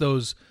once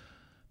the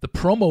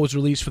promo was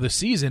released for the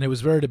season, it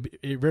was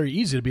very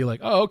easy to be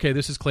like, oh, okay,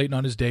 this is Clayton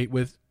on his date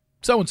with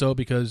so-and-so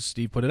because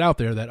Steve put it out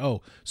there that,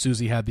 oh,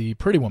 Susie had the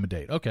Pretty Woman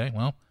date. Okay,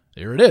 well,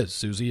 there it is.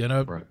 Susie in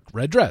a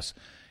red dress.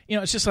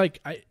 It's just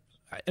like, I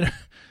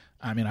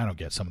don't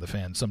get some of the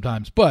fans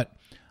sometimes, but,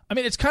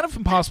 it's kind of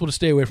impossible to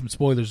stay away from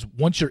spoilers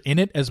once you're in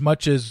it as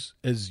much as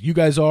you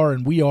guys are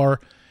and we are,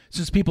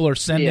 since people are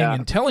sending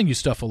and telling you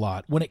stuff a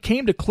lot. When it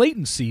came to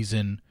Clayton's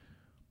season,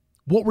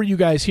 what were you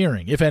guys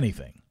hearing, if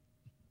anything?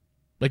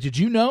 Like, did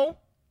you know?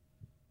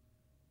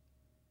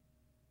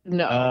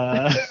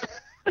 No.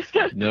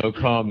 No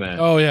comment.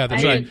 Oh yeah,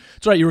 that's right.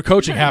 That's right. You were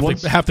coaching half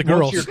the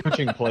girls. Once you're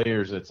coaching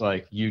players, it's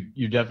like you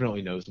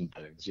definitely know some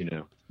things,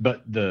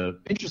 But the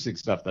interesting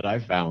stuff that I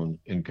found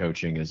in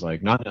coaching is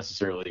like not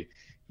necessarily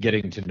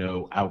getting to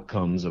know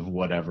outcomes of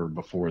whatever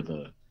before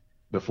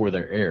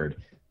they're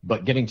aired,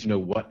 but getting to know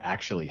what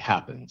actually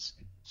happens.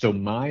 So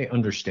my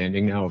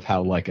understanding now of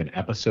how like an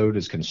episode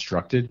is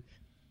constructed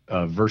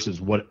versus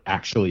what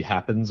actually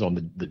happens on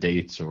the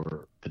dates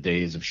or the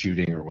days of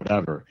shooting or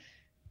whatever.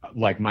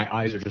 Like my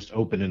eyes are just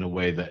open in a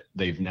way that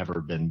they've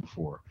never been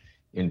before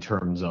in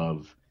terms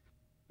of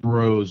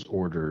rose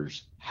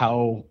orders,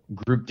 how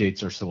group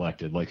dates are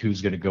selected, like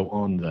who's going to go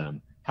on them,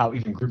 how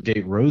even group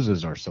date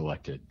roses are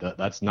selected.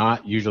 That's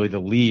not usually the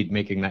lead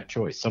making that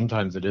choice.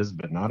 Sometimes it is,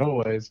 but not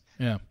always.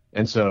 Yeah.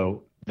 And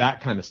so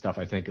that kind of stuff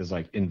I think is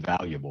like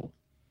invaluable,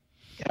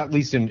 at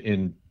least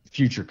in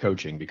future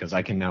coaching, because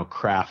I can now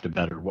craft a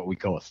better, what we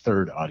call a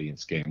third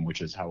audience game,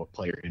 which is how a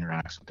player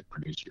interacts with the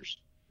producers.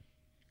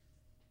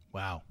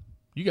 Wow.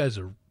 You guys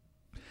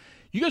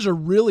are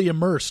really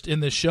immersed in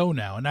this show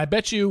now. And I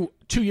bet you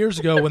 2 years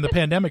ago when the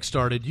pandemic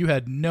started, you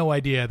had no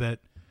idea that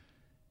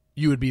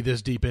you would be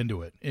this deep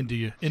into it,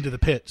 into the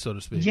pit, so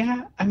to speak.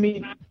 Yeah.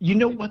 You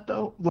know what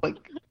though? Like,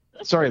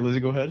 sorry,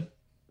 Lizzie, go ahead.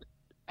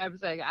 I was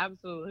saying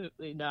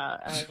absolutely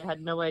not. I had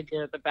no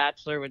idea The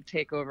Bachelor would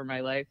take over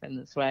my life in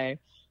this way.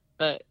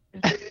 But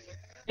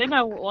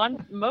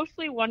one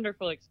mostly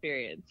wonderful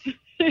experience.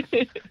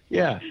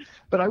 Yeah,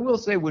 but I will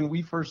say when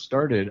we first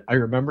started, I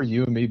remember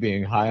you and me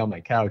being high on my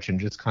couch and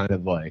just kind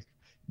of like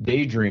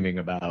daydreaming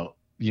about,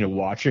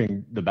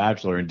 watching The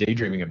Bachelor and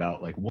daydreaming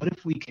about like, what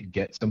if we could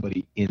get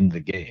somebody in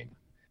the game?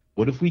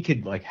 What if we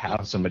could like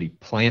have somebody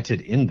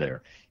planted in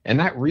there? And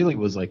that really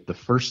was like the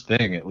first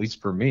thing, at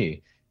least for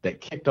me, that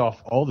kicked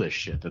off all this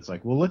shit. That's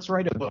like, well, let's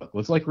write a book.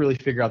 Let's like really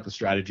figure out the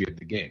strategy of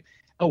the game.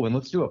 Oh, and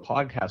let's do a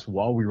podcast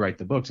while we write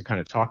the book to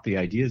kind of talk the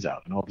ideas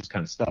out and all this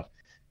kind of stuff.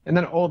 And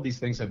then all of these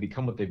things have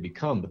become what they've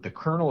become. But the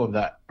kernel of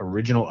that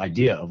original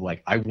idea of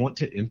like, I want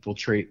to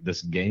infiltrate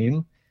this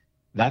game,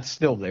 that's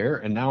still there.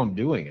 And now I'm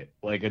doing it.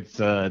 Like, it's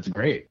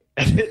great.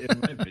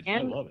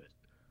 I love it.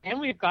 And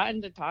we've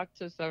gotten to talk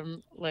to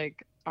some,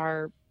 like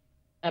our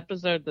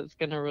episode that's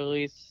going to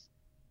release.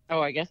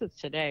 Oh, I guess it's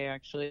today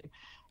actually,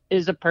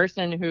 is a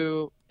person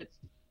who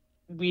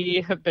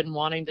we have been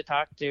wanting to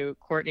talk to,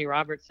 Courtney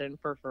Robertson,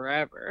 for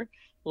forever.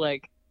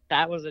 Like,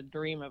 that was a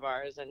dream of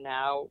ours, and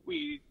now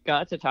we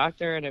got to talk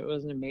to her, and it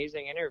was an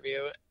amazing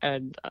interview.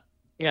 And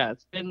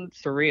it's been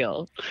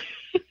surreal.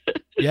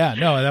 Yeah,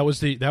 no, that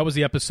was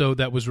the episode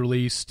that was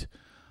released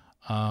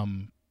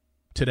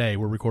today.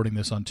 We're recording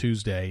this on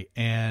Tuesday,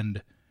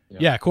 and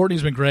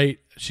Courtney's been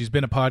great. She's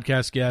been a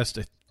podcast guest,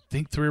 I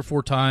think 3 or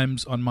 4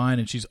 times on mine,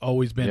 and she's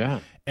always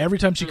been. Every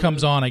time she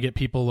comes on, I get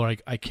people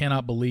like, I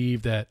cannot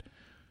believe that.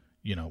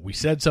 We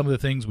said some of the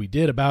things we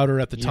did about her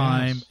at the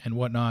time and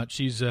whatnot.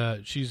 She's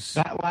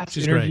that last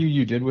interview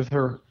you did with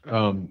her,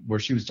 where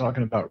she was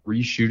talking about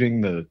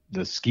reshooting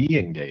the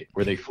skiing date,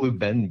 where they flew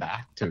Ben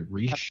back to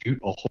reshoot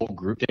a whole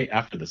group date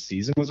after the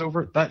season was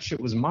over. That shit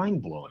was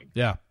mind blowing.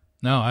 Yeah,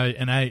 no,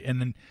 I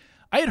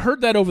had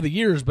heard that over the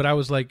years, but I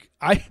was like,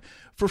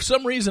 for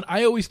some reason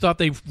I always thought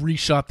they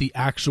reshot the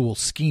actual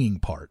skiing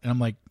part, and I'm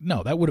like,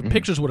 no, that would have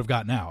pictures would have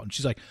gotten out. And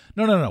she's like,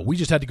 no, we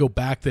just had to go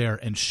back there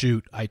and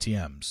shoot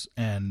ITMs,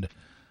 and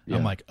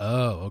I'm like,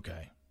 oh,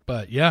 okay,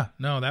 but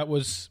that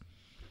was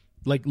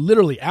Like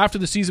literally after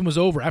the season was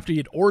over, after he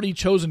had already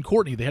chosen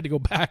Courtney, they had to go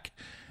back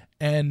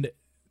and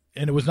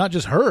it was not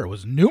just her, it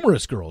was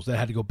numerous girls that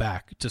had to go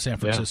back to San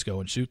Francisco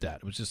and shoot that.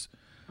 It was just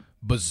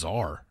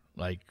bizarre.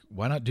 Like,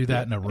 why not do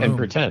that in a room and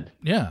pretend?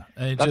 Yeah,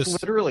 and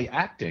that's literally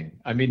acting.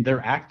 I mean,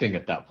 they're acting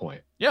at that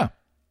point. Yeah,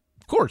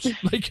 of course.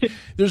 Like,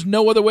 there's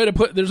no other way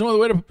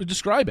to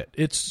describe it.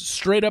 It's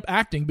straight up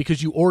acting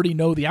because you already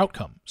know the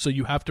outcome, so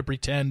you have to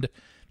pretend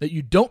that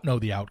you don't know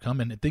the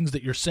outcome, and things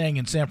that you're saying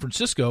in San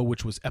Francisco,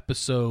 which was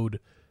episode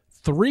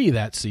 3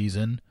 that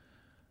season.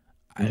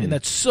 And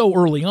that's so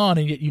early on,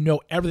 and yet you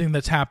know everything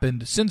that's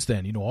happened since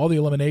then. You know all the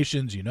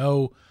eliminations. You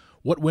know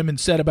what women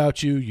said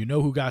about you. You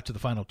know who got to the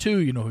final 2.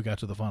 You know who got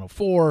to the final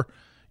 4.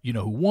 You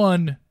know who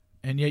won.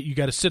 And yet you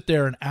got to sit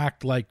there and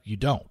act like you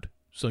don't.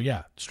 So,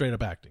 yeah, straight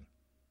up acting.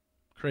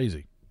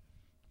 Crazy.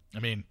 I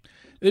mean,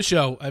 this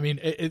show,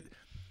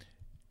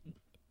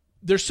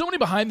 there's so many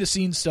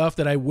behind-the-scenes stuff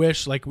that I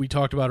wish, like we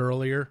talked about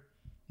earlier,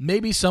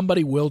 maybe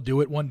somebody will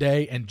do it one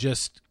day and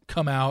just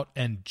come out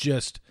and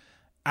just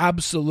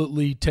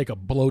absolutely take a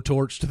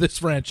blowtorch to this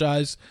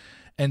franchise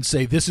and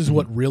say this is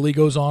what really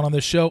goes on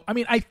this show. I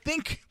mean, I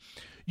think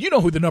you know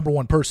who the number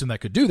one person that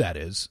could do that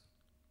is,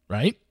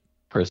 right?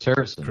 Chris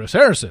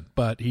Harrison,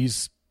 but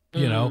he's,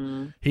 you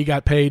know, he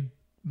got paid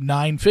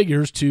 8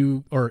 figures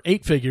to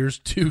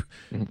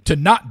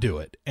not do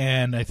it,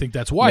 and I think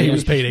that's why he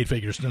was paid 8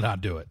 figures to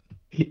not do it.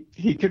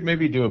 He could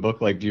maybe do a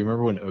book like, do you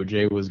remember when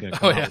OJ was going to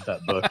come out with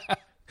that book?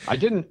 I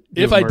didn't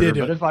do if a I murder, did do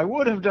but it. if I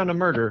would have done a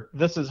murder,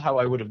 this is how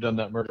I would have done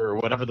that murder, or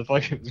whatever the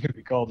fuck it was going to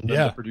be called. And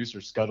then the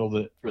producer scuttled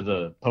it, or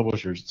the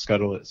publishers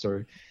scuttled it,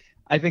 sorry.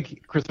 I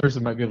think Chris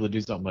Harrison might be able to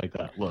do something like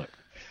that. Look,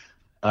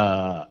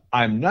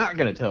 I'm not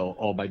going to tell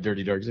all my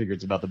dirty, dark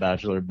secrets about The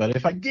Bachelor, but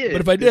if I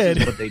did, this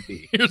is what they'd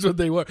be. Here's what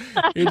they were.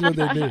 Here's what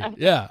they'd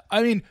be. Yeah.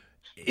 I mean,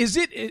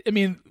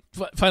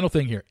 final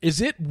thing here.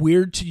 Is it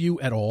weird to you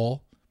at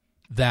all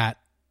that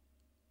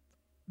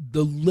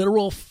the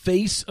literal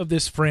face of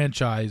this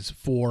franchise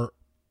for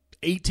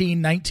 18,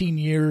 19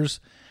 years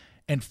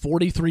and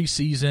 43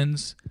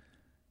 seasons,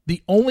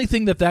 the only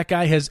thing that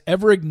guy has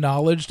ever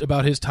acknowledged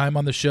about his time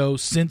on the show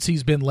since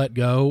he's been let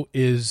go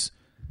is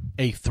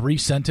a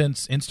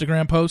 3-sentence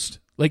Instagram post?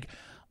 Like,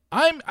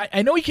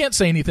 I know he can't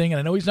say anything, and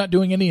I know he's not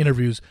doing any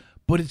interviews,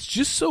 but it's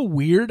just so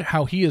weird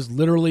how he has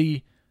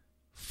literally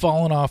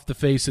fallen off the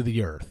face of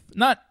the earth.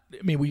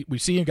 We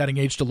see him got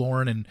engaged to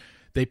Lauren, and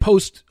they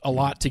post a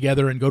lot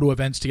together and go to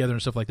events together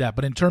and stuff like that.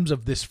 But in terms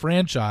of this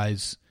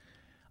franchise,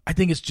 I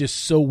think it's just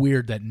so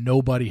weird that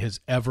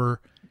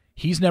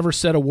he's never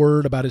said a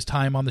word about his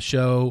time on the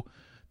show.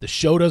 The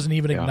show doesn't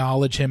even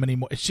acknowledge him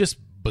anymore. It's just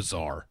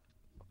bizarre.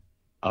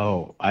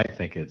 Oh, I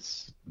think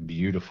it's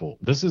beautiful.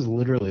 This is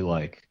literally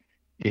like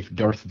if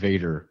Darth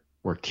Vader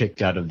were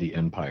kicked out of the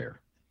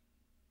Empire.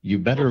 You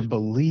better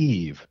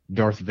believe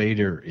Darth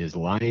Vader is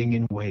lying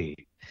in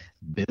wait,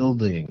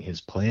 building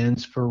his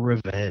plans for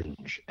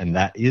revenge. And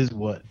that is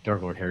what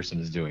Dark Lord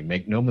Harrison is doing.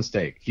 Make no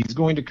mistake. He's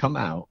going to come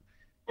out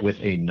with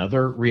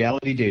another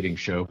reality dating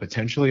show,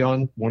 potentially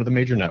on one of the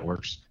major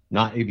networks.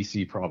 Not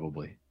ABC,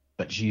 probably.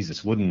 But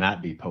Jesus, wouldn't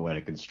that be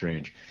poetic and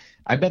strange?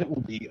 I bet it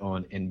will be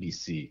on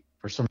NBC.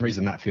 For some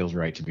reason, that feels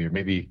right to me. Or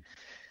maybe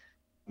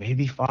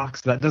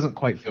Fox. That doesn't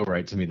quite feel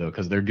right to me, though,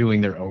 because they're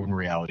doing their own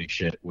reality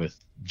shit with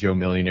Joe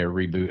Millionaire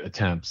reboot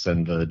attempts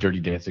and the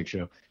Dirty Dancing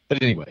show.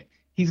 But anyway,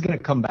 he's going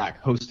to come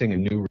back hosting a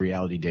new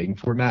reality dating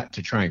format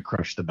to try and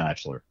crush The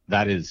Bachelor.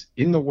 That is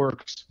in the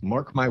works.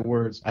 Mark my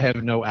words. I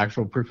have no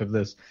actual proof of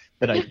this,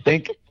 but I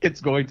think it's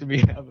going to be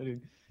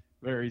happening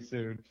very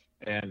soon.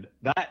 And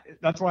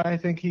that's why I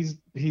think he's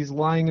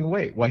lying in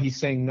wait, why he's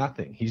saying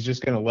nothing. He's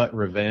just going to let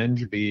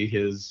revenge be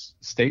his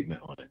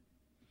statement on it.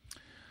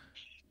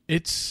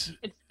 It's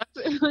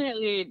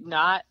definitely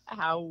not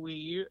how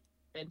we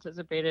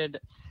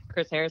anticipated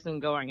Chris Harrison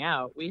going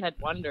out. We had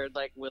wondered,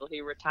 like, will he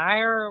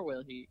retire?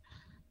 Will he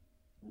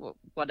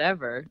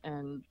whatever?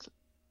 And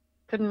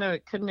couldn't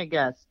have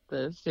guessed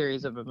the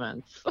series of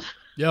events.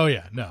 Oh,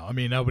 yeah. No, I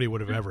mean, nobody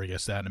would have ever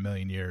guessed that in a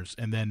million years.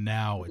 And then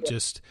now it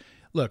just...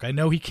 Look, I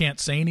know he can't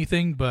say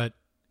anything, but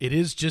it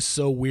is just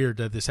so weird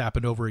that this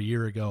happened over a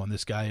year ago and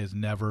this guy has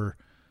never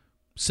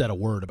said a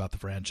word about the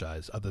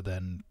franchise other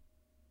than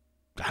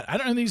I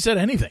don't think he said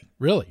anything,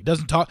 really. He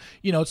doesn't talk.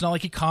 It's not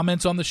like he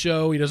comments on the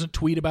show. He doesn't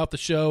tweet about the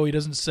show. He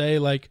doesn't say,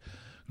 like,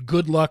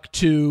 good luck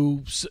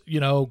to,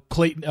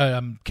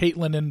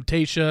 Caitlin and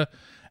Tayshia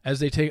as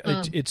they take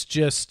It's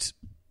just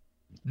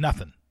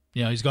nothing.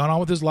 He's gone on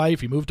with his life.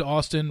 He moved to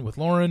Austin with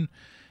Lauren.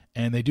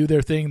 And they do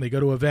their thing. They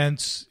go to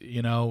events.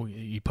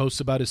 He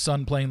posts about his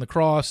son playing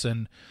lacrosse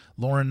and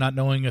Lauren not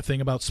knowing a thing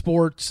about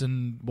sports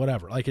and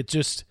whatever. Like, it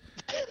just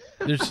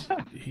there's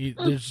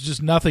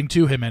just nothing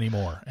to him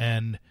anymore.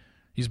 And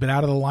he's been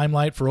out of the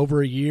limelight for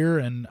over a year.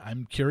 And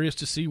I'm curious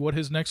to see what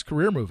his next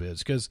career move is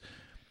because,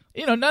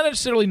 not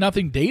necessarily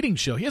nothing dating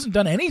show. He hasn't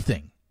done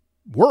anything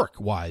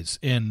work wise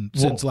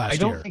since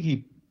last year.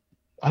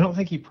 I don't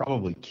think he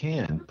probably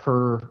can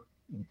per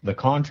the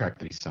contract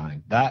that he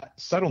signed. That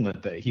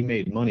settlement that he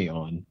made money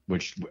on,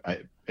 which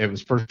it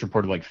was first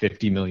reported like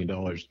 $50 million,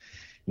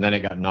 And then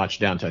it got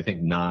notched down to, I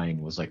think,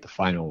 9 was like the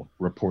final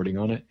reporting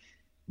on it.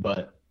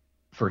 But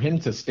for him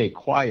to stay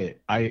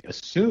quiet, I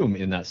assume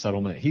in that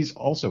settlement, he's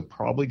also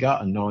probably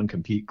got a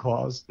non-compete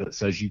clause that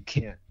says you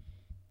can't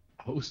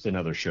host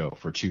another show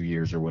for 2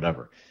 years or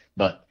whatever.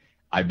 But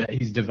I bet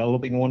he's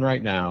developing one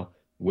right now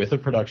with a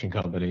production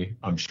company,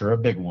 I'm sure a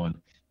big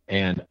one.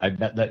 And I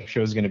bet that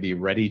show is going to be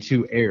ready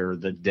to air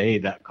the day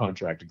that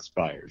contract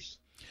expires.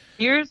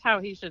 Here's how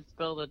he should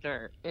spill the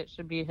dirt. It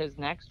should be his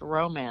next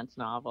romance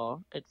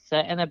novel. It's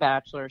set in a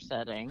bachelor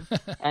setting,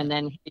 and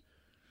then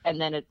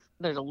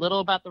there's a little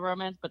about the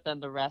romance, but then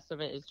the rest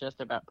of it is just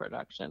about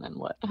production and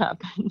what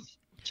happens.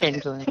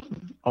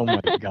 Changeling. Oh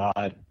my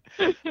God,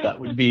 that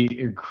would be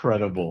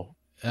incredible.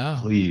 Yeah.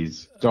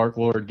 Please, Dark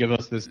Lord, give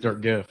us this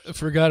dark gift. I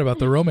forgot about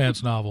the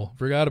romance novel.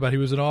 Forgot about he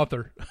was an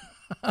author.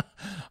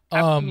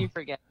 How can you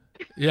forget?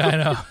 Yeah, I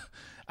know.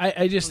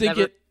 I just think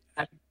it.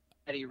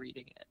 Eddie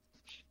reading it.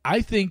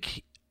 I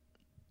think,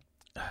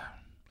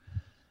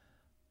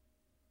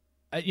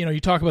 you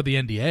talk about the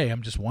NDA.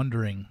 I'm just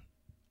wondering.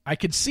 I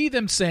could see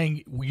them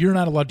saying you're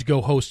not allowed to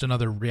go host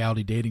another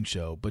reality dating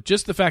show, but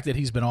just the fact that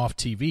he's been off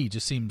TV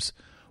just seems.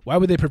 Why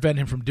would they prevent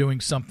him from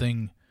doing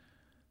something?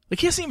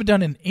 Like, he hasn't even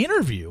done an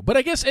interview. But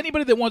I guess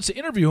anybody that wants to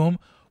interview him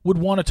would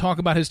want to talk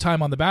about his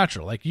time on The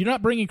Bachelor. Like, you're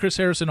not bringing Chris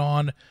Harrison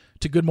on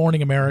to Good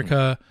Morning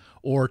America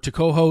or to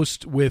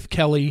co-host with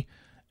Kelly,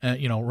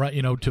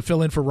 to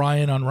fill in for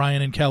Ryan on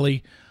Ryan and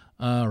Kelly,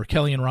 or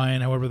Kelly and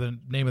Ryan, however the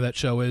name of that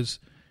show is.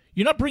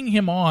 You're not bringing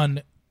him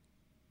on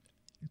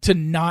to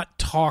not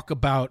talk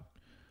about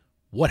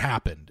what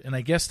happened. And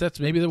I guess that's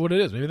maybe what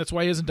it is. Maybe that's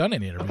why he hasn't done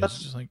any interviews.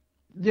 It's just like,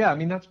 yeah, I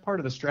mean, that's part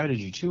of the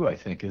strategy, too, I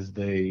think, is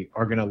they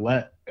are going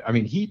to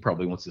he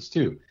probably wants this,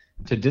 too,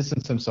 to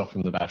distance himself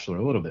from The Bachelor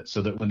a little bit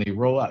so that when they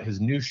roll out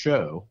his new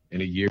show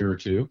in a year or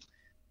two,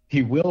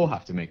 he will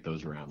have to make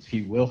those rounds.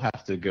 He will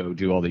have to go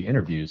do all the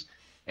interviews.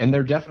 And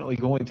they're definitely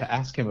going to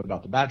ask him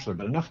about The Bachelor,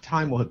 but enough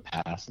time will have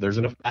passed. There's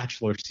enough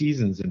Bachelor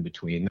seasons in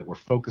between that we're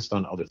focused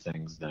on other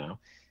things now.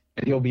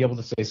 And he'll be able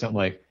to say something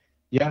like,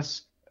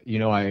 yes,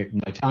 my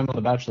time on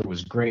The Bachelor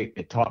was great.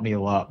 It taught me a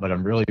lot, but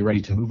I'm really ready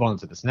to move on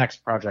to this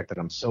next project that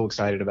I'm so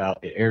excited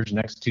about. It airs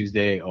next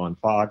Tuesday on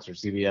Fox or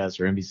CBS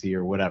or NBC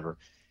or whatever.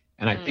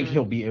 And I think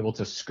he'll be able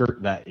to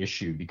skirt that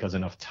issue because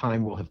enough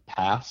time will have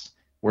passed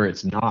where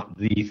it's not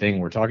the thing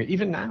we're talking.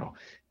 Even now,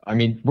 I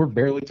mean, we're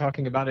barely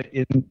talking about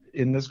it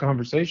in this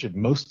conversation.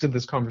 Most of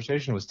this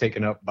conversation was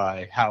taken up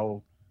by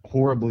how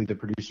horribly the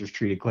producers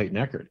treated Clayton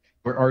Echard.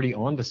 We're already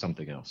on to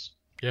something else.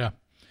 Yeah.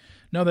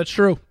 No, that's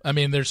true. I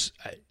mean,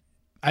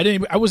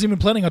 I wasn't even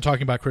planning on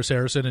talking about Chris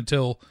Harrison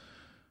until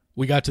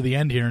we got to the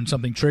end here and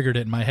something triggered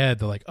it in my head.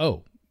 They're like,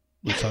 oh,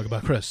 let's talk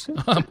about Chris.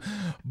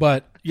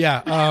 But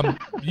yeah,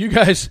 you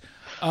guys,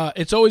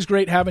 it's always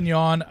great having you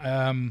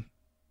on.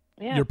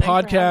 Your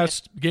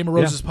podcast, Game of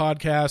Roses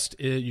podcast,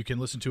 you can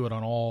listen to it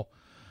on all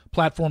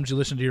platforms you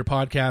listen to your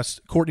podcast.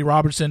 Courtney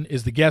Robertson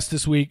is the guest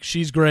this week.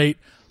 She's great.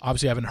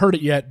 Obviously, I haven't heard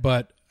it yet,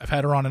 but I've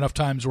had her on enough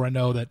times where I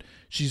know that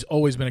she's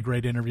always been a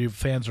great interview.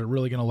 Fans are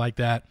really going to like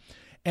that.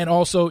 And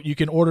also, you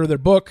can order their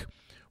book,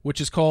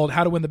 which is called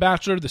How to Win the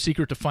Bachelor, The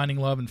Secret to Finding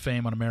Love and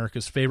Fame on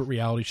America's Favorite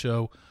Reality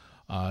Show.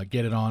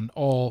 Get it on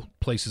all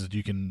places that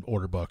you can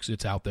order books.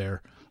 It's out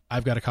there.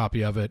 I've got a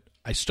copy of it.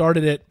 I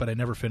started it, but I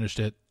never finished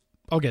it.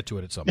 I'll get to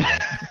it at some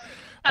point.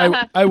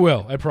 I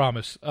will. I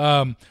promise.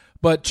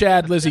 But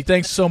Chad, Lizzie,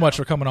 thanks so much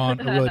for coming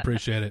on. I really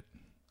appreciate it.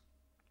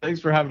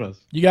 Thanks for having us.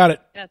 You got it.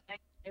 Yeah,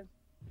 thank you.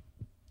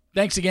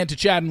 Thanks again to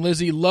Chad and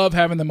Lizzie. Love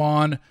having them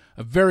on.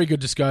 A very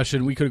good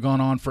discussion. We could have gone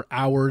on for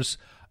hours.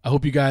 I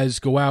hope you guys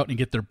go out and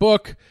get their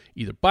book.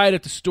 Either buy it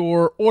at the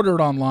store, order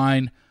it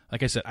online.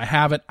 Like I said, I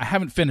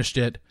haven't finished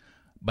it,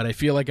 but I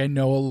feel like I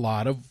know a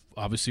lot of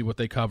obviously what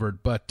they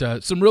covered.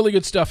 But some really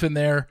good stuff in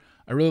there.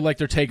 I really like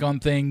their take on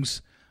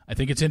things. I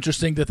think it's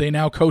interesting that they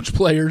now coach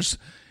players,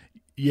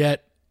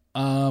 yet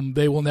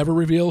they will never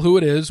reveal who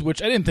it is,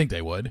 which I didn't think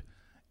they would.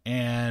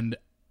 And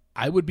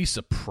I would be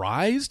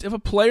surprised if a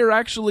player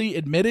actually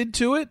admitted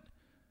to it,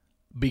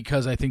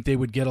 because I think they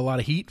would get a lot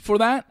of heat for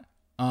that.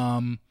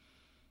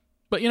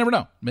 But you never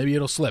know. Maybe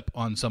it'll slip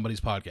on somebody's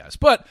podcast.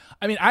 But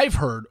I mean, I've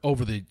heard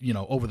over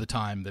the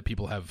time that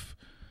people have,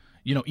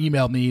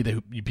 emailed me,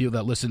 people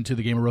that listen to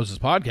the Game of Roses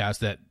podcast,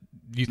 that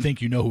you think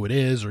you know who it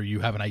is, or you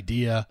have an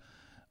idea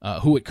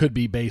who it could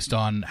be based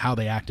on how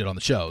they acted on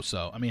the show.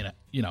 So, I mean,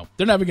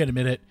 they're never going to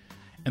admit it,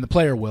 and the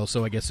player will,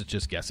 so I guess it's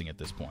just guessing at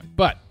this point.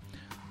 But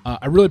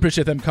I really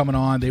appreciate them coming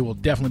on. They will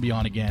definitely be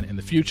on again in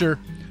the future.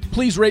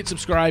 Please rate,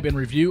 subscribe, and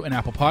review an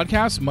Apple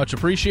Podcast. Much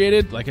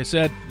appreciated. Like I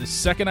said, the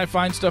second I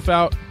find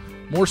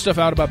more stuff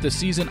out about this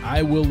season,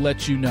 I will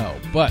let you know.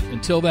 But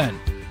until then,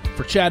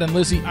 for Chad and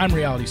Lizzie, I'm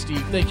Reality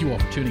Steve. Thank you all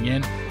for tuning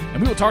in,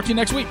 and we will talk to you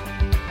next week.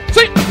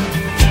 See ya!